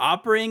Activision,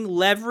 operating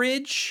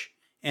leverage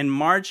and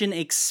margin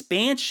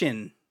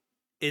expansion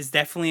is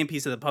definitely a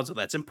piece of the puzzle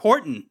that's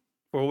important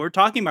for what we're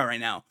talking about right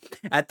now.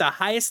 At the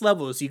highest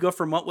levels, you go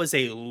from what was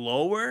a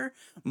lower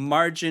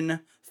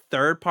margin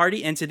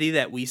third-party entity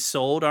that we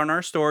sold on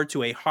our store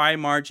to a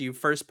high-margin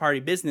first-party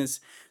business.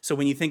 So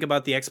when you think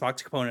about the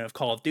Xbox component of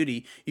Call of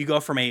Duty, you go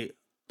from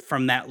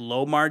that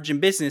low-margin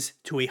business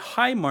to a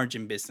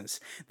high-margin business.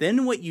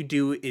 Then what you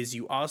do is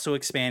you also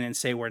expand and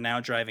say we're now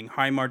driving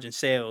high-margin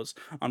sales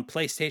on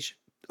PlayStation,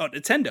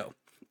 Nintendo,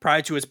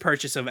 prior to its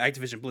purchase of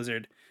Activision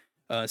Blizzard,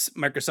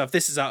 Microsoft.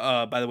 This is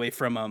by the way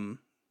from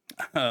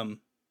who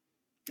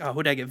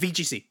did I get?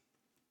 VGC.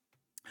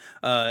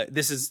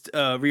 This is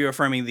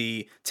reaffirming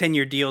the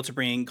 10-year deal to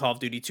bring Call of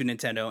Duty to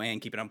Nintendo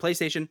and keep it on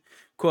PlayStation.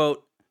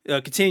 Quote,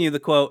 continue the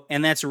quote,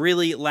 "And that's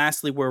really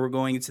lastly where we're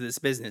going into this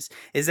business,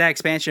 is that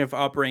expansion of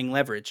operating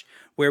leverage,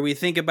 where we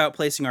think about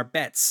placing our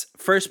bets.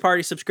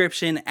 First-party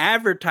subscription,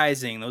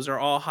 advertising, those are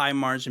all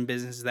high-margin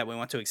businesses that we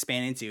want to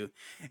expand into.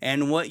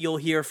 And what you'll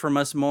hear from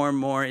us more and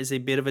more is a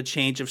bit of a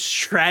change of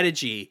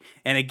strategy.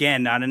 And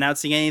again, not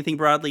announcing anything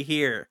broadly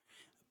here,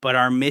 but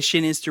our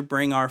mission is to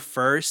bring our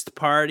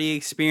first-party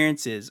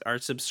experiences, our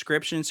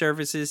subscription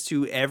services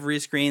to every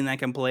screen that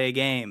can play a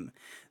game.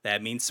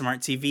 That means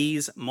smart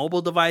TVs,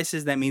 mobile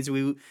devices. That means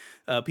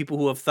people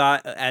who have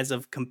thought as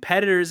of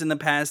competitors in the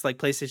past, like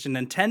PlayStation,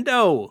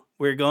 Nintendo.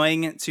 We're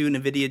going to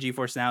NVIDIA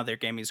GeForce Now, their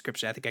gaming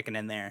subscription. I think I can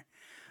end there.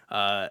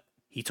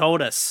 He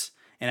told us,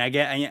 and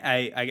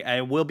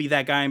I will be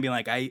that guy and be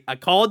like, I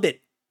called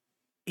it.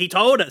 He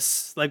told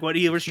us like what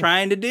he was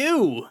trying to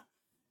do,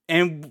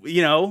 and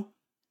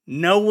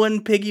no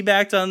one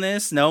piggybacked on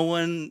this. No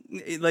one,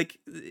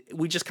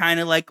 we just kind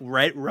of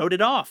wrote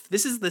it off.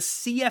 This is the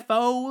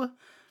CFO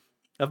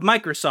of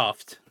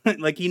Microsoft.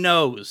 Like, he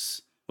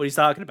knows what he's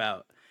talking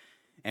about.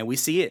 And we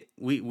see it.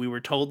 We were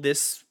told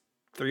this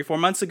 3-4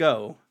 months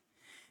ago.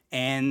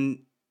 And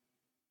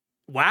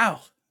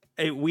wow,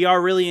 we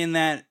are really in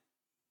that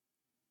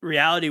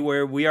reality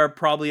where we are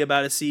probably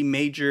about to see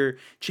major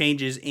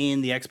changes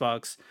in the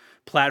Xbox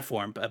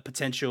platform, a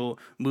potential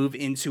move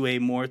into a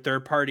more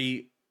third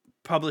party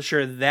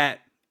publisher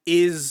that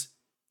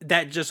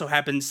just so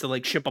happens to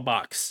like ship a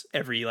box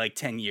every like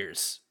 10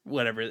 years,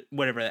 whatever.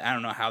 I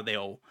don't know how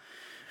they'll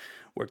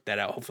work that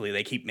out. Hopefully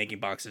they keep making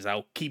boxes.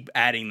 I'll keep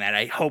adding that.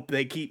 I hope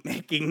they keep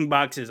making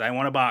boxes. I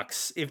want a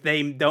box. If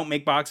they don't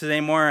make boxes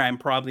anymore, I'm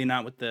probably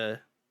not with them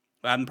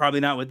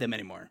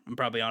anymore. I'm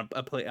probably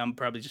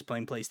just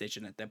playing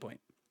PlayStation at that point.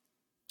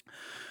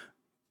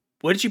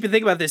 What did you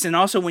think about this? And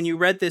also, when you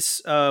read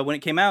this when it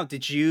came out,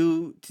 did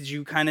you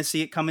kind of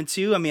see it coming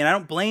too? I mean, I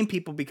don't blame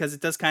people because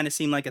it does kind of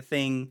seem like a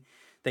thing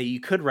that you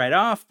could write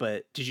off.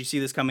 But did you see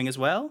this coming as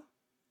well?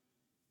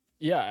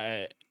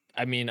 Yeah,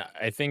 I mean,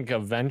 I think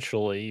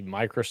eventually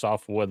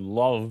Microsoft would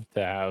love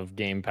to have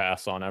Game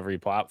Pass on every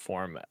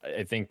platform.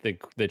 I think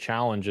the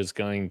challenge is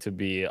going to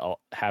be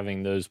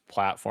having those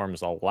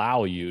platforms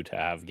allow you to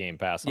have Game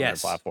Pass on their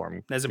Yes,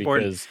 platform that's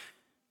important. because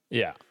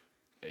yeah,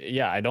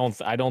 yeah, I don't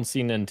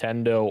see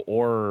Nintendo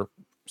or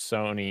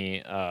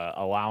Sony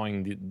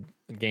allowing the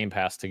Game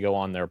Pass to go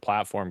on their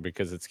platform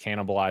because it's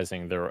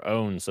cannibalizing their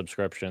own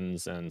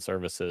subscriptions and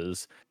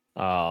services.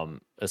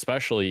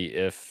 Especially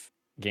if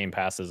Game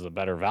Pass is a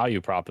better value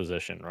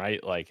proposition,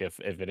 right? Like if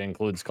it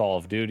includes Call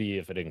of Duty,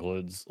 if it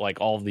includes like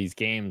all of these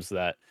games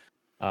that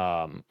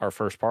are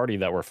first party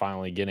that we're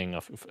finally getting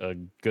a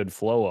good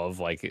flow of,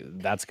 like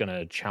that's going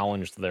to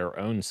challenge their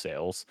own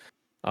sales.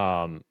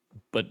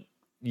 But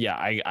yeah,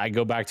 I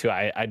go back to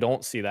I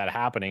don't see that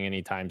happening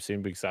anytime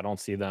soon because I don't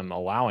see them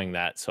allowing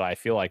that. So I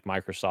feel like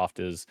Microsoft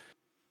is,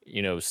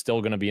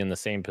 still going to be in the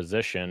same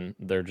position.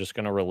 They're just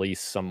going to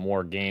release some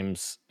more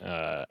games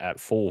at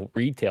full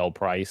retail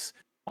price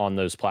on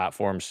those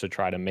platforms to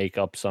try to make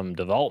up some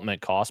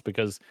development costs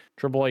because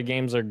AAA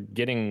games are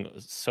getting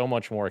so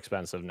much more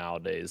expensive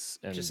nowadays.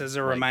 Just And as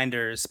a like,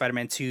 reminder,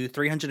 Spider-Man 2,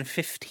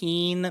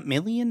 $315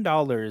 million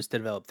to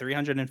develop.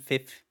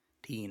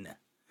 315.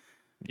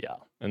 yeah,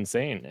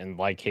 insane. And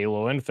like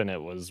Halo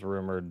Infinite was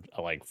rumored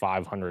like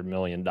 $500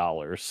 million,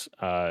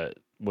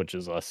 which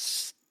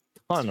is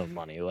ton of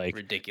money. Like,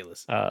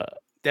 Ridiculous. uh,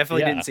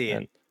 Definitely didn't yeah, see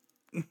and it.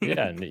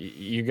 yeah, and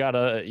you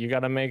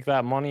gotta make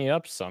that money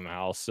up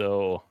somehow.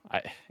 So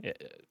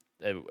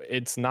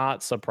it's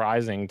not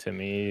surprising to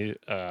me.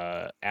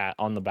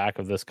 On the back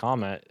of this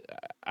comment,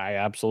 I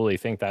absolutely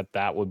think that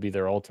that would be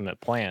their ultimate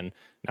plan.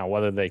 Now,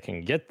 whether they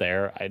can get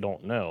there, I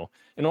don't know.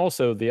 And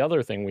also, the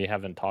other thing we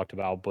haven't talked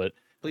about, but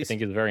I Please.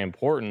 think is very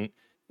important,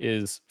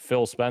 is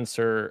Phil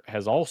Spencer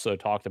has also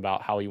talked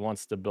about how he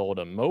wants to build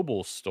a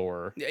mobile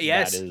store that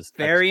Yes, is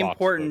very Xbox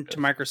important to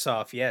focused.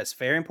 Microsoft. Yes,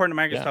 very important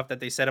to Yeah, Microsoft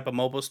that they set up a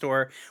mobile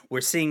store.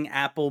 We're seeing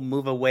Apple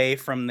move away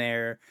from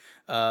their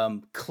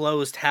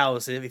closed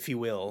house, if you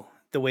will,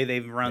 the way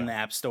they've run yeah, the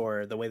App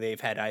Store, the way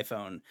they've had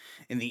iPhone.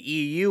 In the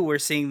EU, we're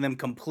seeing them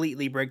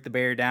completely break the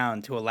barrier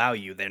down to allow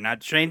you. They're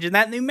not changing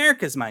that in the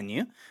Americas, mind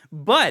you,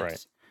 right.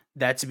 but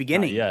that's a Not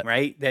beginning, yet.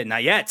 right? That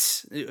not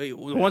yet.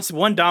 Once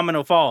one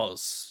domino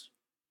falls,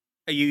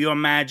 you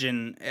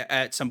imagine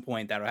at some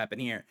point that'll happen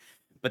here.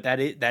 But that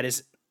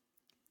is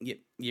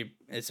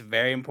it's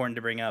very important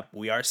to bring up.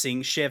 We are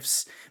seeing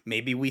shifts.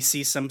 Maybe we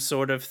see some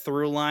sort of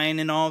through line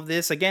in all of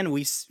this. Again,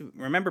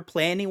 remember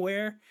Play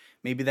Anywhere.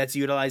 Maybe that's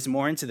utilized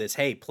more into this.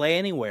 Hey, Play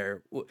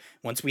Anywhere.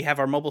 Once we have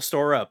our mobile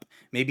store up,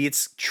 maybe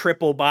it's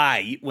triple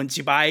buy. Once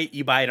you buy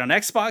it on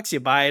Xbox, you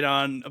buy it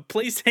on a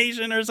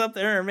PlayStation or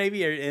something, or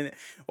maybe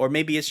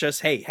it's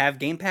just hey, have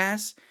Game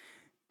Pass.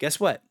 Guess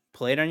what?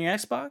 Play it on your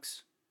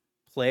Xbox.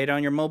 Play it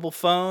on your mobile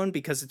phone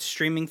because it's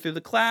streaming through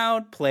the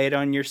cloud. Play it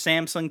on your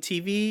Samsung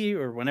TV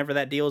or whenever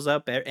that deal's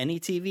up, any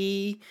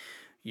TV,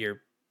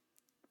 your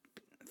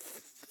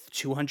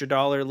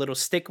 $200 little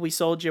stick we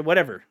sold you,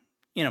 whatever.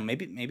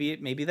 Maybe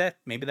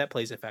that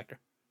plays a factor.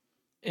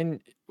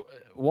 And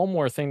one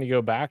more thing to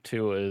go back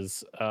to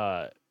is,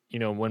 when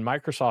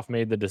Microsoft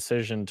made the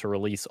decision to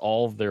release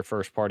all of their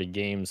first party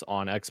games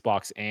on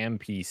Xbox and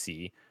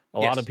PC, a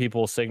lot of Yes,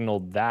 people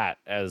signaled that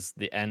as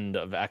the end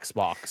of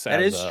Xbox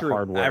that as is a true. I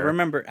hardware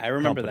remember. I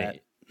remember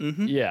that. company.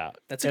 Mm-hmm. Yeah.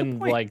 That's a good And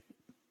point. like,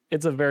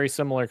 it's a very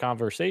similar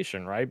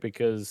conversation, right?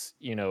 Because,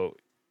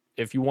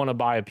 if you want to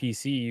buy a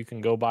PC, you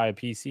can go buy a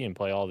PC and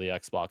play all the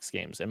Xbox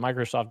games. And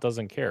Microsoft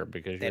doesn't care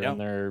because They you're in don't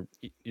there,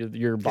 you're because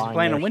you're buying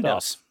playing their on stuff.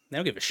 Windows. They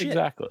don't give a shit.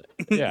 Exactly.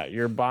 Yeah,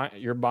 you're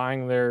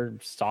buying their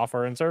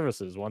software and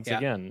services once Yeah.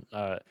 again.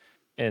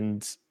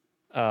 And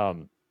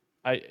um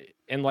I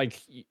and like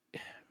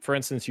for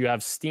instance, you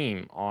have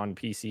Steam on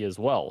PC as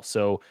well.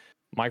 So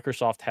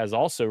Microsoft has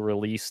also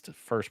released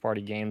first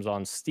party games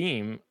on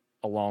Steam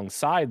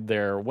alongside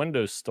their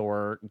Windows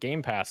Store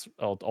Game Pass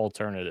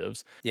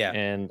alternatives, Yeah.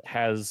 and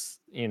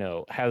has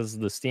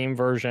the Steam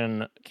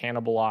version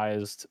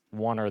cannibalized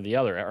one or the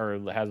other,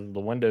 or has the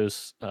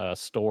Windows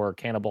Store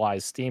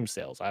cannibalized Steam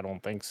sales? I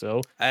don't think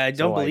so. I So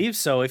don't like, believe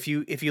so. If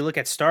you look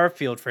at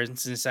Starfield, for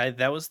instance,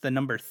 that was the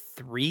number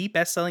 3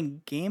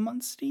 best-selling game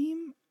on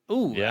Steam.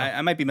 Ooh, yeah,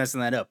 I might be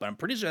messing that up, but I'm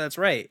pretty sure that's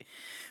right.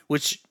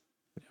 Which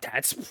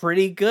That's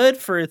pretty good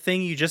for a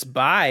thing you just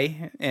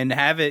buy and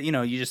have it. You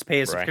know, you just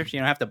pay a subscription.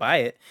 You don't have to buy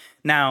it.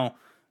 Now,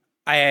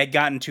 I had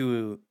gotten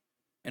to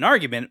an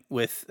argument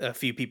with a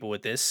few people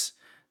with this.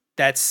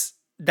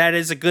 That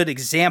is a good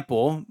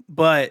example,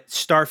 but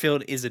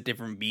Starfield is a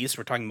different beast.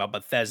 We're talking about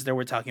Bethesda.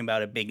 We're talking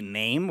about a big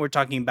name. We're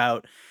talking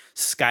about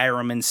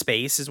Skyrim in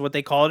space is what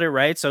they called it,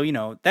 right? So, you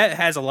know, that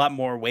has a lot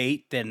more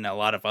weight than a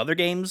lot of other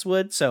games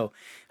would. So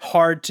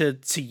hard to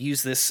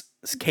use this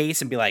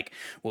case and be like,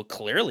 well,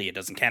 clearly it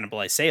doesn't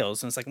cannibalize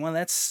sales. And it's like, well,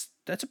 that's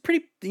a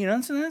pretty, you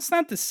know, that's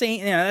not the same.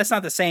 You know, that's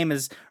not the same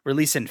as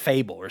releasing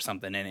Fable or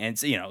something. And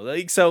it's, you know,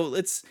 like, so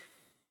it's,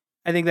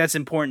 I think that's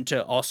important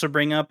to also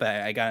bring up.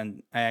 I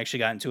actually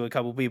got into a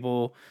couple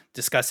people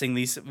discussing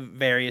these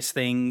various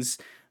things.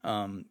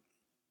 I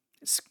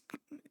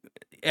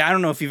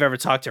don't know if you've ever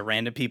talked to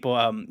random people.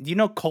 Do you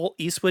know Colt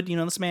Eastwood? You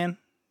know this man?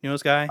 You know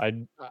this guy?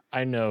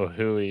 I know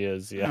who he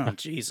is. Yeah. Oh,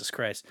 Jesus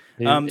Christ.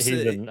 He's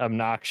been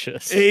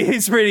obnoxious.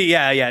 He's pretty.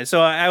 Yeah.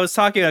 So I was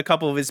talking to a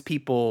couple of his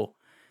people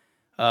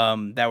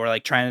that were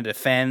like trying to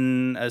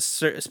defend a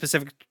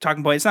specific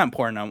talking point. It's not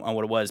important on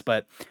what it was,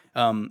 but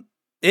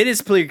it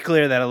is pretty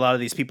clear that a lot of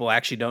these people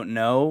actually don't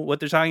know what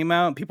they're talking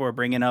about. People are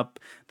bringing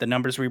up the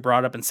numbers we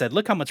brought up and said,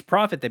 "Look how much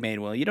profit they made."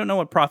 Well, you don't know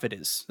what profit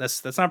is.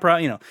 That's not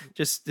profit. You know,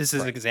 just this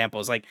is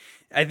examples. Like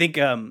I think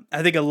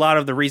a lot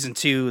of the reason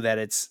too that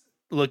it's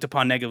looked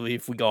upon negatively,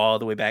 if we go all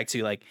the way back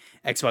to like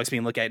Xbox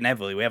being looked at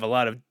negatively, we have a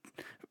lot of,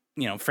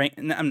 you know,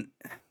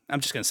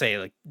 I'm just gonna say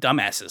like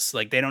dumbasses.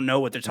 Like they don't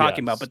know what they're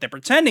talking about, but they're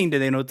pretending to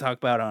they know what to talk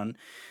about on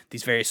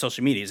these various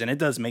social medias, and it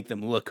does make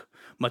them look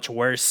much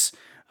worse.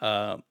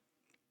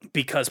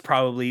 Because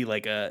probably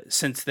like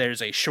since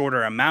there's a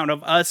shorter amount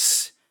of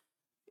us,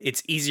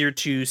 it's easier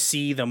to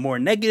see the more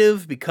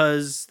negative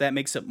because that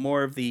makes up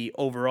more of the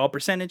overall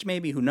percentage.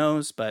 Maybe, who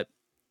knows? But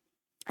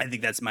I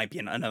think that's might be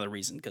another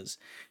reason, because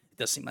it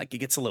does seem like it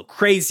gets a little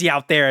crazy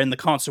out there in the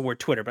console war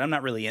Twitter. But I'm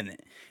not really in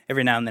it.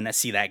 Every now and then I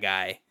see that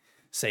guy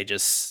say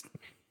just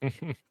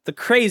the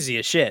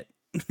craziest shit.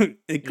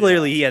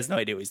 Clearly, he has no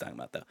idea what he's talking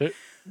about, though.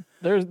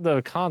 There's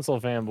the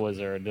console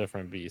fanboys are a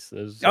different beast.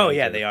 Oh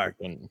yeah, they are.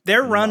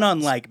 They're run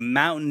on like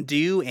Mountain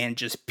Dew and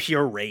just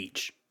pure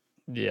rage.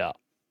 Yeah.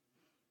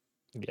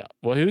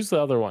 Well, who's the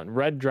other one?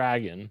 Red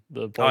Dragon.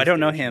 I don't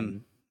know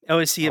him. Oh,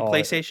 is he a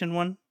PlayStation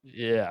one?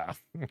 Yeah.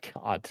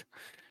 God,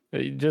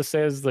 he just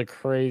says the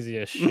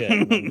craziest shit.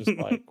 And I'm just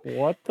like,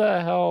 what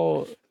the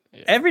hell?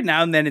 Yeah. Every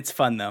now and then, it's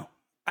fun though.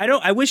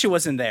 I wish it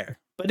wasn't there.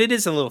 But it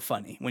is a little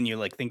funny when you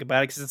like think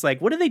about it, because it's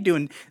like, what are they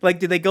doing? Like,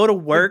 do they go to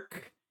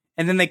work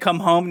and then they come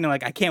home and they're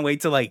like, I can't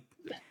wait to like,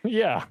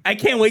 I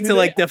can't wait to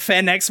like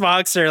defend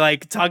Xbox or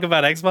like talk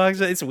about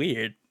Xbox. It's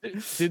weird.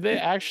 Do they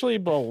actually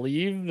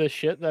believe the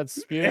shit that's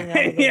spewing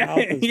out of their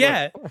mouth?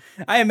 Yeah.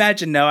 I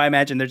imagine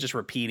they're just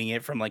repeating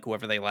it from like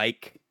whoever they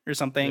like or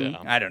something.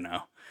 Yeah. I don't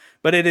know.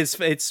 But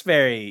it's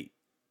very,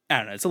 I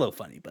don't know. It's a little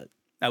funny, but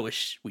I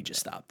wish we just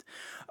stopped.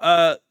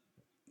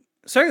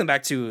 Circling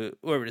back to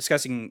what we were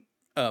discussing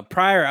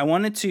prior, I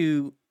wanted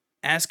to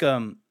ask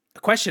a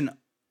question.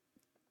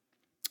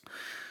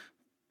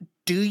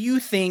 Do you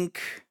think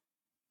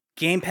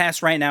Game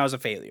Pass right now is a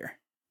failure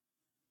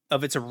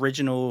of its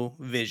original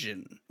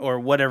vision, or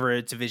whatever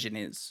its vision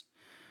is?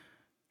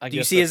 Do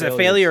you see it as a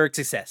failure or a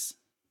success?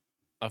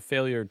 A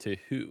failure to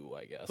who,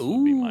 I guess,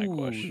 would be my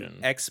question.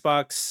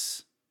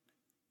 Xbox,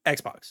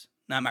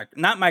 not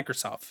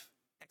Microsoft.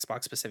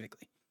 Xbox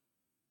specifically.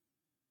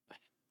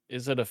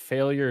 Is it a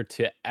failure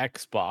to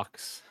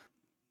Xbox?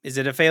 Is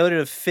it a failure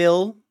to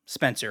Phil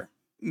Spencer?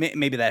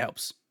 Maybe that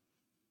helps.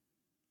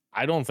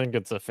 I don't think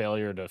it's a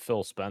failure to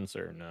Phil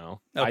Spencer. No.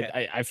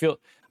 Okay. I feel.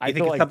 I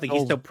think it's like something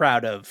he's so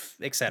proud of,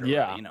 etc.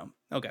 Yeah. You know.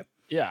 Okay.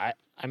 Yeah.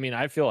 I mean,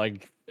 I feel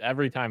like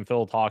every time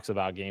Phil talks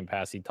about Game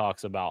Pass, he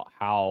talks about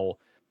how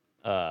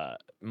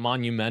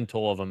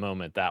monumental of a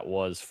moment that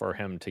was for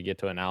him to get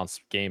to announce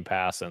Game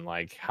Pass, and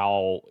like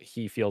how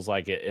he feels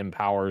like it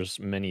empowers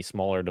many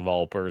smaller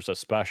developers,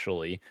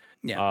 especially.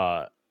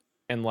 Yeah.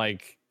 And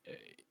like,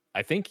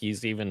 I think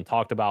he's even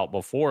talked about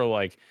before,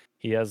 like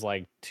he has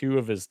like two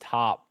of his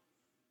top,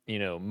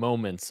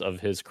 moments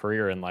of his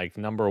career, and like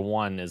number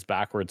one is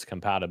backwards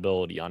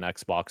compatibility on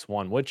Xbox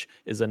One, which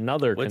is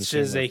another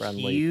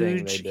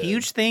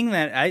huge thing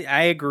that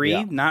I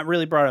agree, not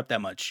really brought up that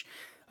much.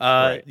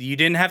 Right. You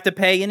didn't have to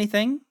pay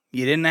anything,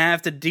 you didn't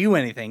have to do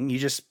anything, you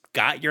just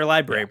got your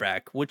library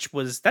back, which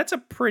was that was a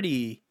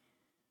pretty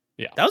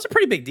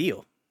big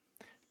deal.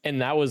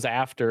 And that was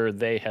after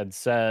they had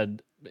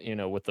said,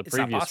 with the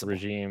previous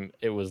regime,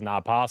 it was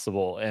not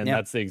possible. And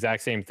that's the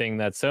exact same thing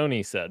that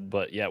Sony said.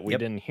 But yet we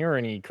didn't hear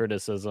any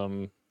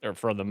criticism, or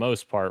for the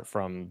most part,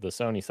 from the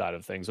Sony side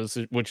of things,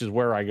 which is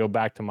where I go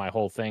back to my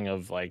whole thing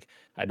of like,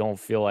 I don't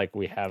feel like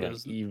we have an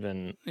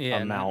even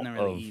amount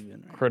of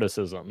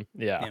criticism.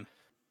 Yeah.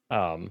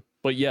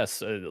 But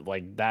yes,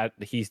 like that,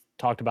 he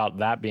talked about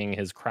that being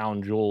his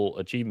crown jewel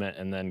achievement.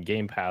 And then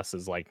Game Pass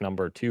is like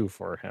number 2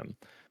 for him.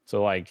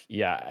 So like,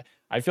 yeah,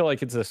 I feel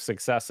like it's a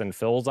success in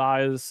Phil's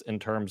eyes in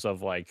terms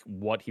of like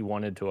what he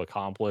wanted to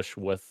accomplish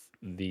with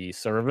the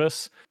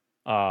service.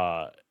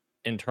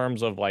 in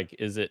terms of like,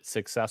 is it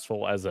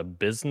successful as a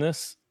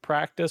business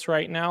practice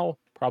right now?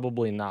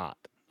 Probably not.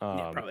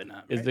 Yeah, probably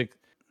not. Is Right?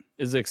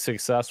 it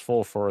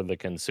successful for the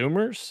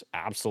consumers?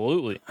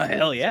 Absolutely.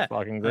 Hell It's a yeah,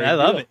 fucking I great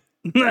love deal. it.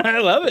 I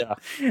love it.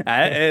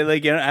 Yeah.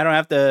 Like, I don't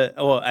have to.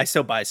 Well, I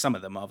still buy some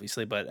of them,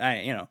 obviously, but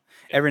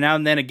every now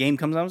and then a game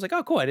comes out. I was like,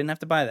 oh, cool. I didn't have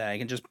to buy that. I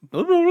can just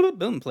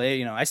boom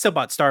play. I still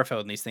bought Starfield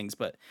and these things,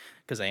 but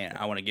because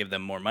I want to give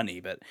them more money.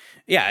 But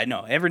yeah, I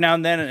know every now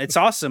and then it's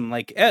awesome.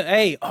 Like,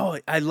 hey, oh,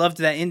 I loved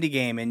that indie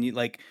game, and you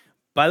like.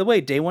 By the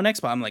way, day one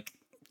Xbox. I'm like,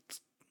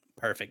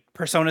 perfect.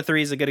 Persona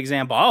 3 is a good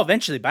example. I'll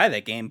eventually buy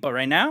that game, but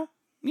right now,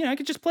 I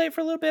could just play it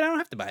for a little bit. I don't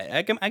have to buy it.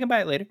 I can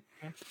buy it later.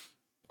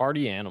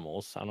 Party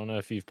Animals. I don't know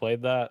if you've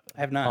played that.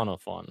 I have not. Ton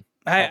of fun.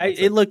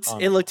 It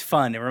looked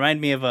fun. It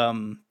reminded me of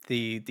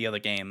the other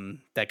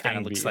game that kind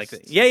of looks like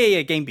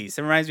yeah, Game Beast.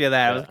 It reminds me of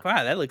that. I was like,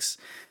 wow, that looks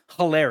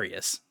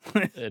hilarious.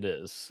 It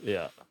is,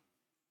 yeah.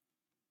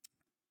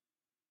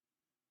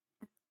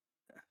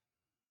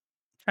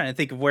 Trying to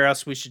think of where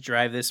else we should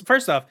drive this.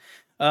 First off,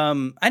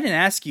 I didn't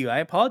ask you. I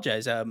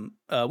apologize. When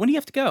do you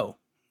have to go?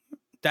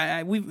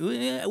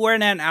 We're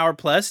in an hour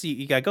plus.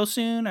 You gotta go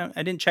soon. I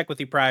didn't check with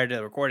you prior to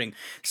the recording.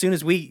 As soon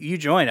as you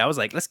joined, I was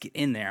like, let's get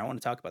in there. I want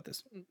to talk about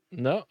this.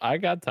 No, I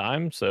got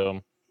time. So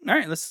all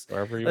right, let's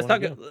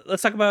talk.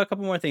 Let's talk about a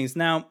couple more things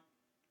now.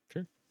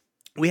 Sure.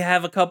 We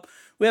have a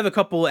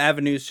couple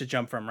avenues to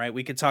jump from. Right,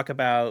 we could talk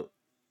about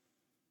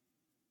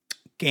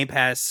Game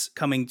Pass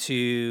coming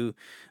to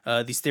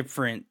these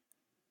different.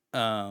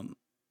 You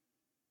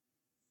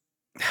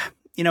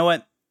know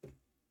what?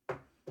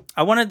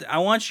 I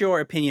want your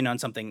opinion on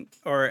something,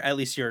 or at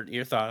least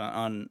your thought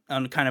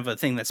on kind of a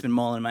thing that's been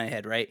mulling in my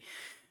head, right?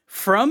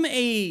 From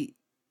a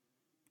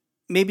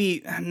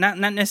maybe not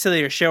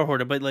necessarily a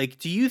shareholder, but like,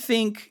 do you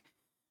think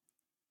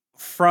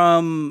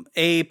from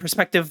a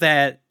perspective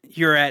that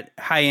you're at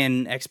high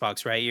end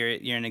Xbox, right?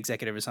 You're an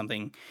executive or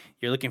something.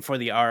 You're looking for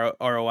the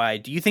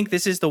ROI. Do you think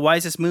this is the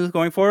wisest move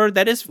going forward?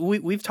 That is,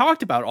 we've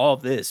talked about all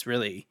of this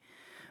really.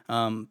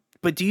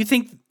 But do you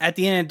think at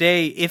the end of the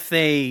day, if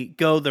they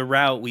go the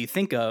route we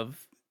think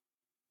of,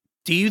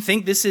 do you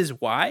think this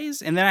is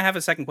wise? And then I have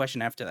a second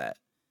question after that.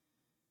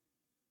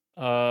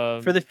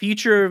 For the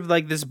future of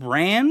like this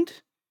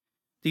brand,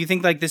 do you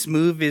think like this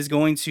move is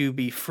going to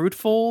be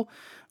fruitful?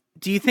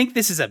 Do you think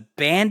this is a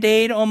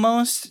band-aid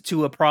almost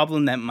to a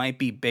problem that might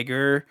be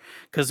bigger?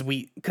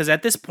 Because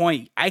at this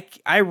point,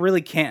 I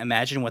really can't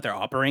imagine what their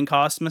operating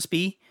costs must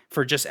be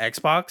for just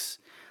Xbox.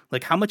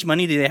 Like, how much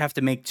money do they have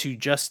to make to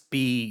just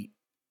be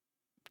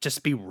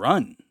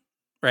run,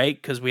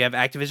 right? Because we have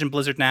Activision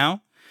Blizzard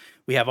now,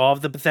 we have all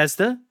of the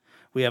Bethesda,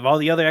 we have all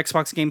the other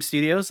Xbox game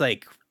studios.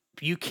 Like,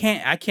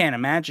 I can't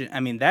imagine. I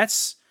mean,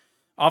 that's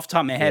off the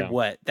top of my head.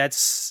 Yeah.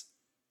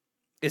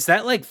 Is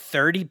that like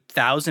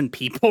 30,000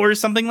 people or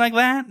something like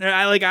that?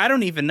 I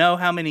don't even know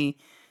how many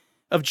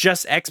of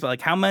just Xbox.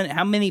 Like, how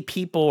many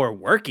people are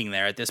working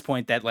there at this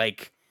point? That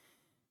like,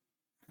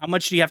 how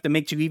much do you have to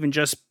make to even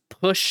just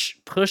push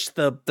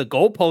the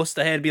goalpost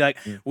ahead and be like,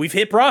 we've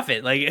hit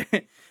profit?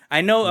 Like,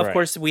 I know, of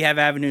course, we have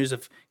avenues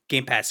of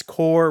Game Pass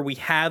Core. We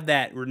have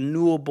that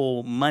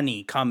renewable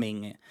money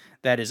coming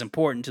that is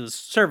important to the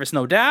service,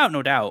 no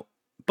doubt.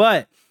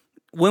 But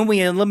when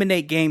we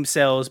eliminate game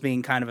sales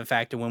being kind of a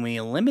factor, when we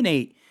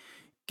eliminate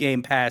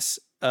Game Pass,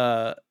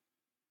 when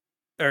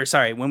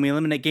we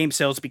eliminate game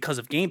sales because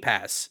of Game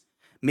Pass,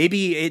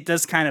 maybe it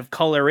does kind of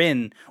color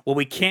in, well,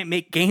 we can't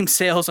make game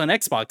sales on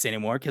Xbox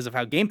anymore because of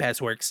how Game Pass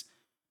works.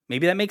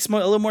 Maybe that makes a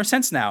little more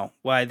sense now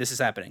why this is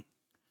happening.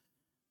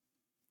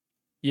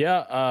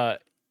 Yeah,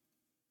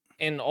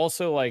 and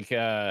also like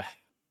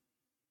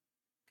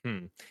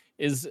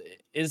is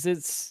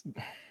it,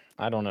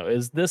 I don't know,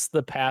 is this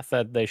the path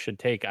that they should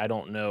take? I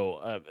don't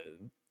know.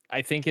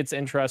 I think it's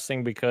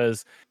interesting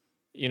because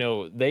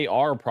they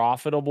are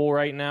profitable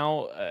right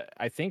now.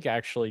 I think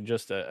actually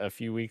just a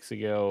few weeks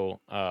ago,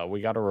 we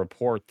got a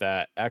report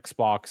that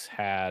Xbox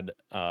had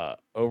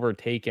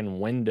overtaken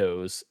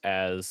Windows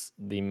as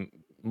the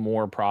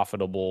more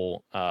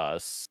profitable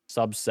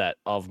subset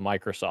of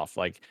Microsoft.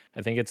 Like,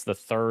 I think it's the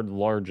third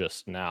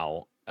largest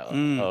now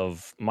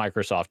of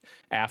Microsoft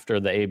after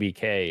the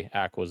ABK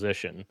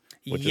acquisition,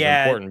 which is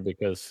important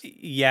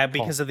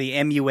because of the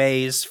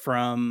MUAs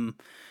from.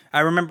 I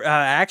remember.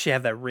 I actually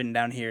have that written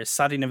down here.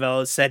 Satya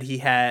Nadella said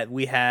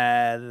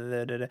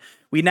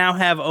we now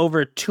have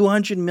over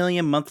 200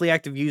 million monthly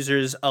active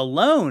users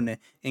alone,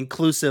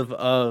 inclusive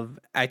of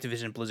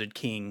Activision Blizzard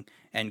King.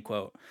 End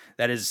quote.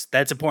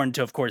 That's important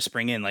to, of course,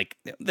 bring in. Like,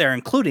 they're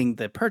including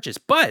the purchase,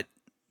 but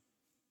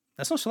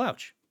that's no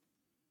slouch.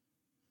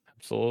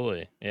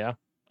 Absolutely, yeah.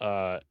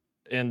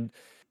 And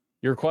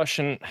your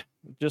question,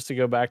 just to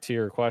go back to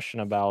your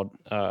question about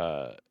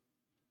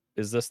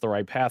is this the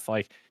right path?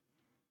 Like,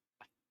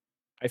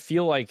 I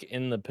feel like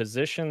in the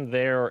position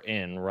they're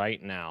in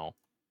right now,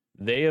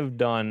 they have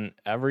done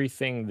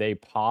everything they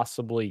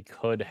possibly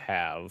could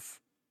have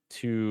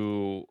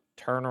to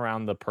turn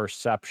around the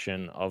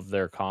perception of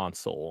their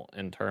console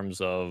in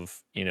terms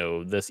of,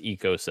 this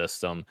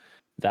ecosystem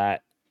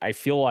that I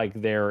feel like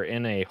they're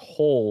in a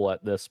hole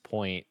at this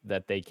point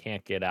that they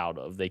can't get out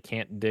of. They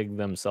can't dig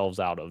themselves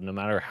out of, no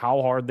matter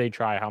how hard they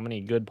try, how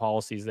many good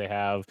policies they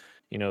have.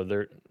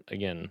 They're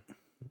again,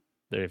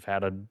 they've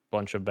had a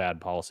bunch of bad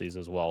policies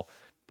as well,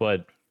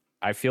 but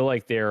I feel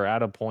like they're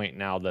at a point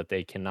now that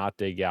they cannot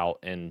dig out,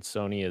 and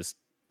Sony has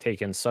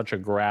taken such a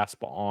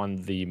grasp on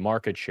the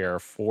market share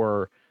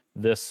for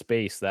this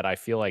space that I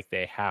feel like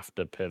they have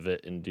to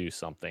pivot and do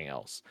something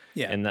else.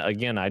 Yeah. And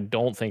again, I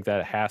don't think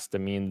that has to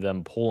mean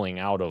them pulling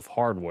out of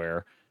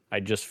hardware. I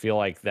just feel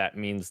like that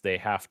means they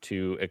have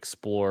to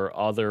explore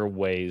other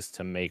ways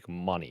to make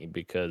money,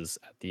 because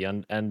at the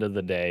end of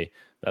the day,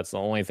 that's the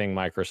only thing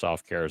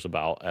Microsoft cares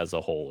about as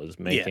a whole, is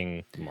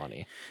making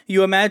money.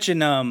 You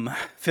imagine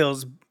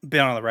Phil's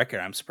been on the record.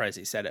 I'm surprised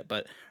he said it,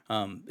 but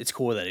it's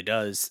cool that he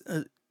does.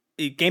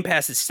 Game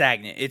Pass is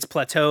stagnant. It's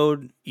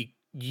plateaued.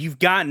 You've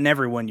gotten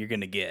everyone you're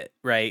going to get,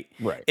 right?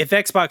 Right. If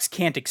Xbox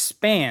can't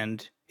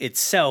expand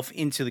itself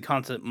into the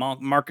constant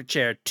market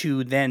share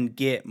to then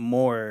get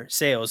more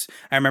sales.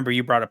 I remember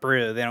you brought up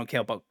earlier, they don't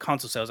care about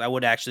console sales. I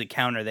would actually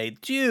counter they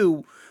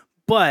do,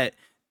 but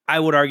I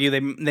would argue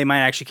they might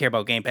actually care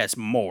about Game Pass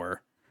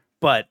more.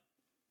 But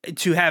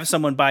to have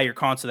someone buy your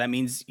console, that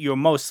means you're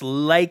most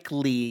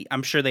likely,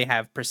 I'm sure they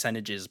have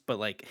percentages, but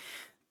like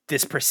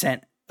this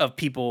percent of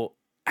people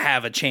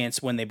have a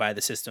chance when they buy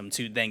the system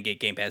to then get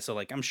Game Pass. So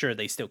like, I'm sure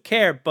they still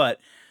care, but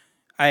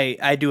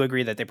I do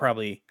agree that they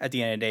probably at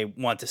the end of the day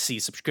want to see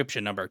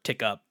subscription number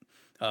tick up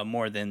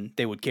more than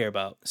they would care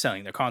about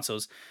selling their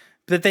consoles.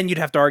 But then you'd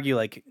have to argue,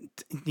 like,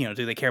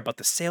 do they care about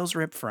the sales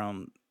rip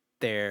from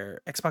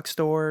their Xbox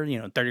store?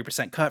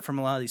 30% cut from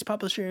a lot of these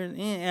publishers.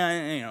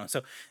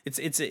 So it's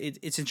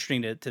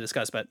interesting to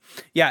discuss. But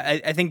yeah,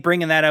 I think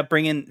bringing that up,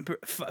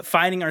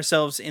 finding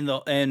ourselves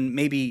in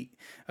maybe,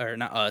 or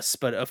not us,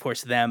 but of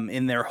course them,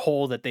 in their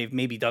hole that they've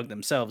maybe dug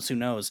themselves. Who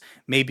knows?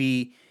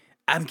 Maybe.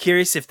 I'm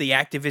curious if the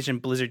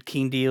Activision Blizzard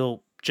King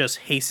deal just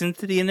hastened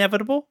the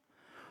inevitable,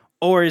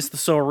 or is the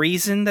sole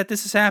reason that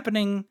this is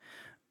happening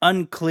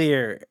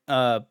unclear,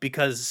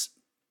 because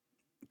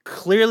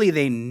clearly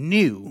they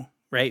knew,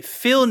 right?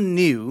 Phil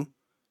knew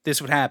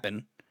this would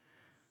happen.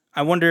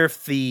 I wonder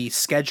if the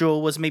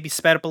schedule was maybe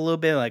sped up a little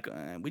bit. Like,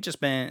 we just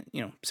spent,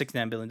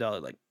 $69 billion.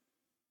 Like,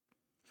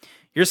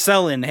 you're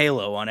selling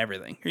Halo on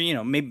everything.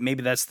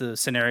 Maybe that's the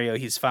scenario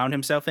he's found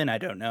himself in. I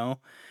don't know.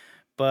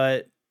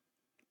 But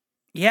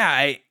yeah,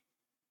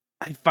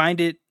 I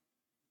find it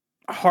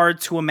hard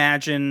to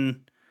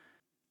imagine.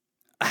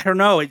 I don't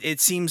know. It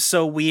seems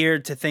so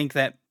weird to think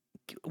that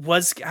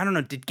I don't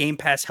know, did Game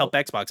Pass help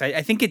Xbox?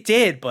 I think it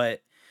did,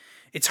 but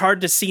it's hard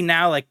to see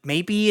now. Like,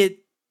 maybe it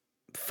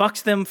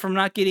fucks them from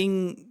not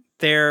getting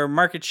their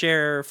market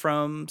share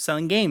from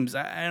selling games.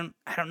 I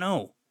don't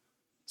know.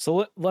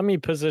 So let me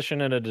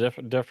position it a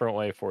different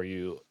way for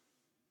you.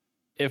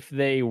 If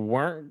they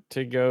weren't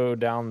to go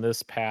down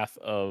this path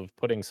of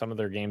putting some of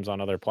their games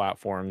on other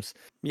platforms,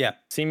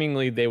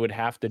 seemingly they would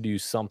have to do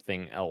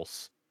something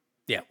else.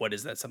 Yeah, what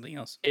is that something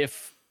else?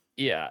 If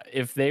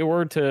they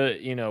were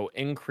to,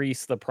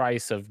 increase the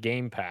price of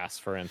Game Pass,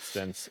 for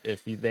instance,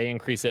 if they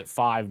increase it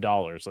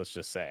 $5, let's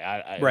just say,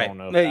 I don't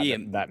know.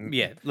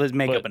 Let's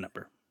make up a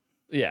number.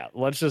 Yeah,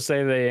 let's just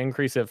say they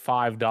increase it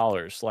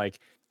 $5. Like,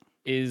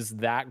 is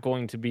that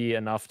going to be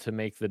enough to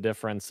make the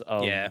difference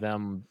of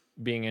them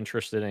being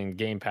interested in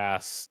Game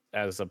Pass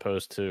as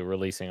opposed to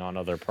releasing on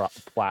other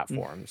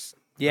platforms?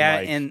 Yeah,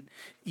 and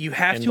you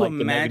have to imagine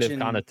the negative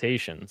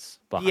connotations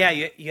behind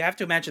it. You have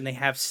to imagine they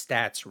have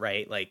stats,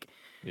 right? Like,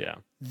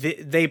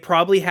 they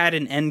probably had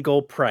an end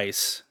goal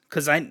price,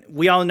 because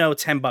we all know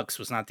 $10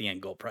 was not the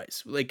end goal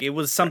price. Like, it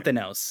was something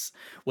else.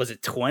 Was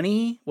it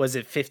 20? Was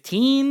it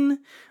 15?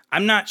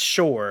 I'm not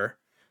sure.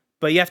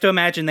 But you have to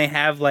imagine they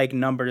have like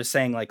numbers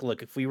saying like,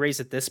 look, if we raise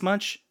it this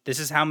much, this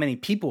is how many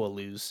people will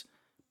lose,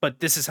 but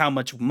this is how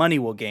much money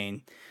we'll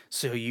gain.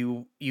 So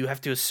you have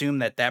to assume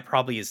that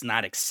probably is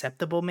not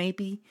acceptable,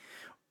 maybe,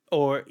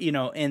 or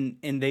and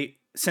they,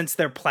 since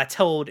they're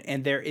plateaued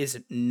and there is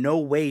no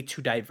way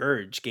to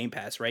diverge Game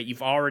Pass, right? You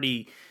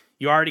already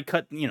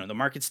cut, the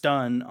market's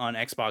done on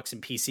Xbox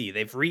and PC.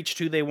 They've reached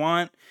who they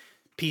want.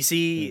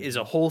 PC is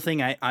a whole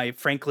thing I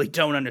frankly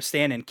don't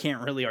understand and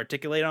can't really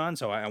articulate on,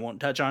 so I won't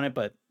touch on it,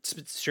 but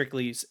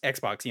strictly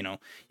Xbox,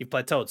 you've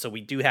plateaued. So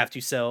we do have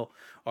to sell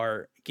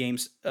our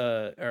games,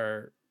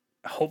 or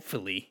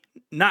hopefully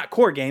not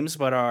core games,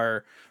 but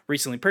our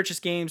recently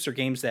purchased games, or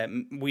games that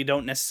we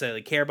don't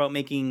necessarily care about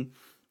making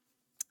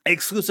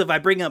exclusive. I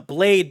bring up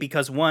Blade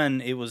because, one,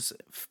 it was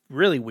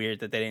really weird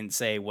that they didn't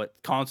say what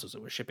consoles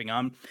it was shipping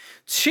on.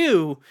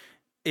 Two,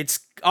 it's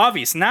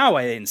obvious now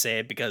I didn't say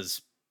it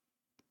because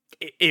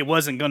it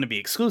wasn't going to be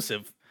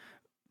exclusive.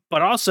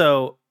 But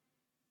also,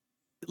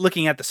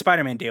 looking at the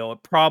Spider-Man deal,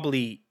 it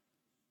probably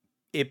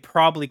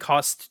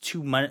cost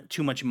too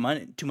much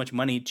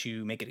money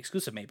to make it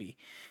exclusive, maybe.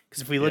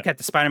 Because if we look at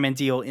the Spider-Man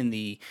deal in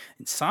the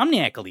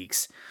Insomniac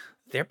leaks,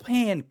 they're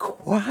paying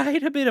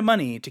quite a bit of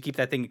money to keep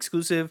that thing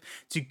exclusive,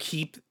 to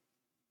keep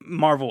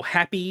Marvel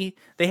happy.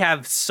 They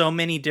have so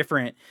many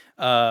different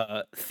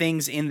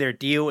things in their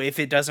deal. If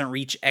it doesn't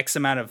reach X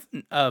amount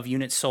of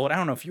units sold, I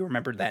don't know if you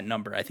remember that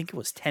number. I think it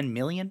was 10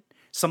 million,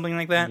 something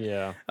like that.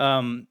 Yeah.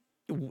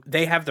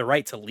 They have the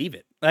right to leave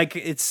it. Like,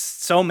 it's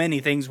so many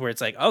things where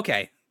it's like,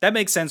 okay, that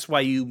makes sense why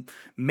you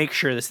make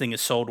sure this thing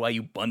is sold, why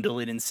you bundle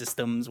it in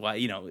systems, why,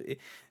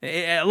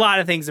 a lot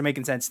of things are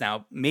making sense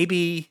now.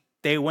 Maybe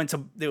they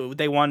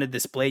wanted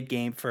this Blade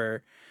game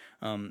for,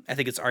 I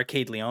think it's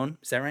Arcade Leon.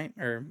 Is that right?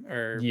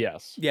 Or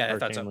Yes. yeah, I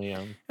thought so.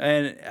 Leon.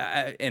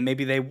 And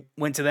maybe they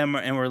went to them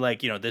and were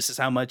like, this is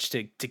how much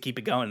to keep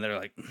it going. And they're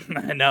like,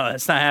 no,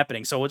 that's not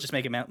happening. So we'll just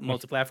make it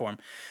multi-platform.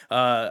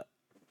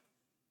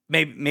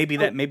 Maybe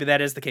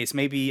that is the case.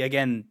 Maybe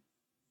again,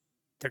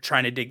 they're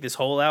trying to dig this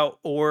hole out,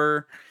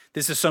 or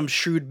this is some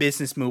shrewd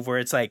business move where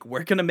it's like,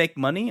 we're gonna make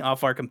money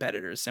off our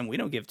competitors, and we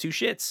don't give two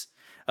shits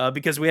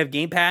because we have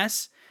Game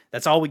Pass.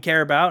 That's all we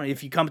care about.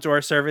 If you come to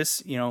our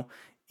service,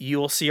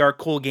 you'll see our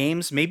cool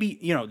games. Maybe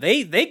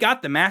they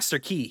got the master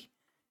key.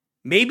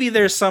 Maybe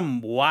there's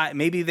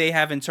maybe they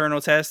have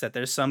internal tests that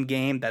there's some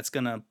game that's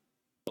gonna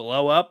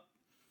blow up,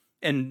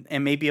 and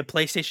maybe a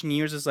PlayStation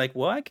user is like,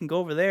 well, I can go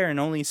over there and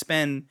only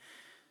spend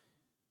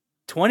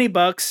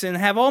 $20 and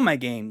have all my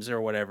games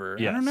or whatever.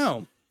 Yes. I don't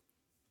know.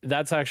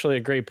 That's actually a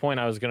great point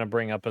I was going to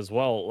bring up as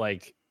well.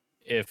 Like,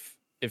 if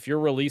you're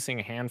releasing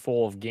a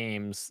handful of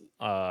games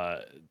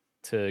to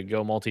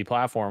go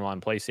multi-platform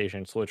on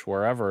PlayStation, Switch,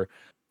 wherever,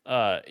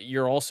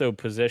 you're also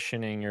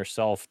positioning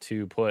yourself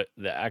to put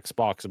the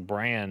Xbox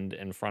brand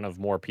in front of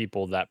more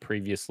people that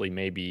previously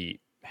maybe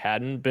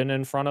hadn't been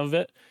in front of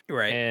it.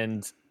 Right.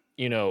 And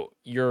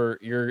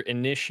you're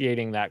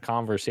initiating that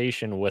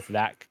conversation with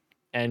that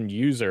end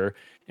user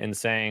and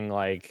saying,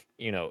 like,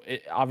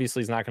 it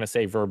obviously is not going to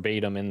say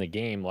verbatim in the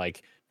game,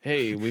 like,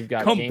 hey, we've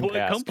got Game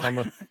Pass.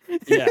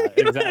 Yeah,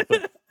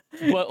 exactly.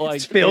 But like,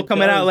 it's Phil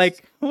coming out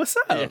like, what's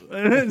up?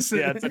 Yeah, it's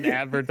an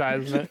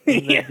advertisement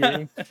in the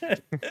game.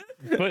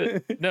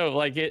 But no,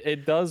 like,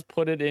 it does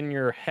put it in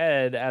your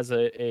head as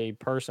a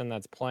person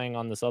that's playing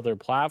on this other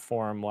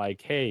platform,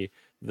 like, hey,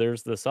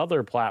 there's this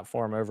other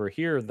platform over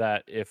here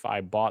that if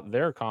I bought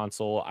their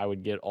console, I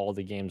would get all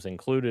the games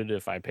included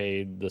if I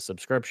paid the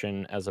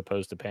subscription, as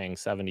opposed to paying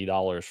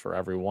 $70 for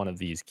every one of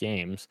these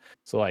games.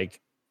 So, like,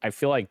 I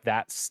feel like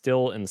that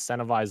still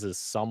incentivizes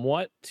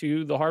somewhat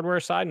to the hardware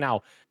side.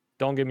 Now,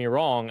 don't get me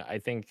wrong, I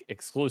think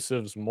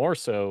exclusives more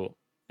so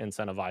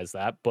incentivize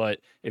that. But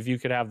if you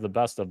could have the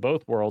best of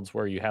both worlds,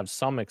 where you have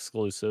some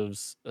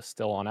exclusives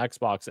still on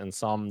Xbox and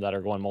some that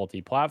are going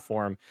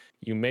multi-platform,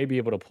 you may be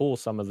able to pull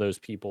some of those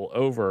people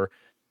over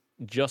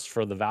just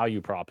for the value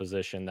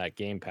proposition that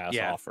Game Pass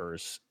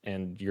offers,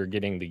 and you're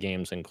getting the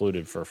games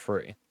included for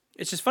free.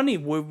 It's just funny,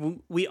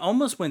 we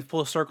almost went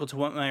full circle to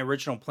what my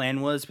original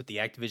plan was with the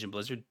Activision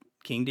Blizzard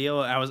King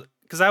deal.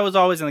 Because I was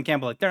always in the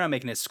camp of like, they're not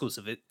making it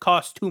exclusive. It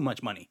costs too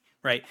much money,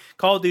 right?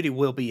 Call of Duty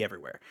will be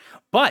everywhere.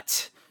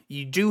 But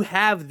you do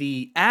have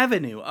the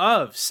avenue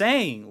of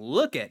saying,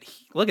 look at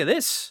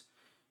this.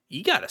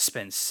 You got to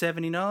spend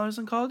 $70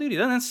 on Call of Duty.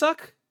 Doesn't that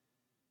suck?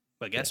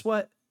 But guess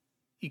what?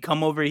 You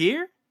come over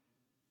here,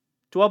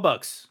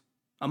 $12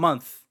 a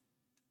month.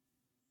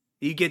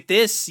 You get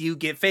this, you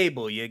get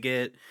Fable, you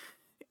get,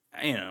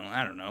 I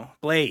don't know,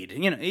 Blade,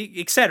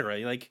 etc.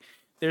 Like,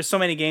 there's so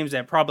many games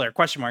that probably are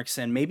question marks,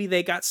 and maybe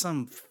they got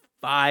some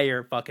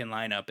fire fucking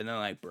lineup, and they're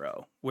like,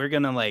 bro, we're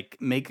gonna like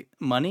make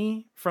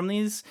money from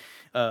these,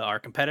 our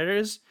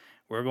competitors.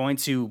 We're going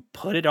to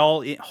put it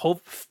all in.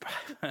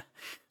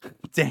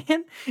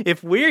 Dan,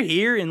 if we're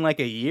here in like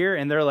a year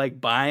and they're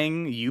like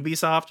buying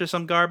Ubisoft or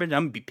some garbage,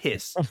 I'm gonna be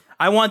pissed.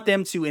 I want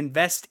them to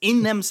invest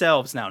in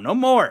themselves now, no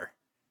more.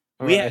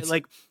 We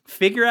like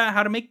figure out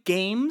how to make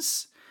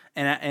games,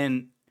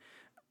 and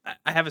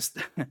I have a.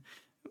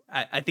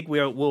 I think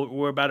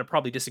we're about to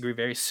probably disagree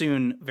very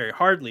soon, very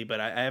hardly, but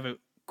I have a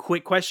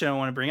quick question I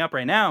want to bring up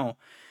right now.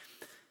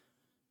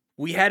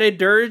 We had a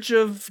dirge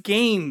of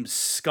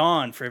games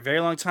gone for a very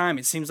long time.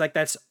 It seems like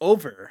that's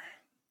over.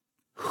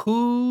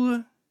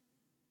 Who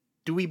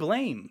do we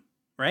blame,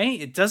 right?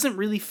 It doesn't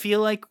really feel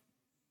like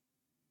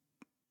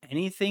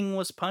anything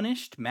was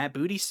punished. Matt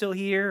Booty's still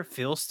here.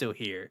 Phil's still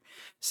here.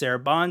 Sarah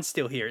Bond's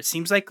still here. It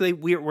seems like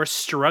we're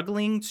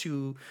struggling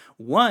to,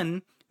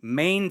 one,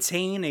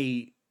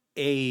 maintain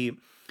a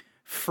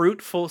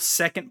fruitful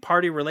second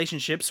party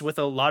relationships with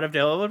a lot of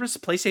developers.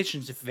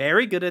 PlayStation's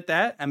very good at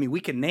that. I mean, we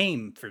can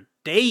name for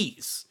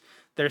days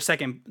their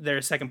second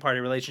party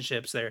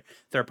relationships, their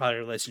third party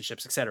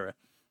relationships, etc.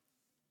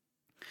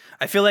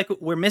 I feel like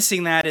we're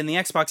missing that in the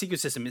Xbox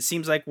ecosystem. It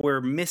seems like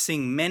we're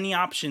missing many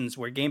options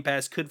where Game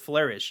Pass could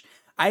flourish.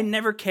 I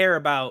never care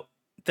about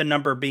the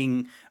number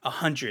being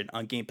 100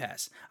 on Game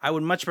Pass. I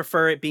would much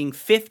prefer it being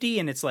 50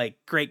 and it's like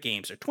great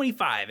games, or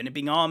 25 and it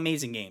being all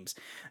amazing games.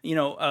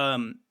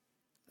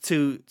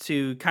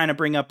 To kind of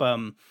bring up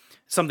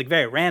something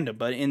very random,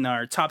 but in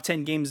our top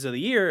 10 games of the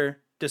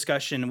year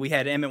discussion, we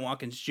had Emmett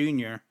Watkins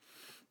Jr.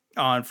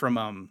 on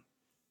from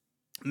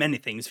many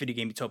things, Video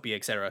Game Utopia,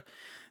 etc.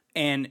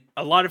 And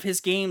a lot of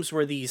his games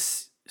were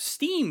these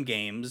Steam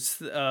games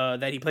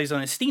that he plays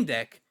on his Steam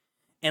Deck.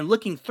 and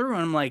looking through,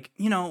 and I'm like,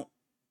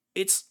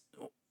 it's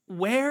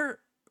where's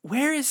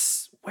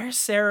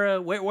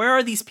Sarah? Where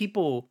are these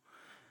people?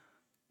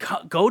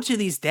 Go to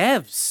these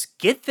devs,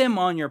 get them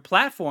on your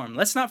platform.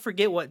 Let's not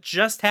forget what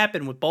just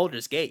happened with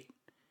Baldur's Gate.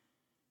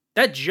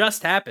 That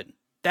just happened.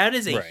 That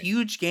is a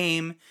huge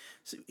game.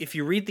 If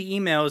you read the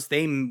emails,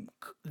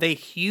 they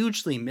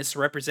hugely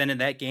misrepresented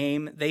that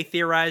game. They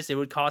theorized it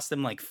would cost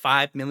them like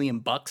 $5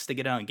 million to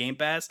get it on Game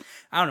Pass.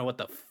 I don't know what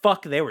the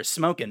fuck they were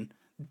smoking.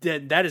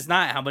 That is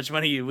not how much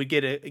money you would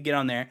get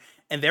on there.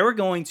 And they were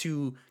going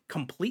to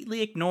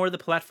completely ignore the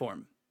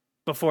platform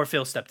before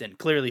Phil stepped in.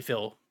 Clearly,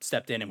 Phil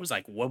stepped in and was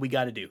like, "What we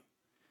got to do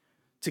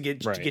to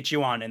get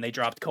you on?" And they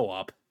dropped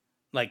co-op.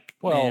 And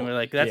we're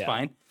like, "That's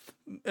fine."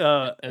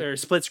 Or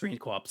split screen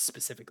co-op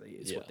specifically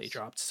is what they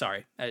dropped.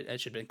 Sorry, I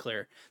should have been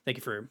clear. Thank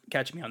you for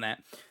catching me on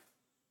that.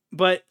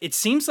 But it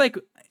seems like,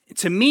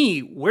 to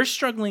me, we're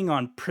struggling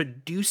on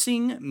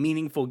producing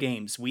meaningful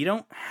games. We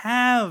don't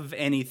have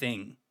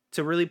anything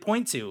to really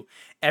point to.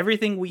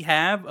 Everything we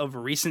have of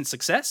recent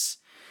success,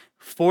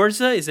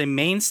 Forza is a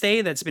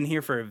mainstay that's been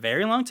here for a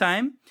very long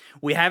time.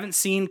 We haven't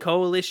seen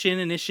Coalition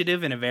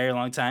Initiative in a very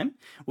long time.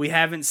 We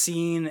haven't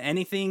seen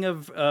anything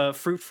of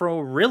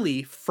fruitful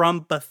really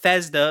from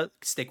Bethesda,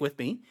 stick with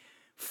me,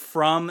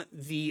 from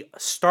the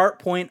start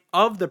point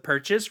of the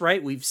purchase,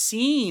 right? We've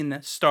seen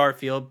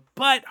Starfield,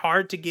 but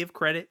hard to give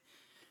credit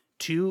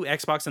to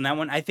Xbox on that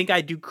one. I think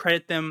I do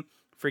credit them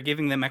for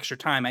giving them extra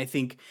time. I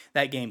think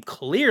that game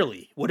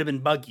clearly would have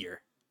been buggier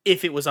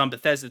if it was on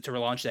Bethesda to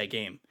relaunch that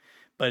game.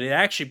 But it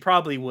actually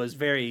probably was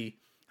very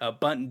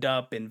buttoned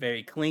up and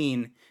very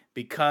clean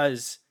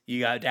because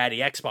you got Daddy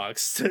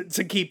Xbox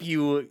to keep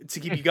you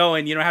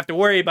going. You don't have to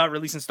worry about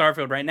releasing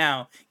Starfield right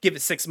now. Give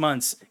it 6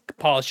 months,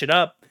 polish it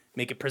up,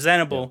 make it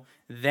presentable,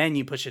 then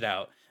you push it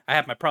out. I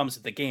have my problems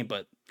with the game,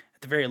 but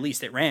at the very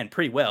least, it ran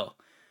pretty well.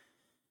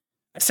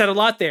 I said a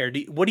lot there.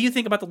 What do you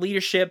think about the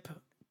leadership?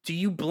 Do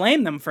you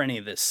blame them for any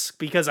of this?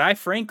 Because I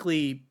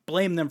frankly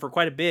blame them for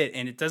quite a bit,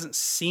 and it doesn't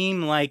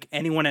seem like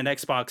anyone at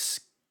Xbox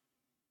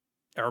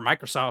or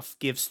Microsoft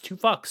gives two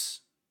fucks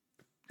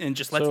and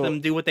just lets them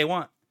do what they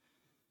want.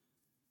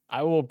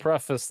 I will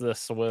preface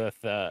this with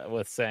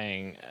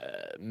saying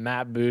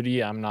Matt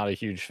Booty, I'm not a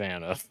huge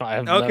fan of.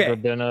 I've never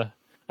been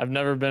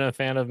a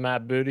fan of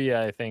Matt Booty.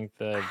 I think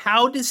that.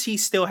 How does he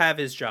still have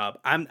his job?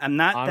 I'm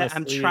not honestly, that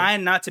I'm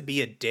trying not to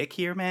be a dick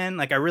here, man.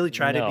 Like I really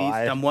try to be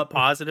somewhat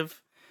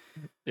positive.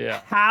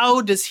 Yeah.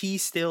 How does he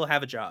still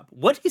have a job?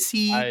 What is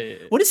he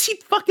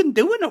fucking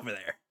doing over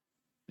there?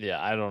 Yeah,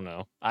 I don't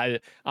know.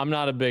 I'm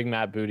not a big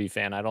Matt Booty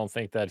fan. I don't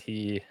think that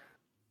he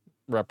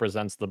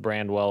represents the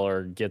brand well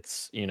or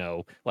gets,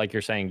 like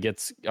you're saying,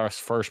 gets our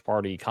first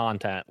party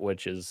content,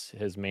 which is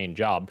his main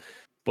job.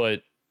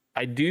 But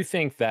I do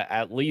think that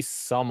at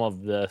least some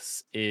of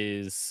this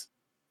is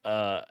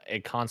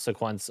a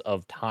consequence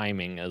of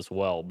timing as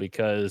well,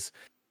 because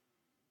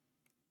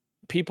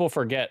people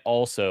forget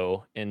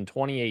also in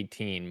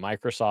 2018,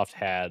 Microsoft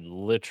had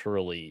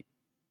literally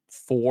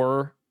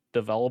 4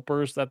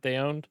 developers that they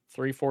owned: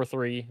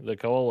 343, the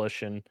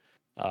Coalition,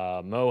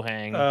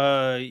 Mohang,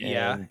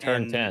 and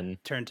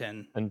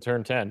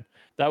Turn 10.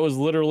 That was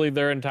literally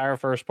their entire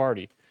first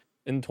party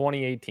in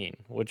 2018,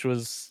 which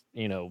was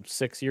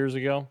 6 years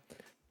ago.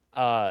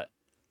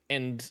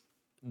 And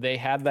they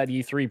had that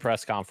E3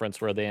 press conference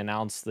where they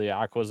announced the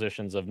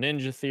acquisitions of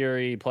Ninja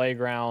Theory,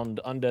 Playground,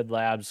 Undead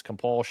Labs,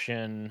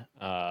 Compulsion.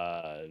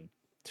 I'm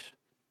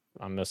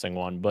missing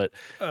one, but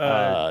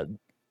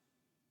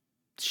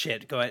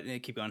shit. Go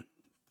ahead, keep going.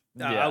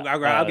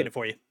 I'll get it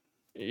for you.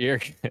 You're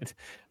good.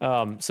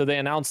 So they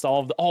announced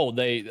all of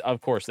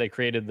they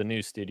created the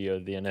new studio,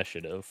 The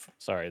Initiative.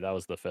 Sorry, that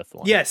was the 5th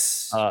one.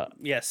 Yes.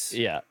 Yes.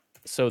 Yeah.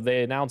 So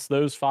they announced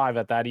those 5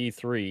 at that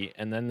E3,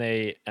 and then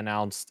they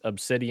announced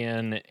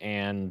Obsidian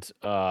and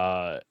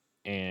Tim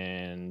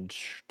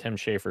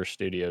Schafer's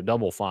studio,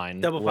 Double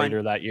Fine,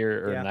 later that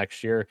year or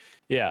next year.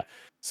 Yeah.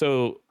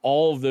 So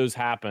all of those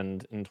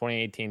happened in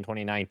 2018,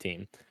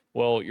 2019.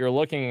 Well, you're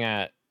looking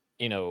at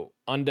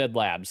Undead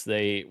Labs.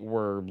 They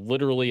were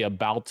literally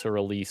about to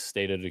release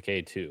State of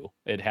Decay 2.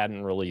 It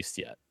hadn't released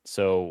yet.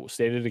 So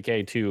State of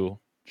Decay 2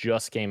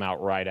 just came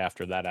out right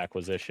after that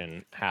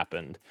acquisition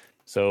happened.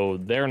 So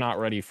they're not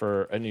ready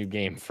for a new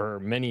game for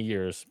many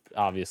years,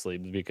 obviously,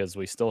 because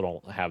we still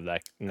don't have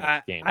that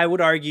game. I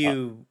would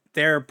argue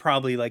they're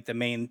probably like the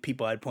main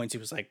people I'd point to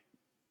was like,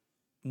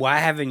 why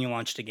haven't you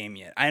launched a game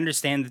yet? I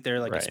understand that they're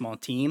like a small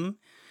team,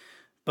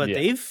 but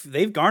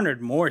they've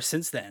garnered more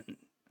since then.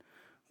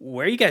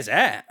 Where are you guys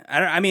at?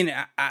 I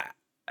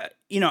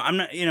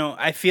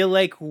feel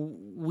like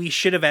we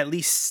should have at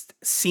least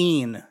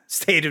seen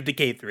State of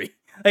Decay 3.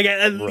 Like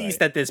at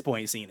least at this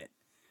point seen it.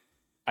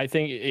 I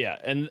think,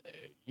 and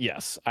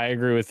yes, I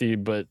agree with you,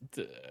 but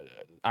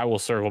I will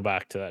circle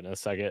back to that in a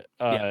second.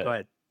 Go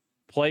ahead.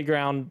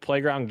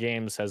 Playground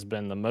Games has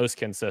been the most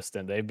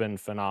consistent. They've been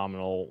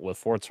phenomenal with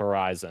Forza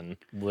Horizon.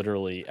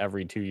 Literally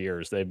every 2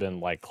 years, they've been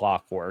like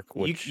clockwork.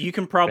 Which you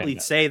can probably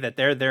say that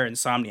they're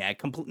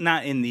Insomniac,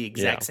 not in the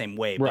exact same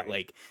way, but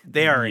like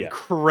they are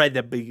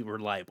incredibly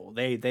reliable.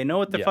 They know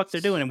what the fuck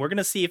they're doing, and we're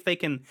gonna see if they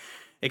can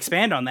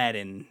expand on that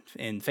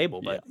in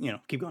Fable. But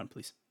keep going,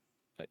 please.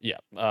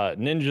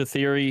 Ninja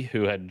Theory,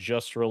 who had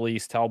just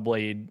released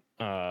Hellblade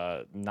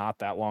not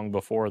that long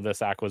before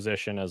this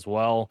acquisition as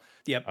well.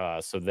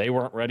 So they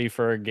weren't ready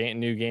for a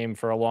new game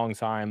for a long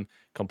time.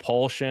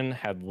 Compulsion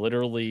had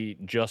literally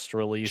just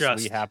released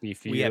We Happy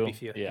Few.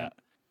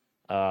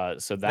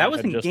 So that was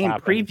had in just game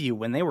happened. preview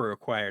when they were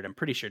acquired, I'm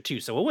pretty sure too.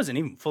 So it wasn't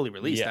even fully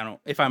released.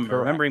 If I'm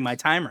remembering my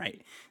time right.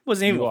 It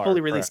wasn't even a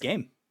fully released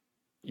game.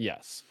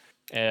 Yes.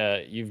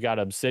 You've got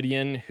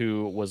Obsidian,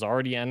 who was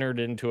already entered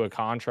into a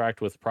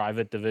contract with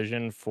Private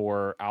Division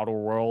for Outer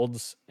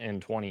Worlds in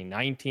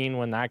 2019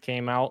 when that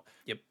came out.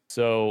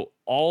 So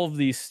all of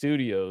these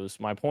studios,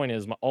 my point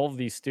is, all of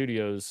these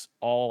studios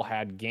all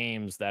had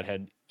games that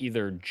had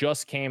either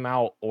just came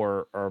out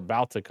or are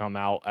about to come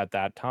out at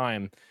that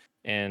time.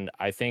 And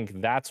I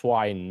think that's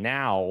why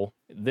now,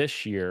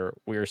 this year,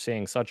 we're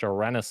seeing such a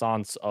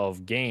renaissance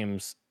of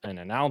games and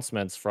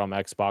announcements from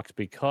Xbox,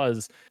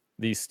 because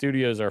these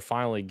studios are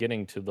finally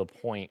getting to the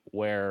point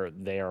where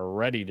they are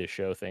ready to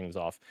show things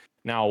off.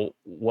 Now,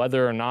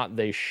 whether or not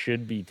they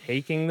should be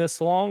taking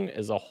this long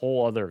is a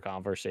whole other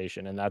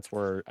conversation. And that's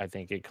where I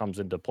think it comes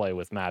into play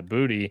with Matt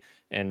Booty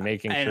and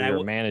making sure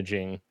you're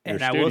managing your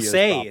studios. And I will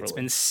say, properly. It's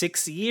been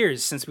 6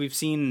 years since we've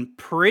seen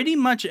pretty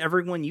much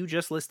everyone you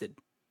just listed.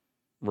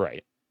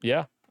 Right.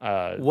 Yeah.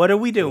 What are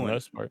we doing? For the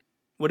most part.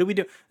 What do we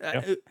do?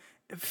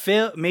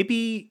 Phil,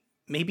 maybe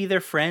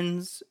they're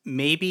friends.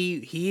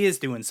 Maybe he is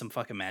doing some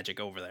fucking magic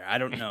over there. I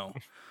don't know.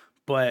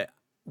 But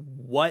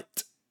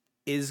what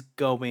is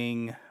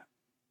going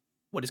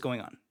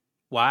on?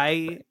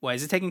 Why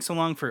is it taking so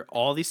long for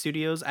all these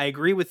studios? I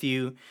agree with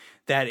you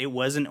that it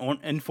was an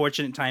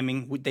unfortunate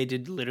timing. They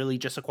did literally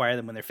just acquire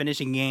them when they're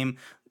finishing game.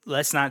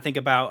 Let's not think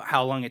about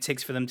how long it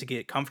takes for them to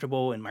get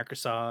comfortable in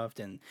Microsoft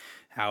and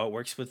how it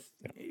works with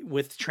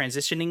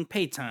transitioning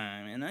pay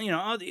time and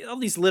all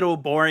these little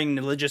boring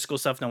logistical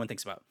stuff no one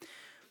thinks about.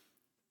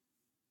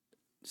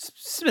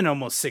 It's been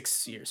almost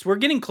 6 years. We're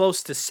getting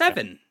close to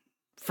 7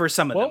 for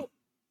some of them.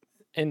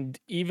 And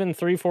even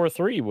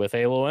 343 with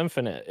Halo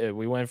Infinite.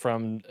 We went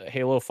from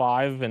Halo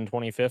 5 in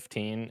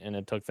 2015, and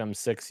it took them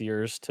 6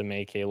 years to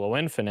make Halo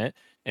Infinite,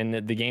 and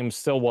the game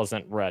still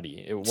wasn't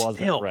ready. It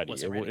wasn't ready.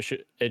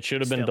 It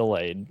should have been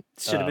delayed.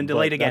 Should have been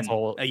delayed again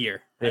a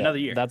year. Another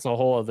year. That's a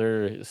whole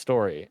other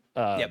story.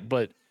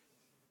 But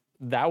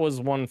that was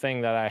one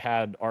thing that I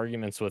had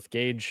arguments with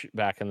Gage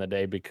back in the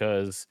day,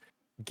 because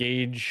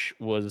Gage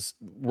was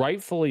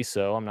rightfully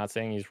so, I'm not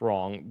saying he's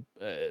wrong,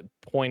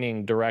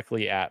 pointing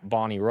directly at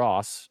Bonnie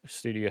Ross,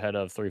 studio head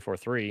of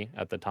 343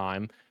 at the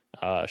time.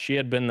 She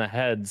had been the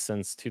head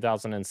since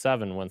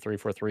 2007 when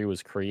 343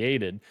 was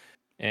created.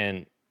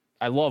 And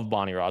I love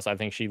Bonnie Ross. I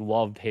think she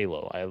loved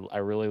Halo. I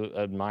really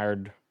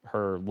admired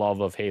her love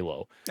of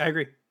Halo. I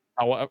agree.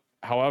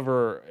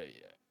 However,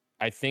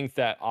 I think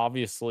that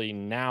obviously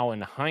now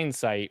in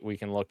hindsight, we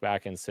can look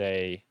back and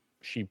say,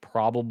 she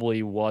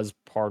probably was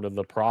part of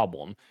the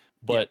problem,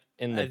 but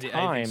in the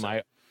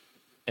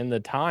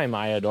time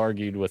I had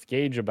argued with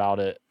Gage about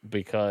it,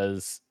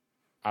 because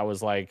I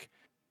was like,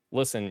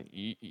 listen,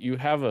 you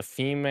have a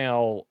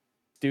female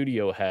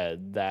studio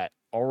head that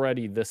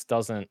already this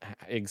doesn't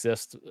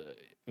exist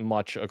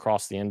much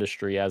across the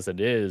industry as it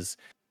is.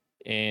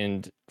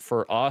 And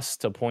for us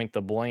to point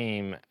the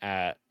blame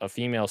at a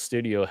female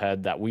studio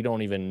head that we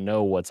don't even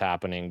know what's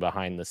happening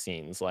behind the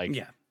scenes,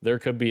 there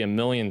could be a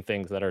million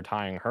things that are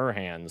tying her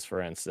hands,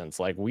 for instance.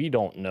 Like, we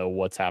don't know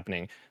what's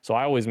happening. So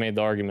I always made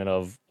the argument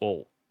of,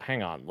 well,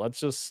 hang on, let's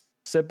just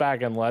sit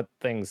back and let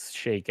things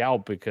shake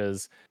out,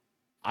 because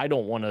I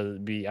don't want to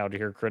be out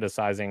here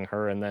criticizing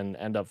her and then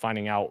end up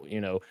finding out,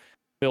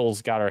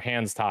 Phil's got her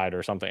hands tied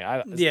or something.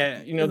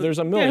 There's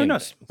a million. Who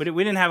knows? But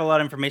we didn't have a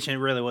lot of information. It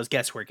really was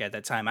guesswork at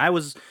that time. I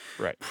was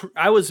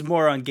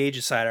more on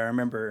Gage's side. I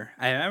remember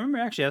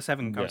actually us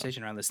having a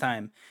conversation around this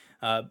time.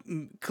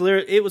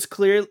 It was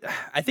clear.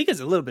 I think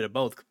it's a little bit of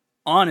both.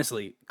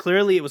 Honestly,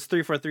 clearly it was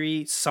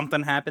 343.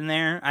 Something happened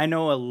there. I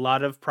know a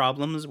lot of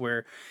problems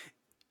where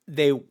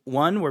they,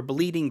 one, were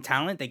bleeding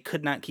talent. They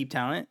could not keep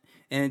talent.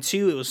 And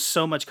 2, it was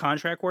so much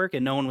contract work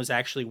and no one was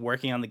actually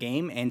working on the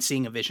game and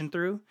seeing a vision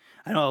through.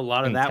 I know a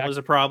lot of that was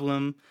a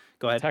problem.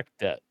 Go ahead. Tech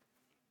debt.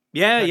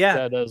 Tech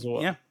debt as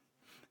well. Yeah.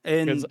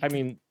 Because,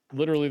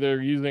 literally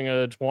they're using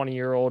a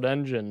 20-year-old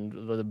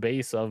engine. The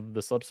base of the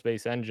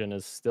Slipspace engine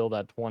is still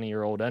that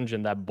 20-year-old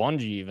engine that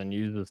Bungie even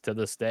uses to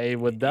this day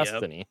with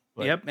Destiny.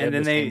 And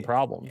then they've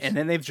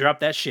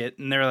dropped that shit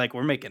and they're like,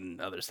 we're making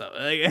other stuff.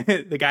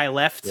 The guy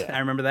left. I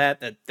remember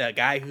that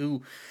guy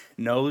who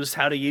knows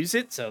how to use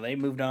it. So they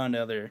moved on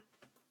to other.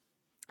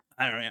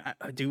 I don't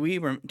know. Do we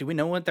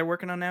know what they're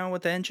working on now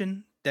with the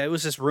engine? That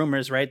was just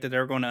rumors, right? That they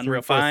were going to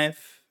Unreal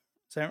 5.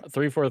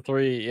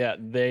 343. Yeah,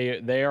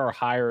 they are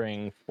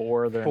hiring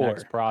for their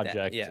next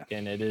project, yeah.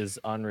 and it is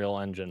Unreal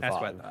Engine 5.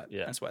 That's what I thought.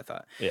 Yeah, that's what I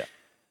thought. Yeah.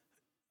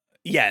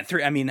 Yeah,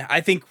 I mean,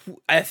 I think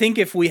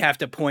if we have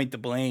to point the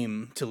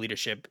blame to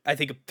leadership, I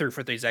think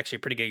 343 is actually a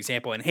pretty good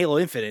example, and Halo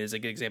Infinite is a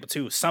good example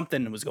too.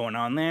 Something was going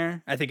on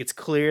there. I think it's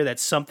clear that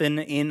something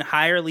in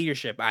higher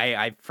leadership.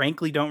 I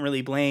frankly don't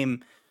really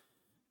blame.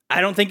 I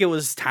don't think it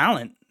was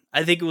talent.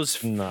 I think it was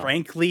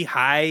frankly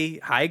high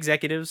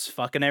executives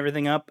fucking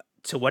everything up.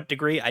 To what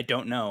degree, I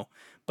don't know.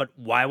 But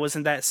why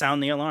wasn't that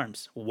sound the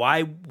alarms?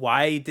 Why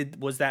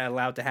was that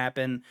allowed to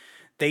happen?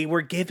 They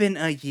were given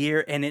a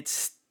year, and it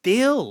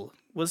still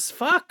was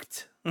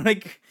fucked.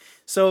 Like,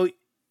 so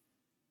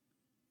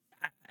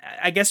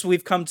I guess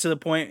we've come to the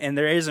point, and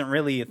there isn't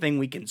really a thing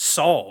we can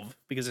solve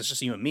because it's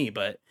just you and me,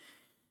 but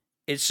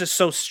it's just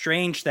so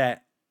strange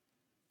that,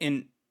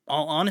 in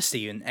all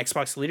honesty, in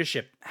Xbox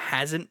leadership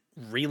hasn't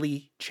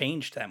really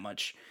changed that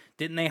much.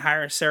 Didn't they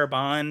hire Sarah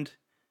Bond?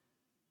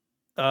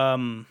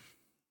 Not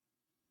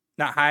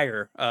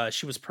hire.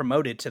 She was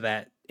promoted to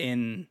that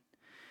in,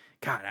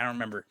 God, I don't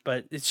remember,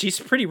 but she's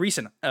pretty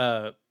recent.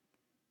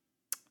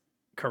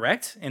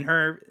 Correct? In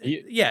her,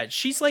 yeah,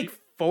 she's like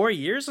 4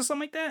 years or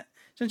something like that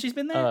since she's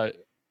been there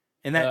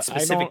in that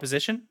specific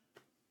position.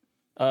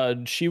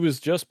 She was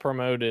just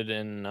promoted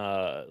in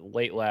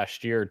late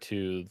last year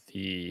to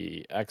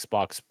the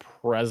Xbox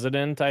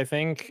president, I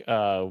think,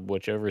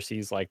 which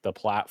oversees like the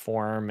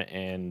platform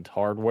and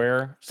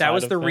hardware. That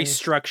was the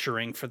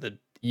restructuring for the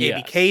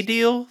ABK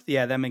deal.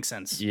 Yeah, that makes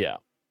sense. Yeah,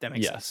 that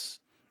makes sense.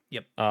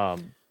 Yep.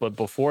 But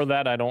before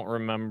that, I don't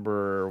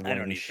remember when. I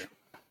don't either.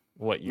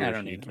 What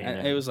year she came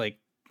in. It was like,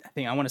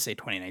 I want to say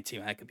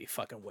 2019. I could be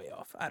fucking way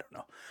off. I don't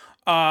know.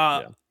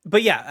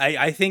 But yeah,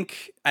 I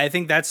think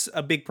that's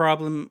a big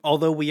problem.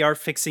 Although we are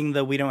fixing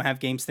the we don't have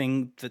games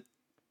thing, that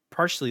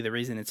partially the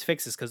reason it's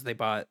fixed is because they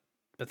bought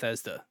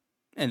Bethesda,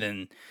 and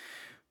then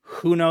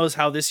who knows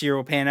how this year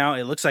will pan out.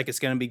 It looks like it's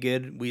going to be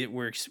good.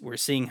 We're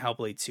seeing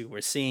Hellblade 2.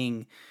 We're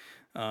seeing,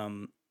 I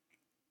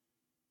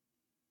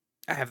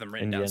have them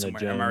written down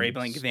somewhere. I'm already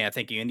blanking. Yeah,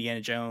 thank you,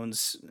 Indiana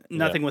Jones.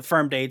 Nothing with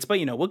firm dates, but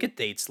we'll get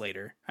dates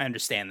later. I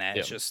understand that.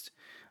 It's just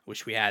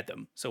wish we had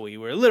them, so we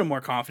were a little more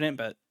confident,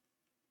 but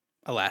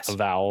alas.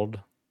 Avowed,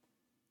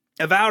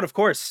 of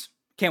course.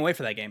 Can't wait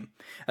for that game.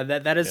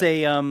 That is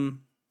a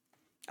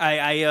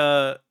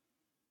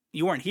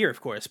you weren't here,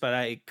 of course, but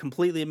I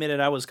completely admitted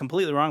I was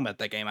completely wrong about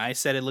that game. I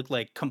said it looked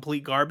like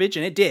complete garbage,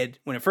 and it did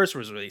when it first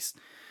was released.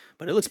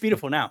 But it looks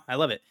beautiful now. I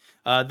love it.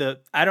 I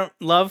don't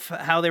love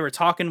how they were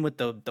talking with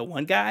the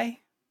one guy.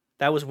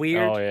 That was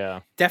weird. Oh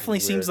yeah, definitely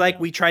seems like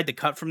we tried to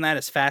cut from that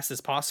as fast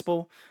as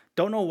possible.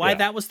 Don't know why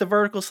that was the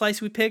vertical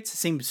slice we picked. It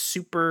seemed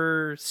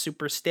super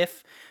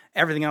stiff.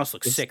 Everything else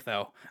looks sick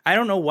though. I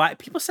don't know why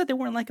people said they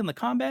weren't liking the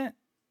combat.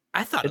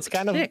 I thought it's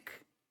kind of sick.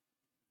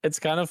 It's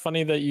kind of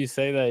funny that you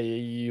say that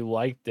you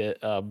liked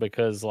it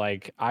because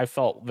like I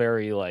felt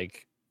very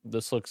like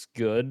this looks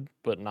good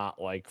but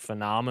not like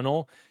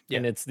phenomenal.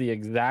 And it's the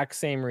exact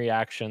same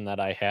reaction that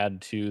I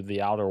had to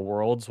The Outer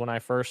Worlds when I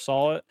first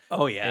saw it.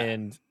 Oh yeah.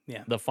 And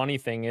the funny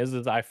thing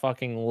is I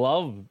fucking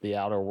love The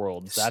Outer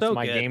Worlds. That's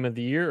my game of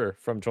the year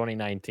from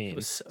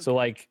 2019. So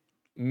like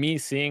me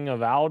seeing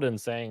Avowed and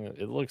saying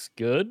it looks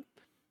good,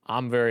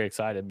 I'm very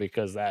excited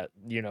because that,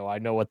 I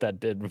know what that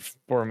did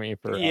for me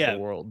for Outer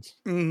Worlds.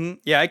 Mm-hmm.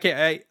 Yeah,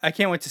 I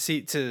can't wait to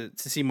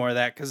see more of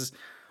that because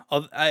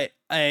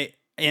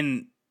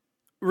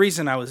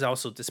reason I was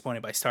also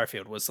disappointed by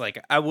Starfield was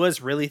like I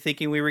was really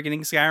thinking we were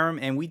getting Skyrim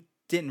and we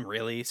didn't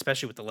really,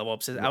 especially with the level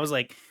ups. I was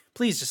like,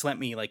 please just let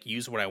me like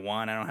use what I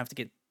want. I don't have to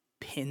get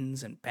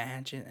pins and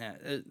badges.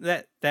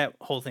 That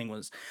whole thing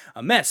was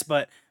a mess.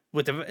 But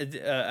with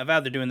the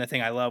Avowed, they're doing the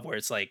thing I love where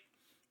it's like,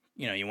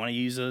 you want to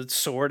use a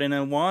sword and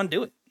a wand,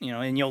 do it,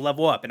 and you'll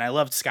level up. And I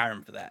loved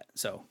Skyrim for that.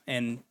 So,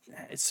 and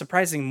it's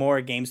surprising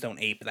more games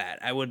don't ape that.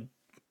 I would,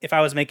 if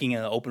I was making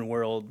an open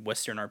world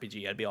Western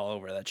RPG, I'd be all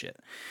over that shit.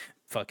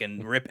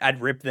 Fucking I'd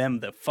rip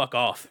them the fuck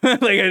off.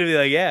 Like I'd be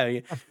like,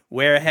 yeah,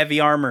 wear a heavy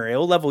armor.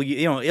 It'll level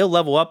it'll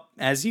level up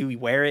as you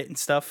wear it and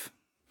stuff.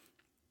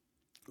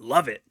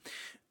 Love it.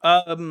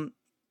 Yeah,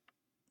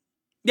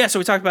 so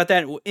we talked about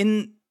that.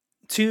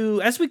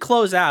 As we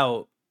close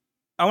out,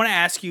 I want to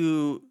ask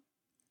you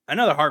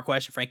another hard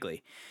question,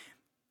 frankly.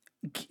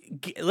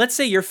 Let's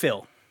say you're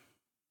Phil,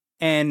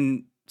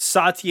 and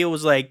Satya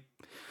was like,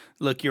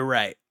 look, you're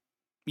right.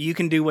 You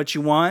can do what you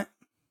want.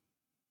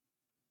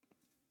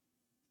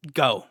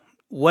 Go.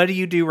 What do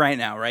you do right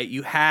now, right?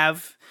 You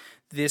have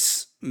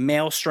this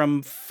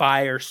maelstrom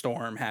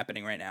firestorm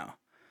happening right now.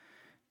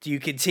 Do you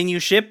continue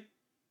ship?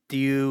 Do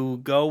you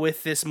go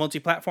with this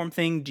multi-platform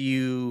thing? Do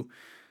you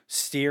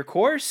steer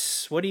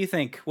course? What do you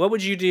think? What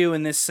would you do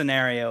in this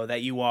scenario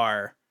that you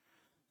are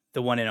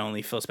the one and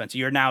only Phil Spencer?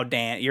 You're now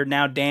Dan,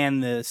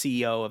 the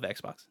CEO of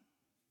Xbox.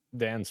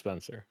 Dan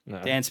Spencer.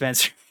 No. Dan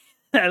Spencer.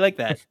 I like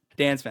that.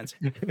 Dan Spencer.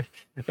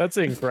 That's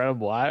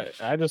incredible.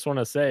 I just want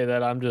to say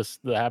that I'm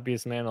just the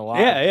happiest man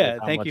alive. Yeah.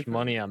 How much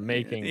money I'm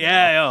making.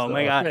 Yeah.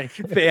 My God.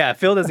 Yeah.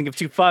 Phil doesn't give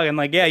two fucks. I'm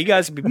like, yeah, you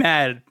guys would be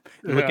mad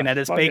looking at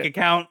his fake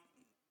account.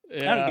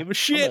 I don't give a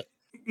shit.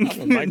 I'm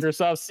a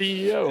Microsoft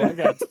CEO. I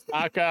got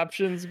stock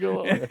options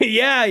galore.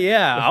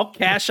 Yeah. I'll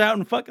cash out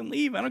and fucking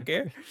leave. I don't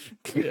care.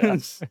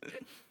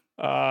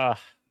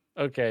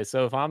 Okay.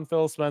 So if I'm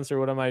Phil Spencer,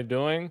 what am I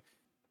doing?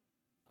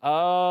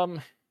 I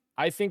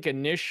think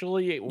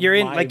initially you're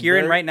in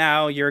right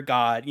now. You're a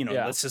god.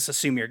 Yeah. Let's just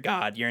assume you're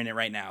God. You're in it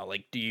right now.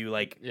 Like, do you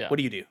what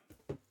do you do?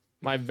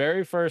 My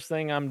very first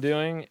thing I'm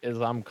doing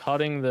is I'm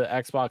cutting the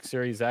Xbox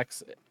Series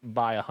X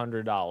by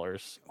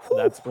 $100.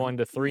 That's going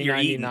to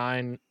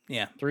 $399.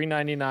 Yeah,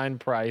 $399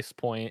 price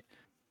point,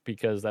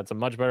 because that's a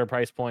much better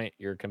price point.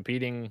 You're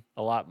competing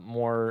a lot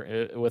more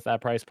with that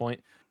price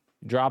point.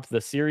 Drop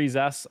the Series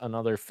S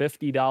another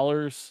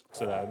 $50,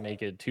 so that would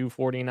make it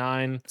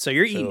 $249. So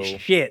you're eating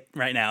shit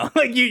right now.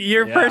 Like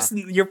your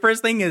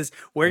first thing is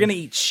we're gonna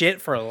eat shit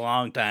for a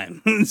long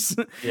time.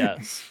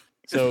 Yes.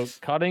 So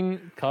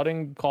cutting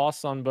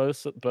costs on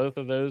both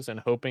of those,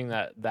 and hoping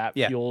that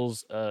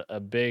fuels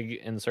a big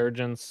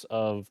insurgence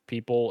of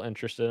people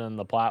interested in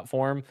the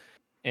platform.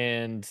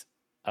 And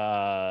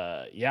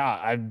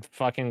I'm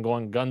fucking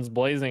going guns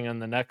blazing in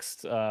the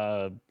next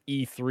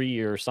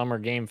E3 or Summer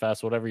Game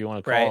Fest, whatever you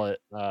want to call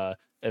it,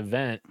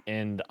 event,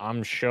 and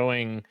I'm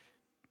showing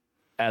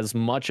as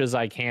much as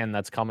I can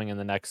that's coming in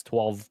the next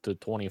 12 to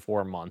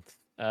 24 months.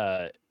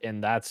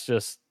 And that's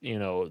just,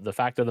 the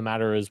fact of the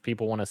matter is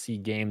people want to see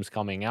games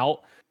coming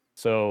out.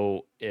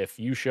 So if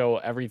you show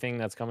everything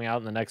that's coming out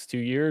in the next 2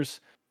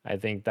 years, I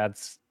think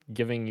that's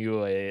giving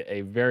you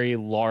a very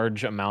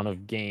large amount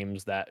of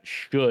games that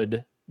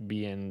should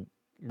be in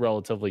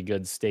relatively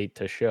good state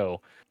to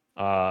show.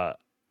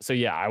 So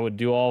yeah, I would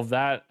do all of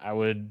that. I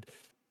would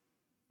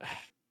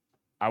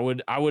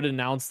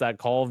announce that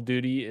Call of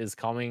Duty is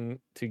coming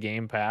to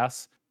Game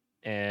Pass,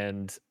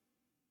 and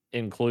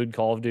include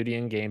Call of Duty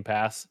in Game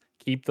Pass.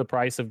 Keep the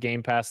price of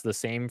Game Pass the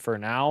same for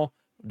now.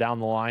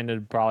 Down the line,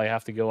 it'd probably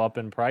have to go up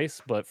in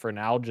price, but for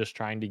now, just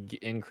trying to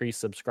increase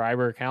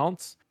subscriber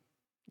counts.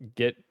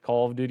 Get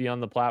Call of Duty on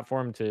the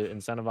platform to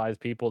incentivize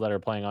people that are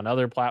playing on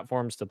other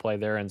platforms to play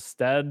there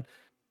instead.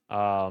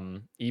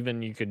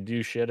 Even you could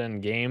do shit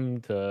in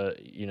game to,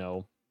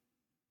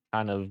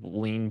 kind of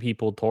lean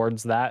people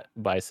towards that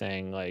by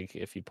saying, like,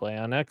 if you play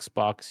on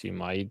Xbox, you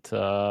might,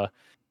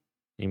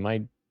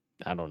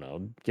 I don't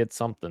know, get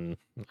something.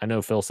 I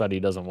know Phil said he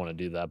doesn't want to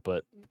do that,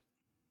 but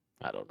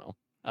I don't know.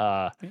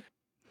 I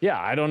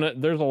don't know.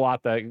 There's a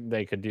lot that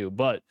they could do,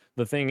 but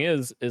the thing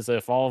is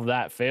if all of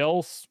that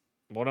fails,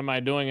 what am I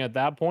doing at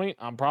that point?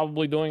 I'm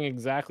probably doing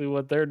exactly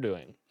what they're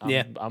doing.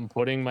 I'm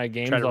putting my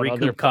games on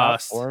other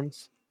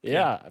platforms.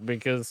 Yeah,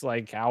 because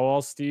like, how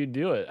else do you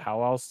do it?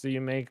 How else do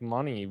you make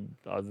money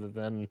other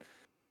than,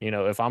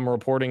 if I'm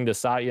reporting to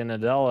Satya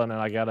Nadella and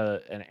I got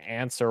an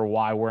answer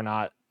why we're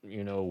not,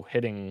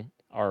 hitting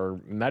our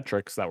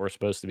metrics that we're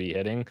supposed to be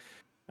hitting?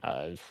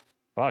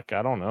 Fuck,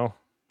 I don't know.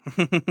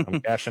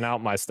 I'm cashing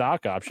out my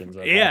stock options.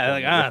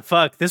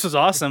 Fuck, this was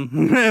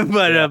awesome,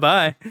 but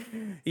bye.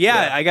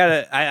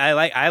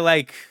 I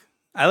like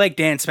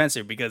Dan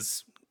Spencer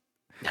because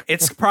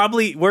it's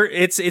probably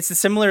it's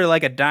similar,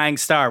 like a dying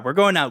star. We're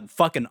going out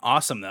fucking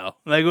awesome though.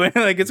 Like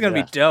it's gonna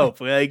be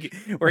dope. Like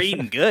we're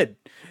eating good.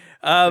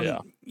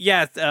 If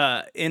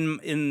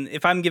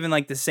I'm given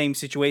like the same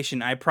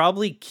situation, I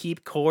probably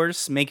keep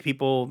course,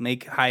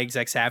 make high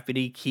execs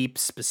happy, keep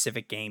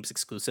specific games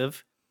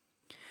exclusive,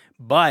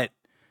 but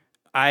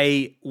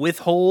I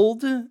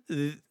withhold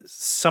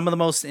some of the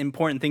most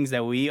important things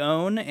that we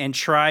own and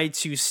try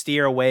to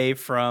steer away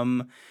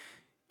from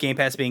Game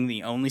Pass being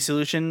the only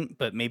solution,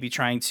 but maybe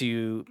trying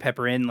to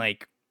pepper in,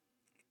 like,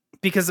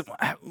 because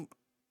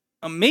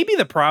maybe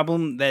the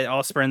problem that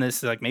I'll spur in this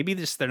is like maybe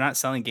they're not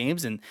selling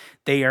games and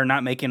they are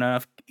not making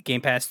enough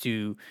Game Pass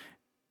to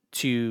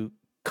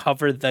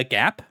cover the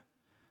gap.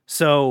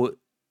 So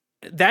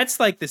that's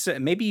like this.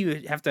 Maybe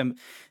you have to.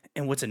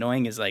 And what's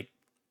annoying is like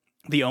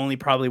the only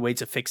probably way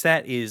to fix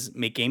that is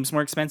make games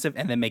more expensive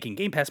and then making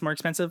Game Pass more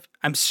expensive.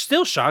 I'm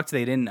still shocked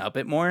they didn't up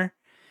it more.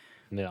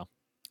 Yeah.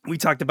 We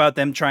talked about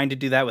them trying to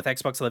do that with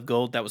Xbox Live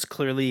Gold. That was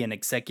clearly an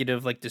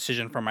executive like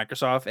decision from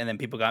Microsoft, and then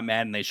people got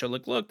mad and they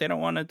showed look, they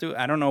don't want to do.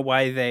 I don't know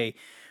why they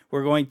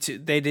were going to.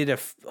 They did a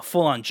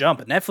full on jump.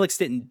 Netflix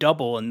didn't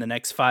double in the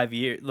next 5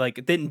 years. Like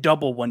it didn't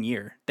double 1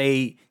 year.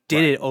 They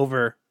did it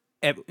over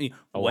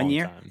 1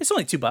 year. Time. It's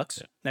only $2.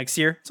 Yeah. Next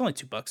year, it's only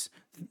 $2.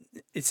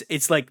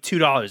 It's like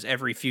 $2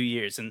 every few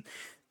years, and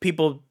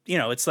people,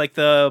 it's like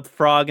the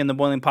frog in the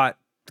boiling pot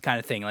kind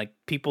of thing. Like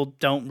people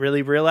don't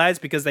really realize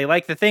because they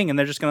like the thing and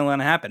they're just going to let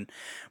it happen.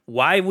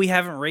 Why we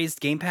haven't raised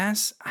Game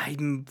Pass, I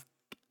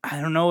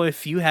don't know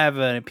if you have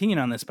an opinion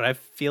on this, but I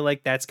feel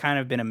like that's kind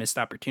of been a missed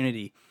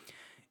opportunity.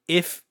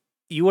 If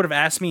you would have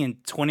asked me in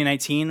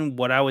 2019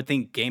 what I would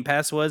think Game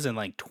Pass was in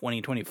like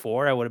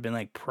 2024, I would have been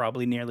like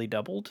probably nearly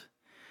doubled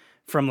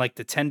from like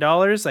the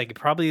 $10. Like it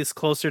probably is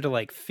closer to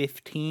like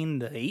 15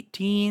 to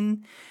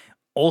 18.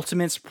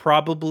 Ultimate's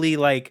probably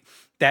like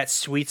that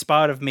sweet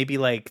spot of maybe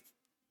like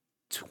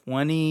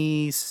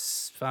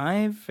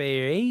 25 or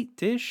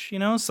 8-ish,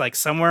 it's like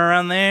somewhere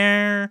around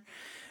there.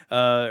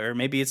 Or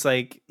maybe it's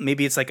like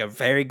a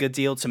very good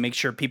deal to make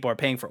sure people are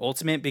paying for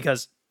Ultimate,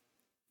 because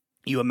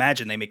you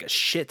imagine they make a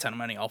shit ton of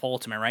money off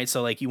Ultimate, right?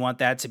 So like you want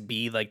that to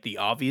be like the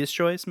obvious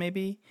choice,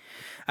 maybe.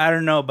 I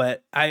don't know,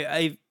 but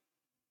I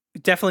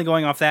definitely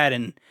going off that,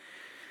 and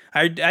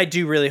I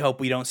do really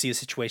hope we don't see a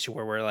situation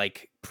where we're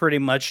like pretty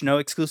much no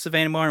exclusive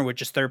anymore and we're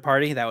just third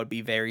party. That would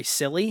be very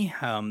silly.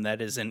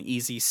 That is an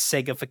easy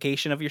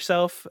segification of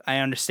yourself. I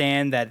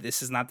understand that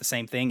this is not the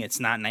same thing. It's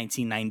not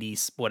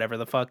 1990s, whatever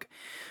the fuck.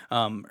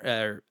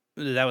 That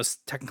was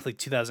technically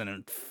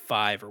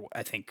 2005 or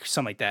I think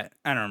something like that.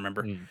 I don't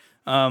remember.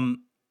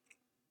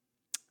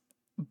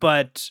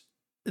 But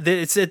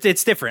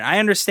it's different. I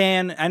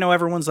understand. I know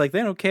everyone's like,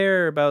 they don't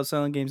care about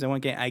selling games. They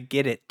want game. I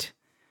get it.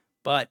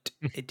 But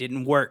it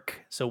didn't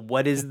work. So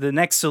what is the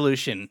next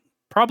solution?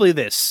 Probably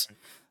this,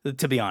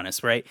 to be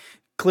honest, right?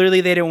 Clearly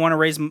they didn't want to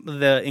raise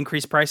the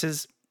increased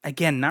prices.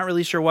 Again, not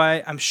really sure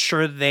why. I'm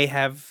sure they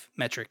have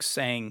metrics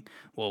saying,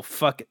 well,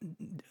 fuck,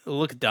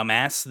 look,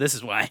 dumbass, this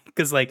is why.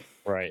 Because like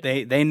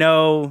they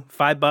know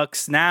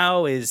 $5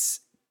 now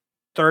is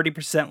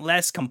 30%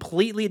 less,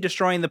 completely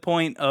destroying the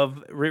point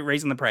of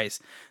raising the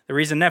price. The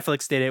reason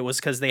Netflix did it was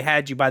because they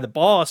had you buy the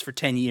balls for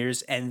 10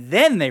 years and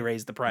then they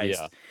raised the price.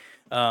 Yeah.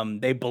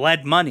 They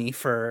bled money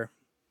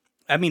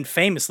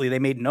famously, they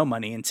made no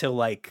money until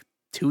like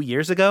 2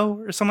 years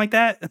ago or something like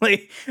that.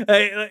 Like,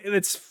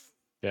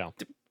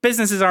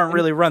 businesses aren't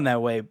really run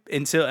that way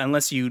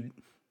unless you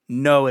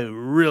know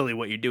really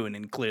what you're doing,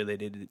 and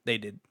clearly they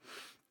did.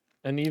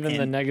 And even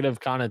the negative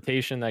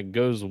connotation that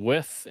goes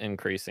with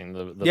increasing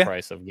the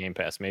price of Game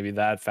Pass, maybe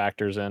that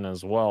factors in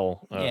as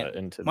well.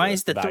 Into why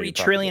is the $3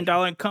 trillion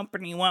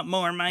company want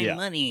more of my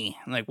money?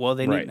 I'm like, well,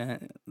 they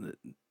need.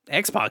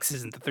 Xbox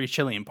isn't the $3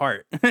 trillion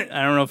part. I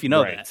don't know if you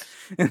know that.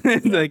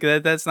 Like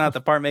that's not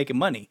the part making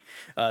money.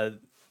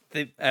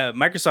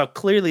 Microsoft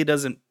clearly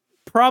doesn't.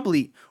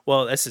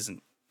 Well, this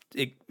isn't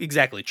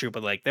exactly true,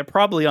 but like they're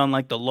probably on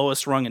like the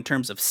lowest rung in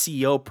terms of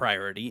CEO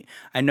priority.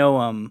 I know.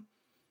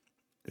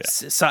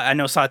 I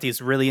know Satya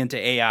is really into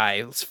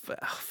AI.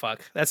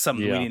 Fuck, that's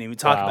something we didn't even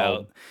talk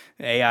about.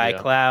 AI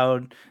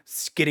cloud,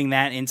 getting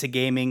that into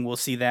gaming. We'll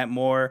see that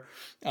more.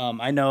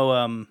 I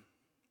know.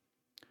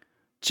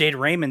 Jade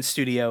Raymond's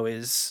studio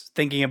is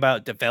thinking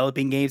about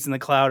developing games in the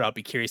cloud. I'll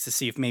be curious to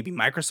see if maybe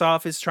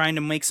Microsoft is trying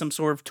to make some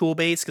sort of tool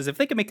base, because if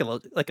they can make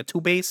a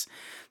tool base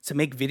to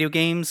make video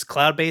games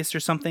cloud based or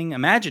something,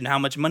 imagine how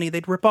much money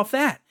they'd rip off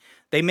that.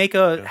 They make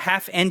a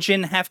half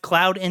engine, half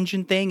cloud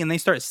engine thing, and they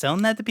start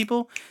selling that to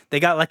people. They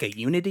got like a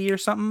Unity or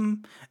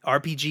something,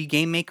 RPG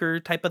game maker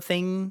type of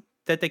thing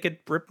that they could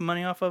rip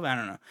money off of. I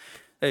don't know.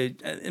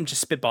 I'm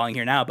just spitballing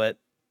here now, but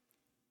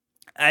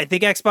I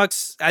think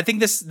Xbox. I think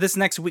this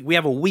next week we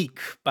have a week,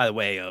 by the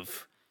way,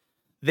 of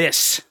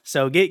this.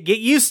 So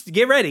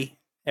get ready,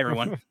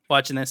 everyone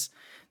watching this.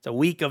 It's a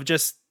week of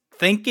just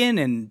thinking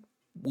and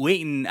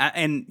waiting,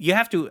 and you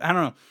have to. I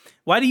don't know.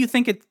 Why do you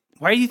think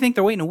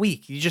they're waiting a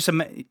week?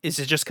 Is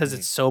it just because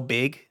it's so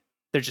big?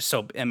 They're just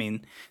so. I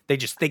mean,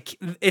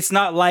 it's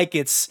not like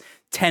it's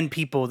 10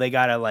 people they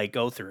gotta like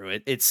go through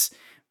it. It's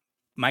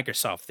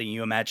Microsoft thing.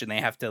 You imagine they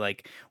have to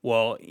like,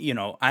 well,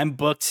 I'm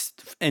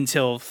booked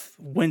until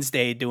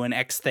Wednesday doing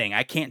X thing.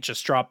 I can't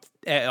just drop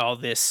all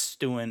this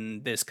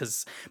doing this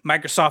because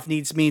Microsoft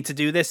needs me to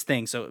do this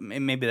thing. So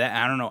maybe that,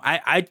 I don't know.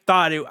 I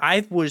thought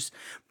I was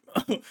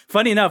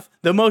funny enough.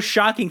 The most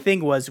shocking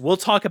thing was we'll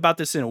talk about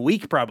this in a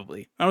week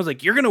probably. I was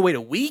like, you're gonna wait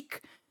a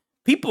week?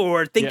 People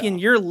are thinking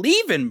you're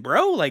leaving,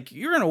 bro. Like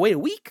you're gonna wait a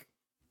week.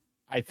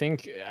 I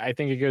think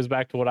it goes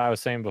back to what I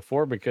was saying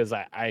before, because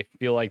I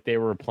feel like they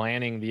were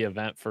planning the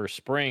event for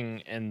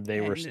spring and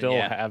they were still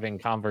having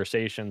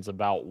conversations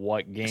about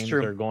what games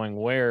are going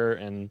where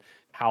and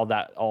how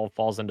that all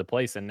falls into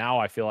place. And now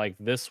I feel like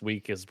this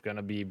week is going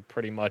to be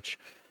pretty much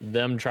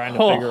them trying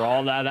to figure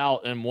all that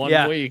out in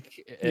 1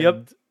 week.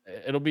 And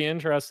it'll be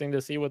interesting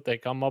to see what they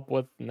come up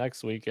with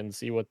next week and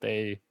see what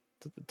they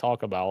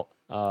talk about.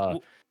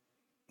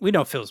 We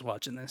know Phil's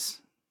watching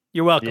this.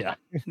 You're welcome. Yeah.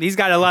 He's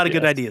got a lot of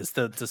good ideas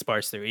to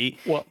sparse through.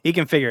 He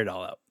can figure it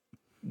all out.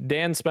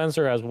 Dan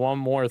Spencer has one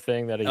more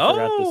thing that he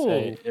forgot to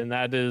say, and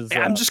that is...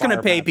 I'm just going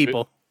to pay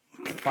people.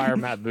 Fire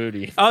Matt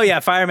Booty. Oh, yeah,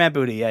 fire Matt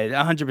Booty. Yeah,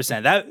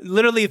 100%. That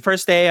literally the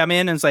first day I'm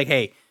in, and it's like,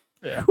 hey,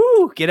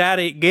 get out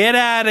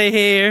of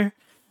here.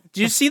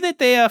 Did you see that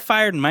they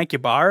fired Mike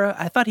Ybarra?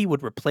 I thought he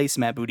would replace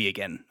Matt Booty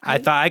again. I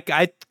thought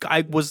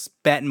I was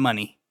betting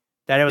money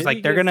that it was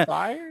like they're going to...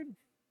 fired?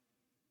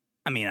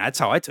 I mean, that's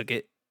how I took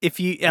it.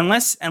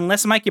 Unless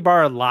Mike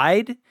Ybarra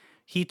lied,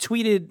 he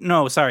tweeted.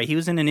 No, sorry, he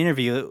was in an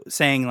interview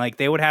saying like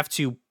they would have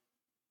to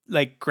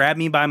like grab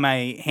me by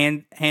my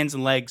hands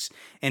and legs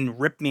and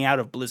rip me out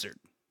of Blizzard.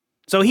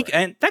 So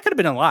and that could have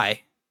been a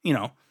lie,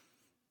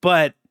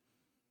 but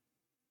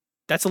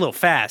that's a little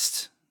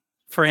fast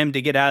for him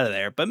to get out of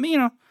there. But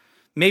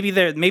maybe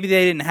they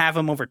didn't have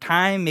him over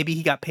time. Maybe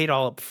he got paid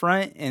all up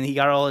front and he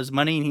got all his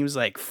money and he was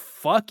like,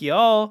 "Fuck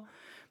y'all."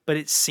 But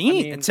it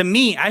seemed to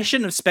me, I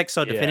shouldn't have spec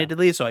so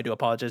definitively, so I do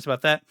apologize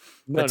about that.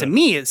 But to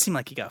me, it seemed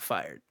like he got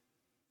fired.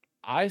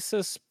 I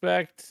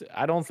suspect,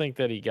 I don't think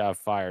that he got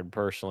fired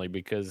personally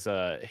because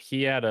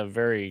he had a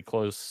very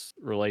close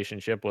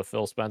relationship with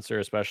Phil Spencer,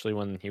 especially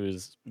when he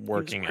was He was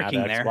working at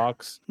working there.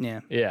 Xbox. Yeah.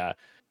 Yeah.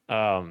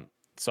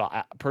 So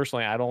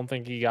personally, I don't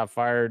think he got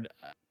fired.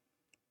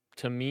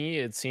 To me,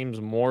 it seems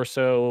more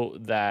so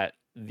that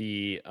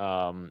the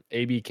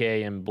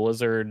ABK and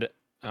Blizzard,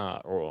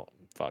 or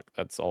fuck,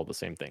 that's all the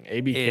same thing.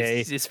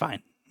 ABK, It's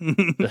fine.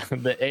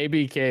 the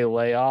ABK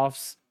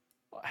layoffs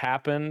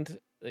happened.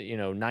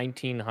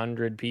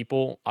 1,900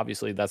 people.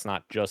 Obviously, that's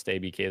not just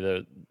ABK.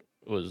 That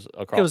was It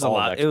across was a all of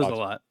lot. It was a Xbox,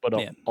 lot. but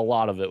Yeah. a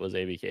lot of it was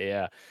ABK.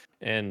 Yeah,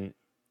 and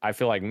I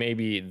feel like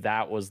maybe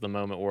that was the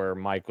moment where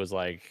Mike was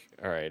like,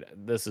 "All right,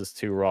 this is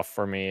too rough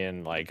for me,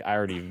 and like I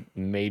already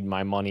made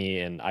my money,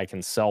 and I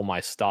can sell my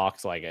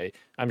stocks. Like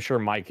I'm sure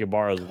Mike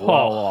Ybarra is well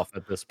Oh. off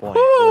at this point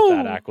with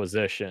that Whew.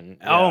 acquisition.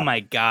 Oh Yeah, my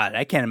God.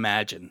 I can't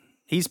imagine.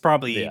 He's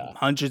probably yeah,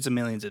 hundreds of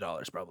millions of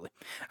dollars, probably.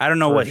 I don't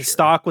know for what his sure.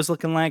 stock was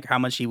looking like, how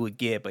much he would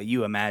get, but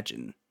you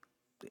imagine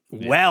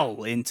Yeah.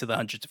 well into the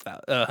hundreds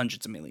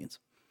of millions.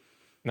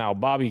 Now,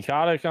 Bobby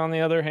Kotick, on the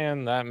other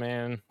hand, that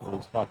man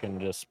was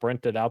fucking just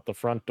sprinted out the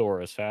front door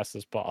as fast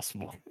as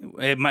possible.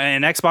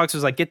 And Xbox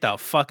was like, "Get the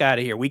fuck out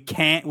of here.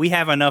 We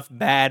have enough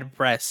bad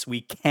press. Yes.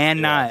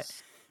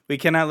 we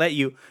cannot let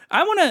you."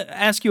 I want to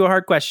ask you a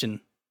hard question.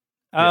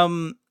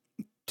 Yeah.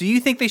 Do you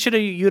think they should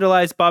have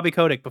utilized Bobby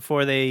Kotick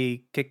before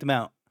they kicked him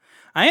out?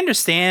 I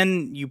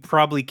understand you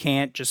probably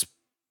can't just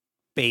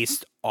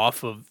based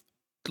off of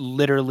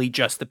literally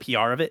just the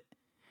PR of it.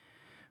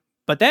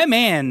 But that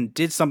man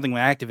did something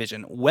with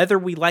Activision, whether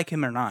we like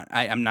him or not.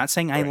 I'm not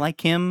saying I Right.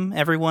 like him,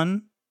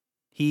 everyone.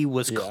 He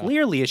was Yeah.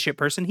 clearly a shit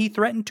person. He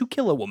threatened to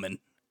kill a woman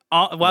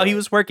while he Right.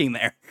 was working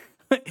there.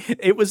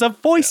 It was a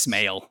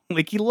voicemail.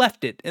 Like, he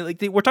left it.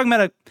 Like, we're talking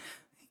about a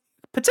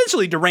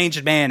potentially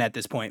deranged man at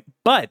this point,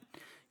 but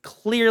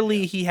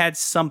clearly he had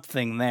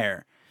something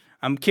there.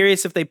 I'm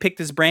curious if they picked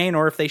his brain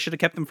or if they should have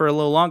kept him for a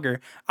little longer.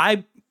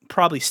 I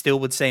probably still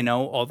would say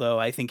no, although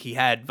I think he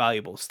had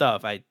valuable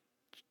stuff. I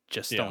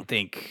just don't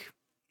think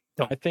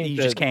I think you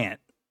just that can't.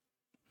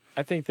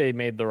 I think they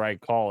made the right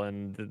call,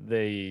 and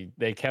they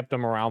kept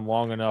him around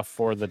long enough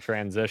for the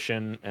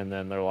transition, and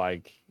then they're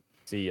like,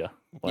 "See ya,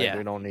 like Yeah.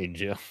 we don't need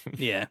you."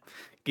 Yeah.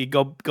 You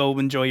go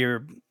enjoy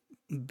your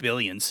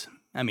billions.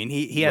 I mean,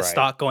 he has Right.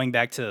 stock going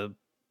back to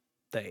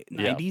the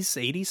Yeah. 90s,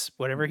 80s,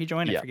 whatever he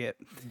joined, I Yeah. forget.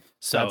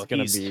 So That's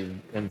gonna he's be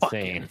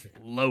fucking insane.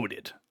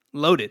 loaded.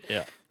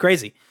 Yeah.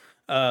 Crazy.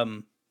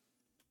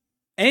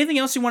 Anything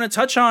else you want to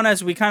touch on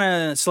as we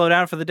kind of slow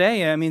down for the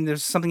day? I mean,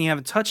 there's something you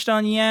haven't touched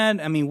on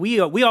yet. I mean, we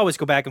always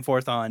go back and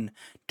forth on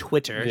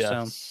Twitter. So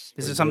Yes.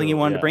 is We there something you do.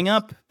 wanted to bring Yes.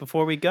 up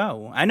before we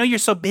go? I know you're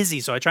so busy,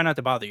 so I try not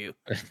to bother you.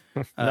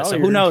 No, So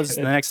who you're knows?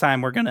 good. The next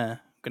time we're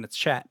gonna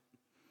chat.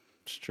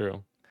 It's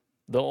true.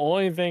 The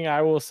only thing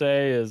I will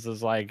say is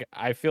like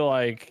I feel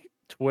like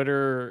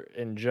Twitter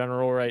in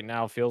general right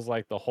now feels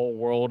like the whole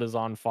world is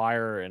on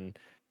fire, and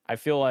I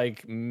feel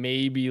like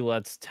maybe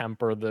let's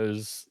temper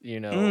those,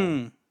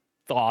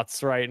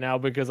 thoughts right now,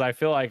 because I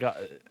feel like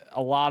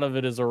a lot of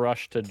it is a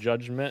rush to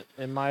judgment,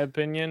 in my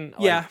opinion.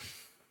 Yeah. Like,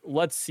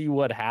 let's see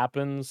what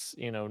happens,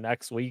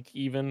 next week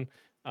even.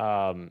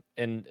 And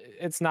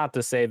it's not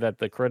to say that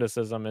the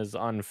criticism is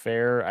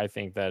unfair. I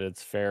think that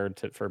it's fair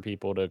for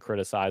people to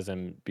criticize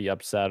and be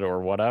upset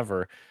or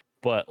whatever.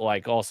 But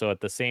like also at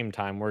the same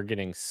time, we're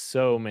getting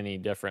so many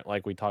different,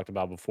 like we talked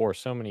about before,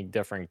 so many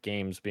different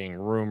games being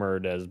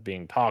rumored as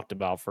being talked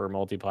about for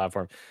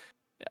multi-platform.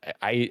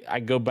 I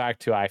go back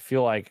to, I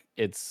feel like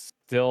it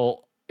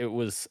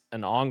was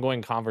an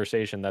ongoing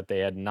conversation that they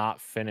had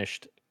not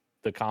finished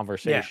the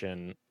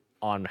conversation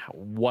on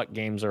what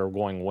games are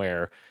going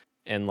where.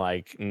 And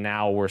like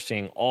now we're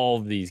seeing all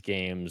of these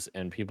games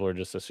and people are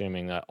just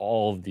assuming that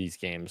all of these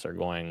games are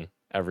going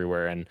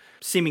everywhere, and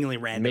Seemingly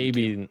random.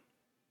 maybe too.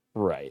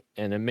 Right.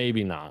 And then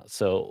maybe not.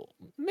 So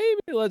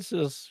maybe let's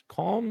just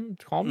calm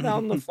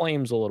down the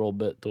flames a little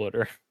bit,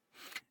 Twitter.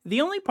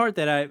 The only part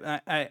that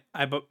I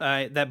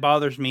that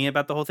bothers me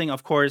about the whole thing,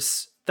 of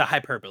course, the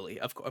hyperbole.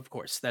 Of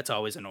course, that's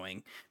always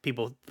annoying.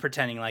 People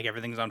pretending like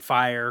everything's on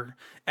fire.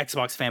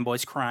 Xbox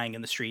fanboys crying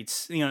in the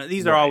streets.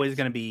 These are always Right.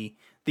 going to be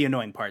the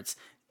annoying parts.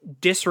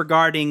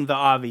 Disregarding the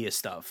obvious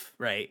stuff,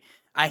 right?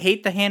 I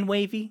hate the hand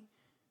wavy.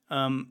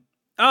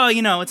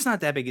 It's not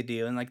that big a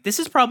deal, and like this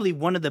is probably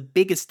one of the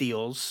biggest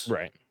deals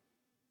Right.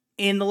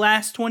 in the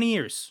last 20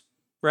 years,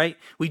 right?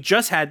 We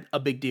just had a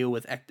big deal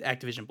with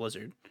Activision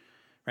Blizzard,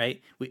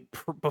 right?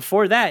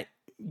 Before that,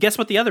 guess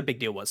what the other big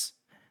deal was?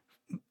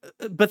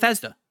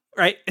 Bethesda,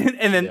 right?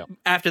 And then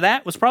after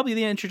that was probably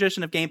the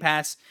introduction of Game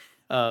Pass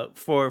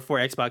for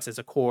Xbox as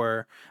a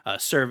core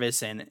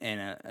service and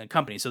a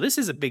company. So this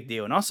is a big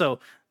deal. And also,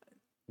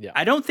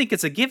 I don't think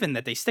it's a given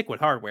that they stick with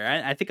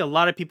hardware. I think a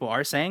lot of people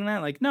are saying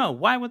that. Like, no,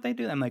 why would they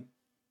do that? I'm like,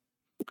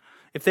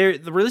 if they're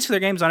releasing their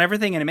games on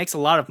everything and it makes a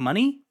lot of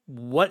money,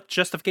 what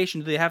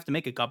justification do they have to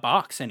make a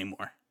box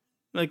anymore?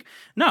 Like,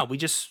 no, we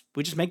just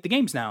make the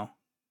games now.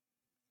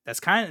 That's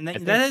kind I of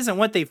think that isn't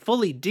what they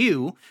fully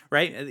do,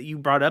 right? You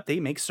brought up they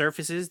make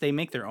surfaces, they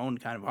make their own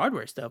kind of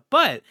hardware stuff,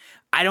 but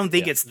I don't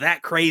think yeah. it's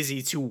that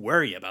crazy to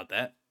worry about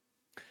that.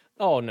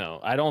 Oh no,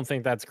 I don't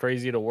think that's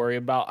crazy to worry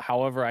about.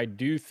 However, I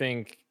do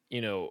think,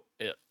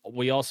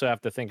 we also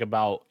have to think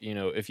about,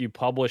 if you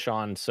publish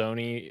on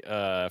Sony,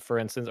 for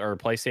instance, or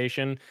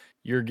PlayStation,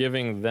 you're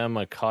giving them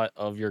a cut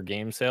of your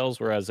game sales.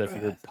 Whereas if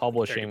you're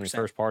publishing 30%.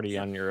 first party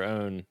Yeah, on your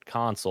own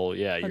console,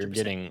 yeah, you're 100%.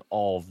 getting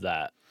all of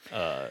that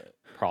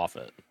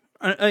profit.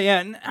 Yeah,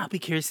 and I'll be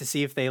curious to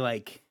see if they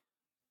like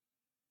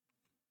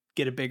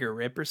get a bigger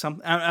rip or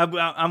something.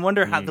 I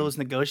wonder how Mm, those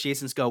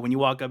negotiations go when you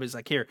walk up. It's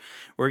like, here,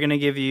 we're gonna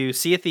give you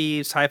Sea of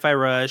Thieves, Hi-Fi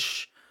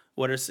Rush.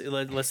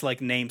 Let's like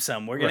name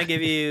some. We're gonna right.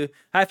 give you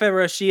Hi-Fi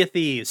Rush, Sea of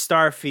Thieves,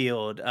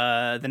 Starfield,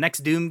 the next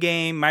Doom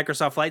game,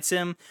 Microsoft Flight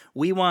Sim.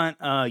 We want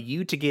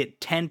you to get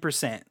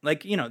 10%.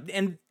 Like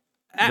and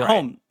at Right.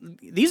 home,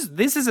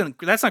 this isn't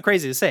that's not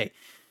crazy to say.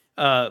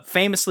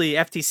 Famously,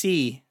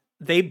 FTC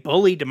they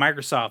bullied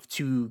Microsoft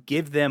to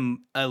give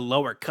them a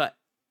lower cut.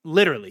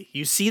 Literally,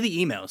 you see the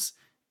emails.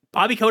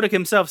 Bobby Kotick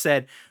himself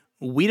said,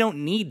 "We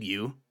don't need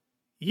you.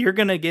 You're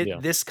gonna get Yeah.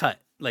 this cut."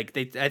 Like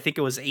I think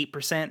it was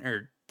 8%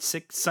 or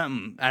six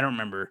something. I don't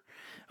remember.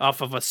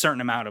 Off of a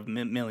certain amount of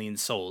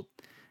millions sold,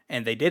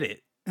 and they did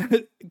it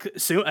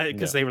soon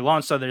because Yeah. they were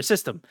launched on their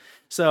system.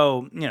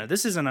 So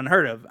this isn't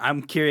unheard of.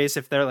 I'm curious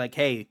if they're like,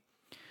 "Hey,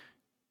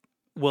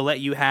 we'll let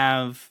you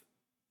have,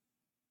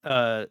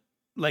 uh,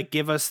 like,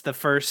 give us the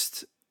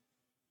first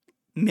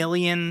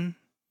million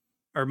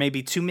or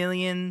maybe 2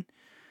 million."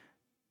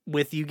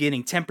 With you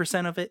getting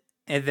 10% of it,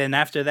 and then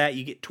after that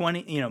you get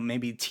 20,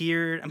 maybe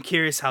tiered. I'm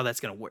curious how that's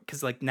going to work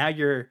cuz like now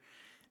you're Right.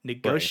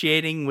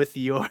 negotiating with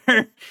your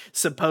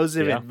supposed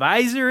Yeah.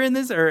 advisor in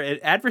this or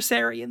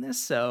adversary in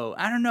this. So,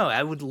 I don't know.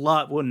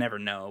 We'll never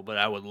know, but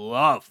I would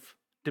love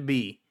to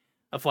be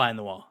a fly in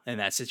the wall in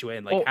that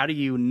situation. Like Oh, how do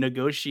you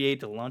negotiate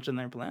to launch on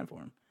their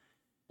platform?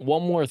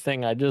 one more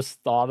thing. I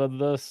just thought of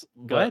this,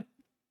 Go but ahead.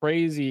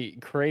 crazy,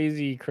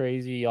 crazy,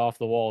 crazy off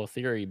the wall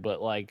theory.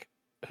 But like,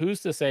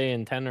 who's to say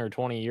in 10 or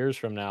 20 years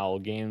from now,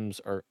 games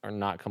are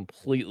not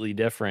completely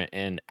different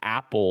and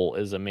Apple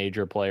is a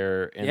major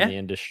player in Yeah. the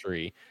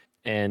industry?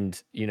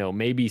 And,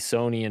 maybe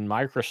Sony and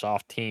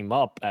Microsoft team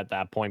up at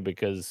that point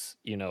because,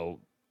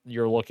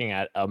 you're looking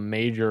at a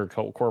major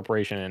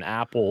corporation in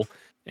Apple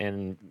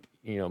and,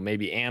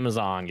 maybe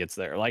Amazon gets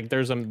there. Like,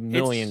 there's a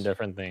million It's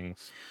different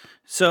things.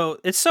 So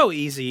it's so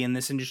easy in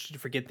this industry to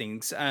forget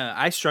things.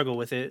 I struggle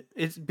with it.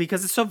 It's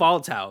because it's so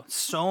volatile.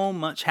 So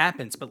much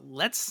happens, but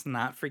let's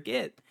not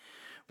forget.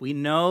 We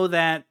know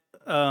that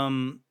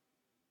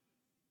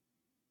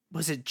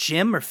was it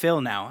Jim or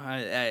Phil? Now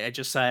I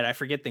just said I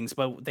forget things,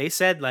 but they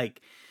said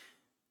like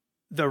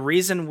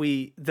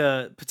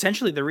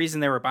potentially the reason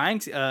they were buying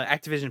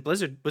Activision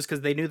Blizzard was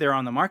because they knew they were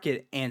on the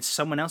market and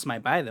someone else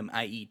might buy them,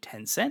 i.e.,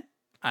 Tencent,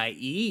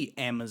 i.e.,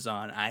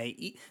 Amazon,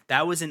 i.e.,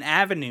 that was an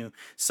avenue.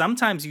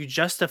 Sometimes you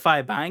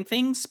justify buying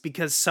things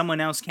because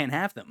someone else can't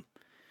have them,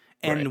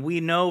 Right. and we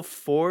know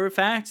for a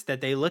fact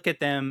that they look at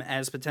them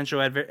as potential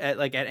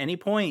like at any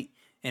point.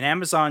 And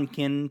Amazon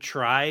can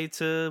try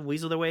to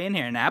weasel their way in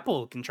here, and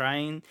Apple can try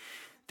and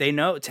they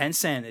know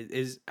Tencent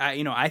is.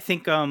 I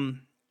think in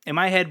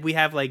my head we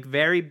have like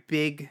very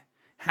big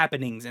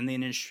happenings in the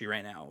industry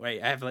right now, right?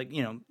 I have like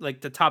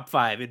like the top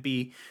five. It'd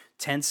be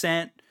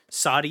Tencent,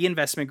 Saudi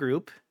Investment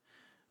Group,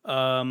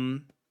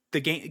 um,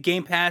 the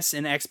Game Pass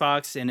and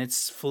Xbox and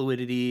its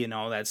fluidity and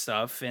all that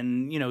stuff.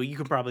 And you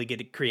could probably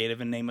get creative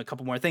and name a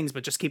couple more things,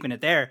 but just keeping it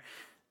there,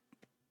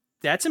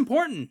 that's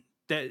important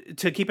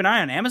to keep an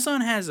eye on.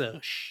 Amazon has a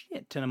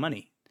shit ton of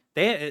money.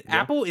 Yeah.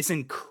 Apple is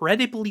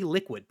incredibly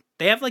liquid.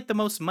 They have like the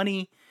most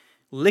money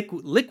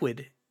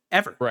liquid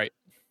ever. Right.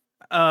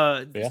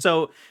 Yeah.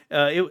 So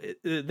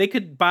they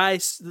could buy,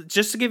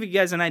 just to give you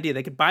guys an idea,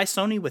 they could buy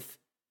Sony with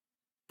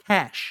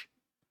cash,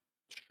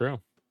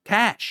 True.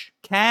 cash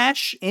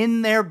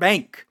in their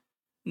bank.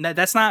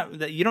 That's not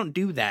that you don't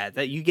do that.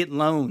 That you get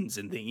loans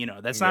and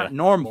that's Yeah. not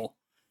normal.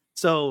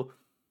 So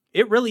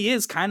it really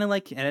is kind of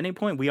like at any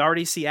point we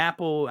already see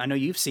Apple. I know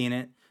you've seen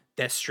it.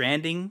 Death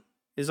Stranding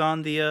is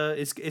on the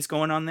is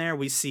going on there.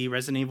 We see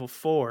Resident Evil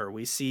 4.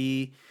 We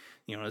see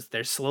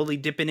they're slowly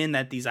dipping in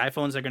that these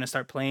iPhones are going to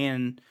start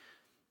playing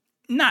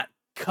not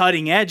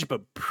cutting edge,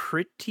 but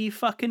pretty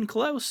fucking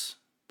close.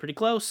 Pretty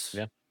close.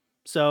 Yeah.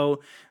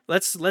 So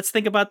let's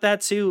think about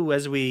that too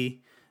as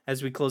we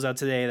close out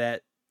today.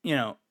 That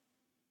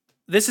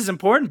this is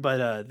important,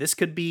 but this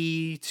could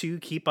be to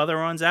keep other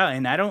ones out.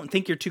 And I don't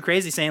think you're too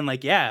crazy saying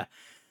like, yeah,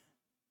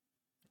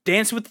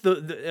 Dance with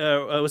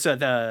what's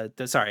that?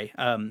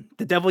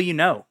 The Devil You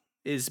Know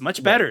is much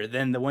Right. better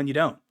than the one you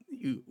don't.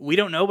 We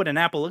don't know what an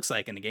apple looks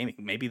like in the gaming.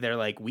 Maybe they're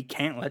like, we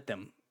can't let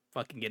them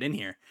fucking get in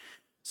here.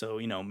 So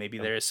maybe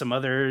Yeah. there's some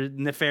other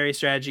nefarious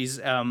strategies.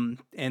 And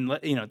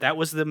that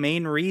was the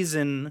main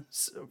reason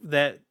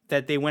that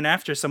they went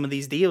after some of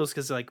these deals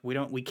because like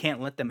we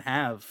can't let them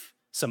have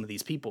some of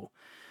these people.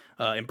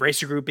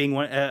 Embracer Group being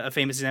a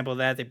famous example of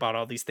that. They bought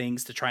all these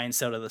things to try and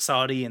sell to the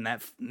Saudi, and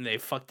that they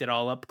fucked it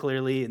all up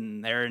clearly,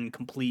 and they're in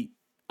complete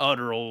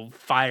utter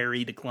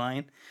fiery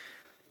decline.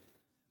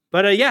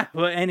 But yeah,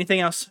 well, anything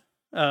else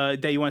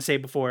that you want to say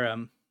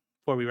before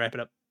we wrap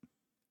it up?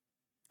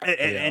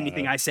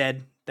 Anything I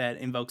said that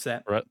invokes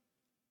that?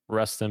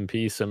 Rest in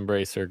peace,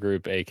 Embracer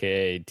Group,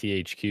 aka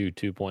THQ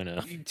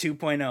 2.0.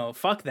 2.0.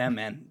 Fuck them,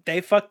 man.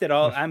 They fucked it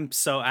all. I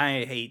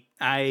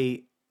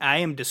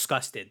am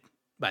disgusted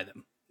by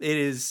them. It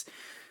is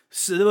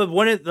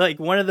one of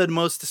the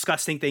most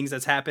disgusting things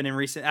that's happened in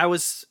recent. I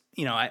was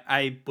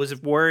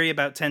worried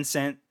about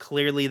Tencent.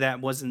 Clearly, that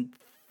wasn't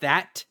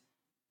that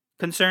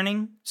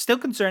concerning. Still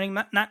concerning.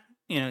 Not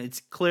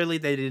it's clearly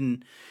they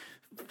didn't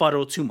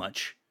fuddle too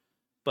much,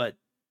 but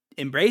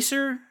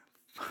Embracer.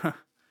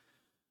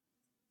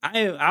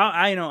 I'm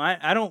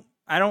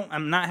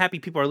not happy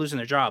people are losing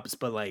their jobs,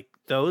 but like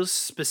those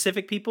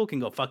specific people can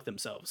go fuck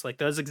themselves. Like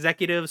those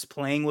executives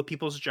playing with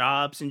people's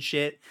jobs and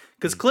shit.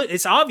 Because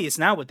it's obvious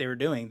now what they were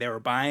doing. They were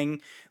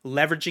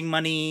leveraging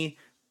money,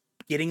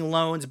 getting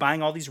loans,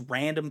 buying all these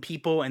random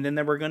people, and then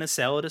they were going to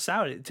sell it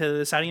to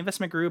the Saudi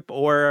investment group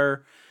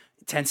or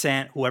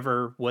Tencent,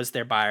 whoever was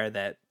their buyer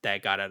that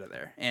got out of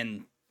there.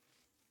 And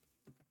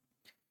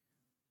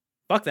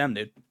fuck them,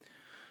 dude.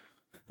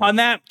 On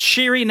that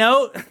cheery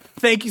note,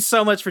 thank you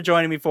so much for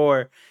joining me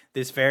for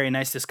this very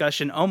nice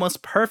discussion,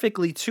 almost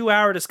perfectly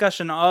 2-hour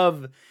discussion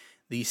of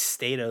the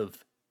state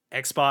of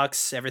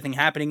Xbox, everything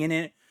happening in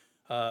it.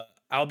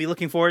 I'll be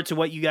looking forward to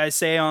what you guys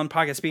say on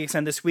Podcast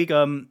PXN this week.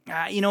 You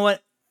know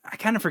what? I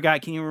kind of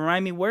forgot. Can you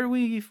remind me where can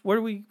we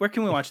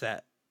watch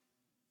that?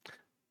 You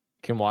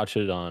can watch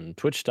it on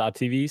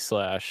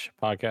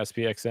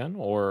twitch.tv/podcastpxn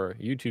or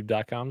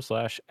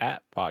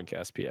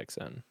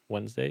youtube.com/@podcastpxn.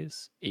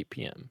 Wednesdays, 8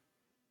 p.m.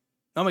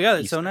 Oh my God,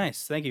 that's so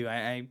nice. Thank you.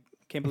 I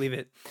can't believe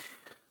it.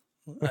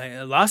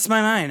 I lost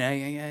my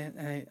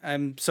mind.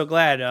 I'm so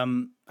glad.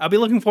 I'll be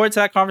looking forward to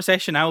that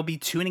conversation. I will be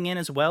tuning in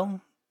as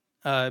well,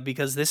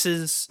 because this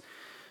is.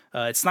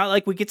 It's not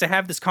like we get to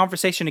have this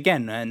conversation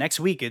again next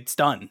week. It's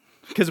done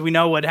because we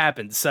know what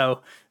happened.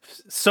 So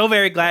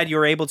very glad you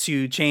were able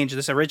to change.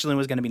 This originally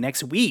was going to be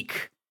next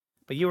week,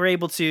 but you were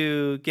able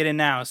to get in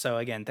now. So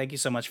again, thank you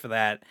so much for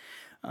that.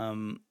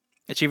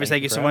 Achievers,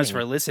 thank you so much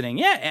for listening.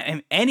 Yeah,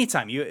 and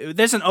anytime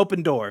there's an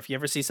open door. If you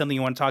ever see something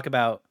you want to talk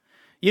about,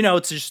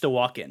 it's just a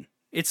walk in.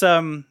 It's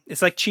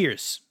like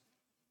Cheers.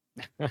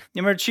 You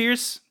remember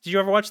Cheers? Did you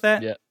ever watch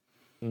that? Yeah.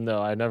 No,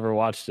 I never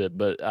watched it,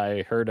 but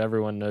I heard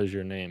Everyone Knows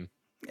Your Name.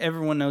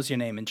 Everyone knows your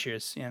name in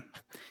Cheers. Yeah.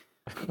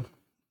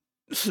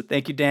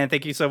 Thank you, Dan.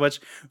 Thank you so much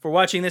for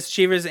watching this,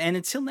 Achievers. And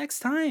until next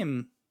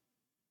time,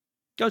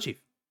 go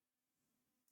Chief.